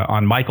for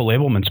on Michael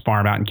Abelman's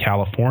farm out in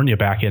California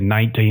back in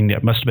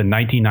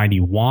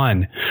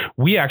 1991,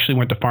 we actually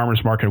went to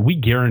farmers market. We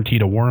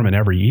guaranteed a worm in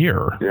every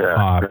year.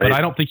 Yeah, but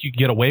I don't think you can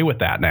get away with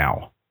that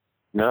now.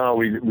 No,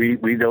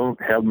 we don't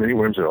have many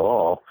worms at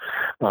all.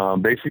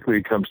 Basically,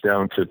 it comes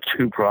down to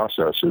two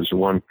processes.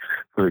 One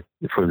for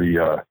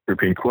the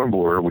European corn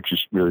borer, which is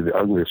really the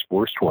ugliest,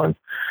 worst one.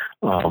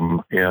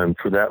 And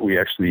for that, we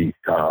actually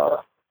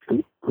the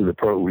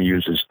program we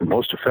use is the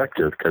most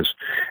effective because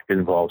it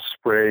involves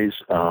sprays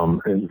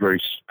and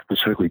very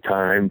specifically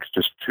timed,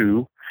 just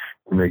two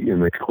in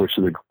the course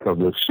of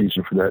the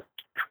season for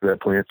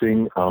that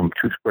planting. 2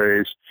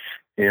 sprays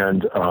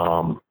and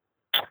a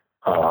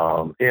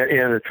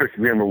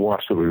trichogramma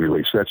wasp that we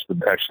release. That's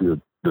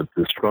actually the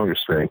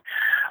strongest thing.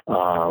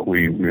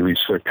 We release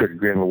a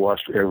trichogramma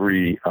wasp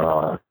every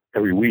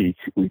week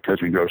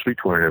because we grow sweet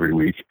corn every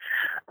week,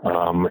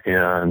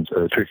 and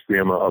a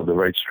trichogramma of the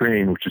right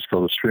strain, which is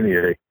called the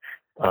Strinier,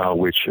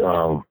 which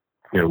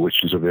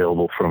is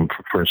available from,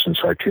 for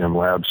instance, IPM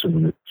Labs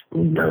in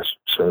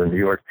Southern New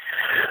York.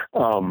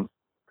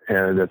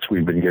 And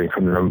we've been getting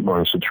from them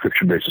on a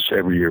subscription basis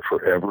every year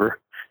forever.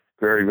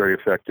 Very, very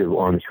effective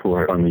on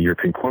the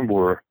European corn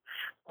borer.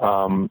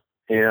 And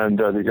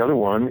the other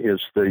one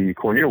is the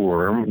corn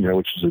earworm,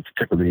 which is at the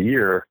tip of the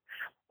ear,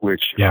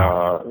 which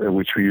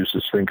we use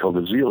this thing called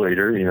the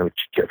Zeolator, which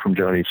you get from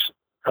Johnny's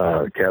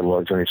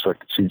catalog, Johnny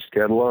Selected Seeds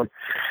catalog.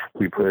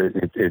 We put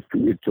it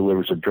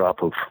delivers a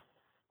drop of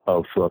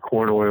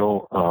corn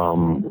oil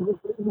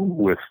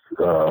with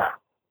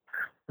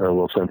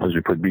sometimes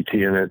we put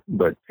BT in it,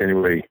 but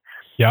anyway.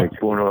 like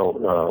corn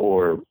oil,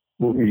 or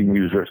you can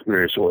use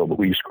various oil, but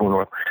we use corn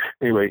oil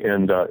anyway.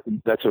 And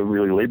that's a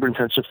really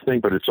labor-intensive thing,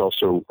 but it's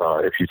also,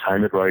 if you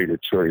time it right,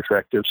 it's very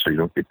effective, so you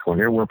don't get corn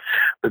earworm.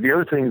 But the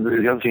other thing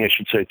I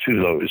should say too,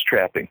 though, is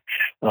trapping,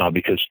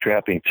 because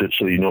trapping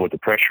so you know what the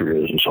pressure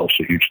is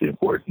also hugely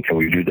important, and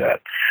we do that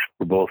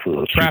for both of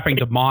those. Trapping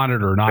to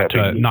monitor, not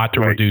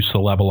to reduce the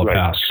level of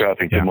pests.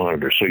 Trapping to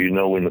monitor, so you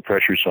know when the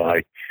pressure's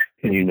high,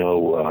 and you know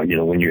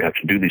when you have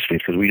to do these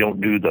things, because we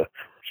don't do the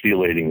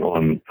foliating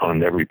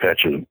on every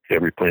patch of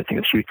every planting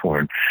of sweet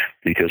corn,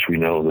 because we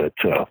know that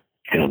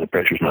the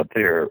pressure's not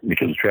there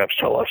because the traps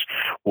tell us,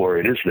 or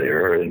it is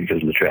there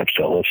because the traps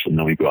tell us, and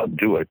then we go out and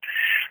do it.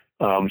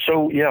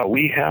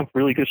 We have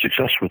really good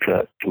success with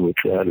that,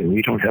 and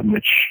we don't have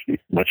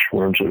much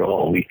worms at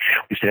all. We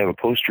used to have a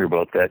poster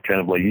about that, kind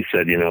of like you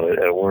said,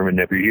 a worm in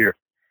every year.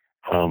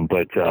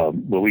 But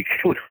we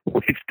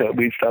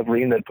stopped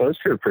reading that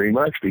poster pretty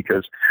much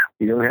because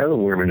we don't have a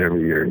worm in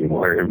every year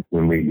anymore. And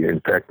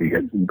in fact, we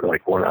get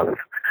like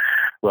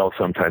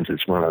sometimes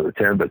it's 1 out of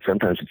 10, but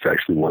sometimes it's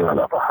actually 1 out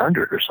of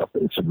 100 or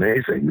something. It's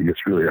amazing. We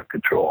just really have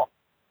control.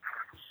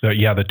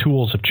 The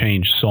tools have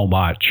changed so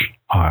much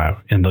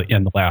in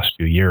the last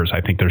few years. I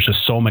think there's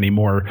just so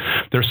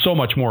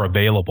much more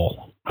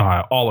available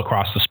all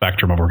across the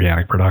spectrum of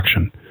organic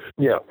production.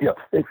 Yeah.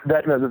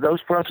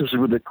 Those processes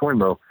with the corn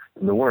mow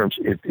and the worms,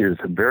 it is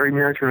very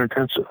management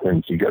intensive,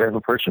 and you got to have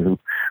a person who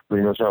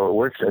really knows how it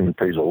works and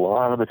pays a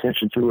lot of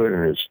attention to it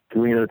and is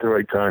doing it at the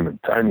right time.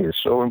 And timing is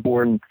so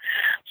important.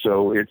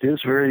 So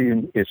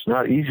it's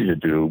not easy to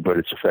do, but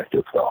it's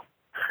effective though.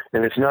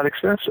 And it's not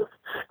expensive,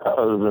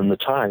 other than the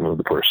time of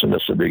the person.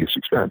 That's the biggest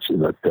expense.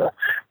 But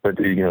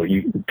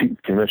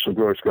conventional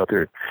growers go out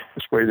there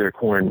and spray their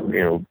corn,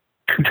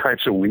 2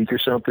 times a week or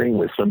something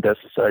with some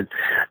pesticides,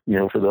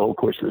 for the whole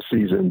course of the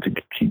season to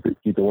keep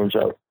the worms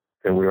out.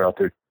 And we were out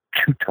there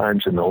 2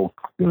 times in the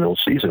whole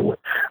season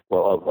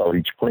of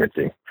each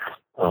planting.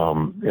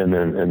 And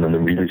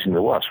then releasing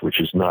the wasp, which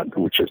is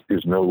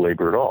no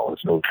labor at all.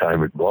 There's no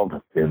time involved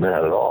in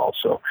that at all.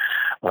 So,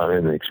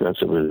 and the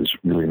expense of it is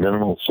really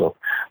minimal. So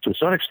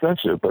it's not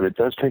expensive, but it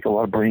does take a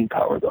lot of brain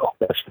power, though.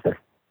 That's the thing.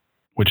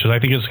 Which I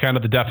think is kind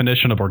of the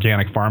definition of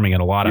organic farming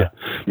in a lot of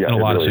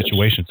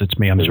situations. It's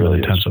management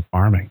intensive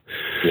farming.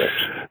 Yes.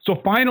 So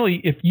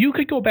finally, if you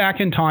could go back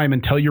in time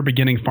and tell your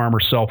beginning farmer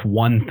self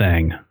one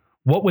thing,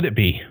 what would it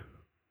be?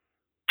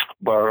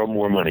 Borrow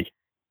more money.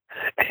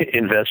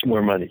 Invest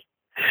more money.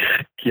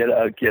 Get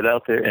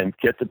out there and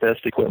get the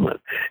best equipment,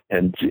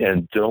 and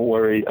don't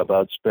worry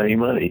about spending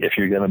money. If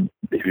you're gonna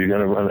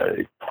run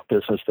a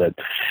business that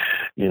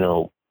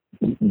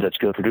that's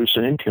going to produce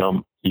an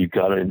income, you've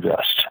got to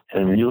invest.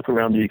 And when you look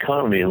around the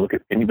economy and look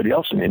at anybody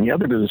else in any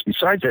other business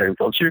besides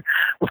agriculture,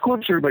 of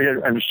course everybody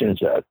understands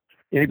that.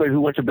 Anybody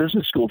who went to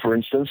business school, for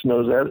instance,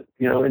 knows that,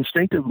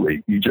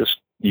 instinctively.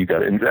 You got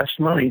to invest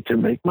money to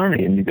make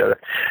money, and if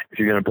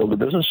you're going to build a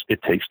business,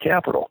 it takes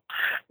capital.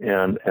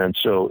 And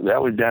so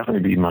that would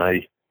definitely be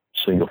my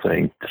single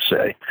thing to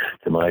say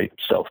to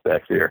myself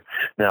back there.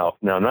 Now,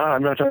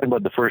 I'm not talking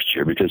about the first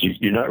year, because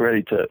you're not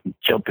ready to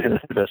jump in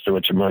and invest so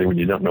much money when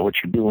you don't know what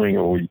you're doing,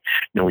 or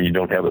when you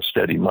don't have a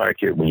steady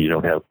market, when you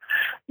don't have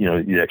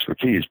the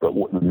expertise. But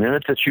the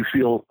minute that you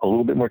feel a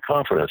little bit more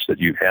confidence that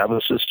you have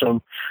a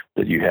system,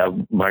 that you have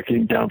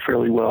marketing down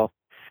fairly well,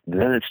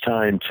 then it's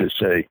time to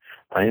say,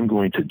 I am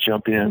going to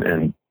jump in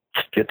and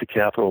get the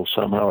capital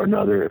somehow or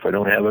another. If I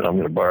don't have it, I'm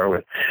going to borrow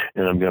it,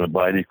 and I'm going to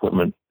buy the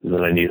equipment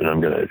that I need, and I'm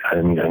going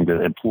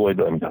to employ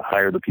them. I'm going to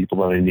hire the people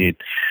that I need.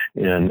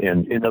 And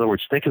in other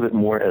words, think of it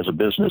more as a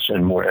business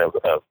and more of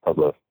a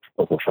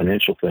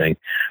financial thing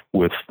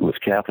with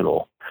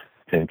capital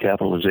and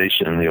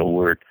capitalization, the old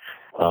word,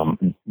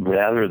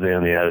 rather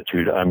than the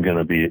attitude, I'm going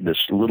to be this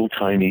little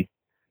tiny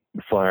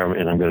farm,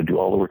 and I'm going to do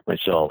all the work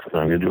myself, and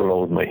I'm going to do it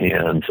all with my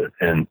hands,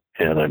 and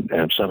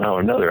somehow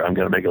or another, I'm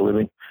going to make a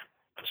living.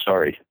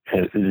 Sorry,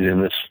 in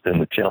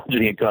the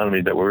challenging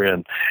economy that we're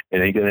in, it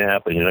ain't going to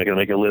happen. You're not going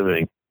to make a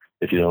living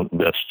if you don't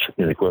invest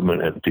in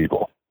equipment and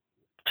people.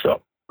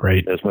 So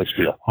great. That's my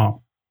spiel.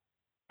 Oh,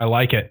 I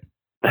like it.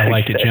 I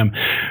like it, Jim.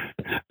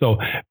 So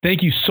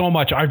thank you so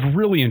much. I've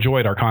really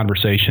enjoyed our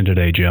conversation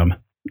today, Jim.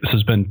 This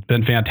has been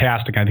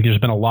fantastic. I think there's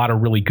been a lot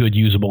of really good,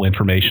 usable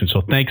information.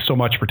 So thanks so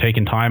much for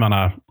taking time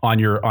on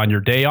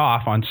your day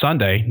off on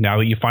Sunday. Now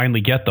that you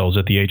finally get those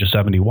at the age of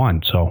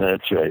 71. So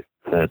that's right.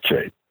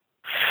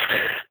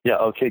 Yeah.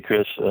 Okay,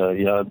 Chris.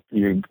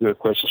 Your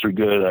questions were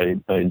good.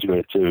 I enjoyed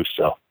it too.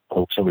 So I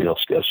hope somebody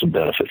else gets some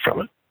benefit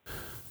from it.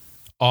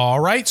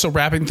 All right, so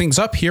wrapping things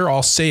up here,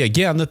 I'll say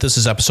again that this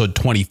is episode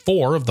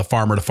 24 of the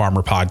Farmer to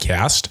Farmer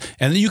podcast,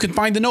 and you can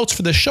find the notes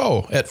for this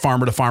show at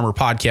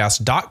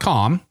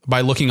farmertofarmerpodcast.com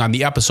by looking on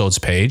the episodes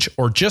page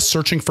or just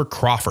searching for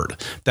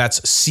Crawford. That's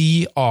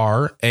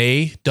CRAWFORD.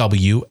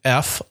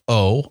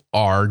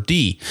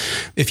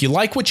 If you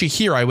like what you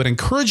hear, I would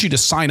encourage you to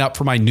sign up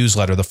for my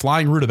newsletter, The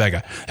Flying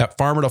Rutabaga, at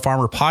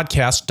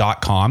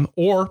farmertofarmerpodcast.com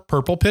or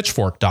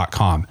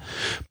purplepitchfork.com.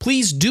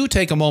 Please do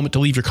take a moment to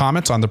leave your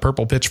comments on the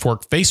Purple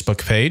Pitchfork Facebook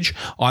page page,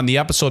 on the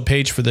episode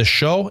page for this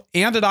show,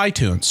 and at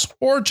iTunes,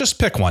 or just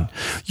pick one.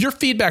 Your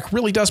feedback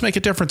really does make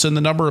a difference in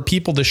the number of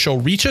people this show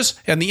reaches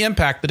and the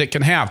impact that it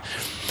can have.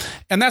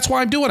 And that's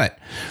why I'm doing it.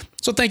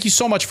 So thank you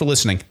so much for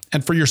listening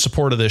and for your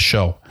support of this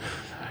show.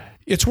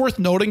 It's worth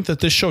noting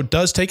that this show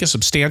does take a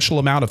substantial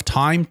amount of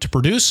time to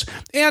produce,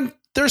 and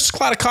there's a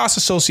lot of costs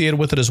associated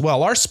with it as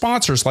well. Our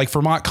sponsors like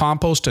Vermont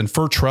Compost and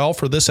Fertrell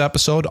for this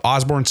episode,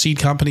 Osborne Seed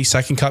Company,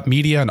 Second Cut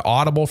Media, and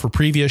Audible for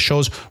previous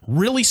shows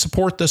really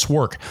support this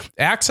work.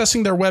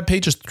 Accessing their web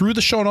pages through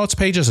the show notes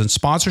pages and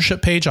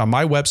sponsorship page on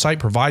my website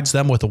provides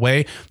them with a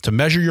way to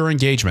measure your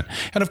engagement.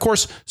 And of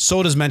course,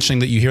 so does mentioning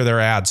that you hear their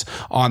ads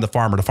on the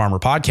Farmer to Farmer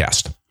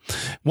podcast.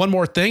 One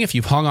more thing, if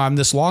you've hung on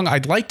this long,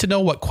 I'd like to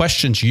know what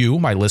questions you,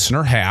 my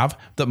listener, have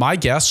that my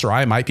guests or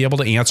I might be able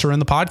to answer in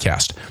the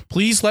podcast.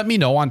 Please let me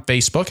know on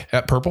Facebook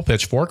at Purple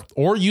Pitchfork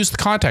or use the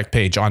contact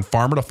page on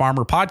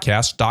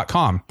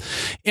farmertofarmerpodcast.com.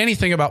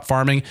 Anything about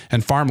farming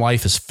and farm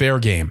life is fair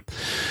game.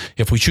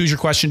 If we choose your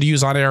question to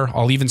use on air,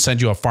 I'll even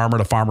send you a Farmer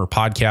to Farmer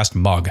podcast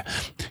mug.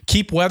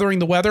 Keep weathering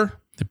the weather,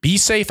 be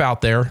safe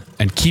out there,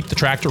 and keep the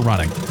tractor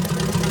running.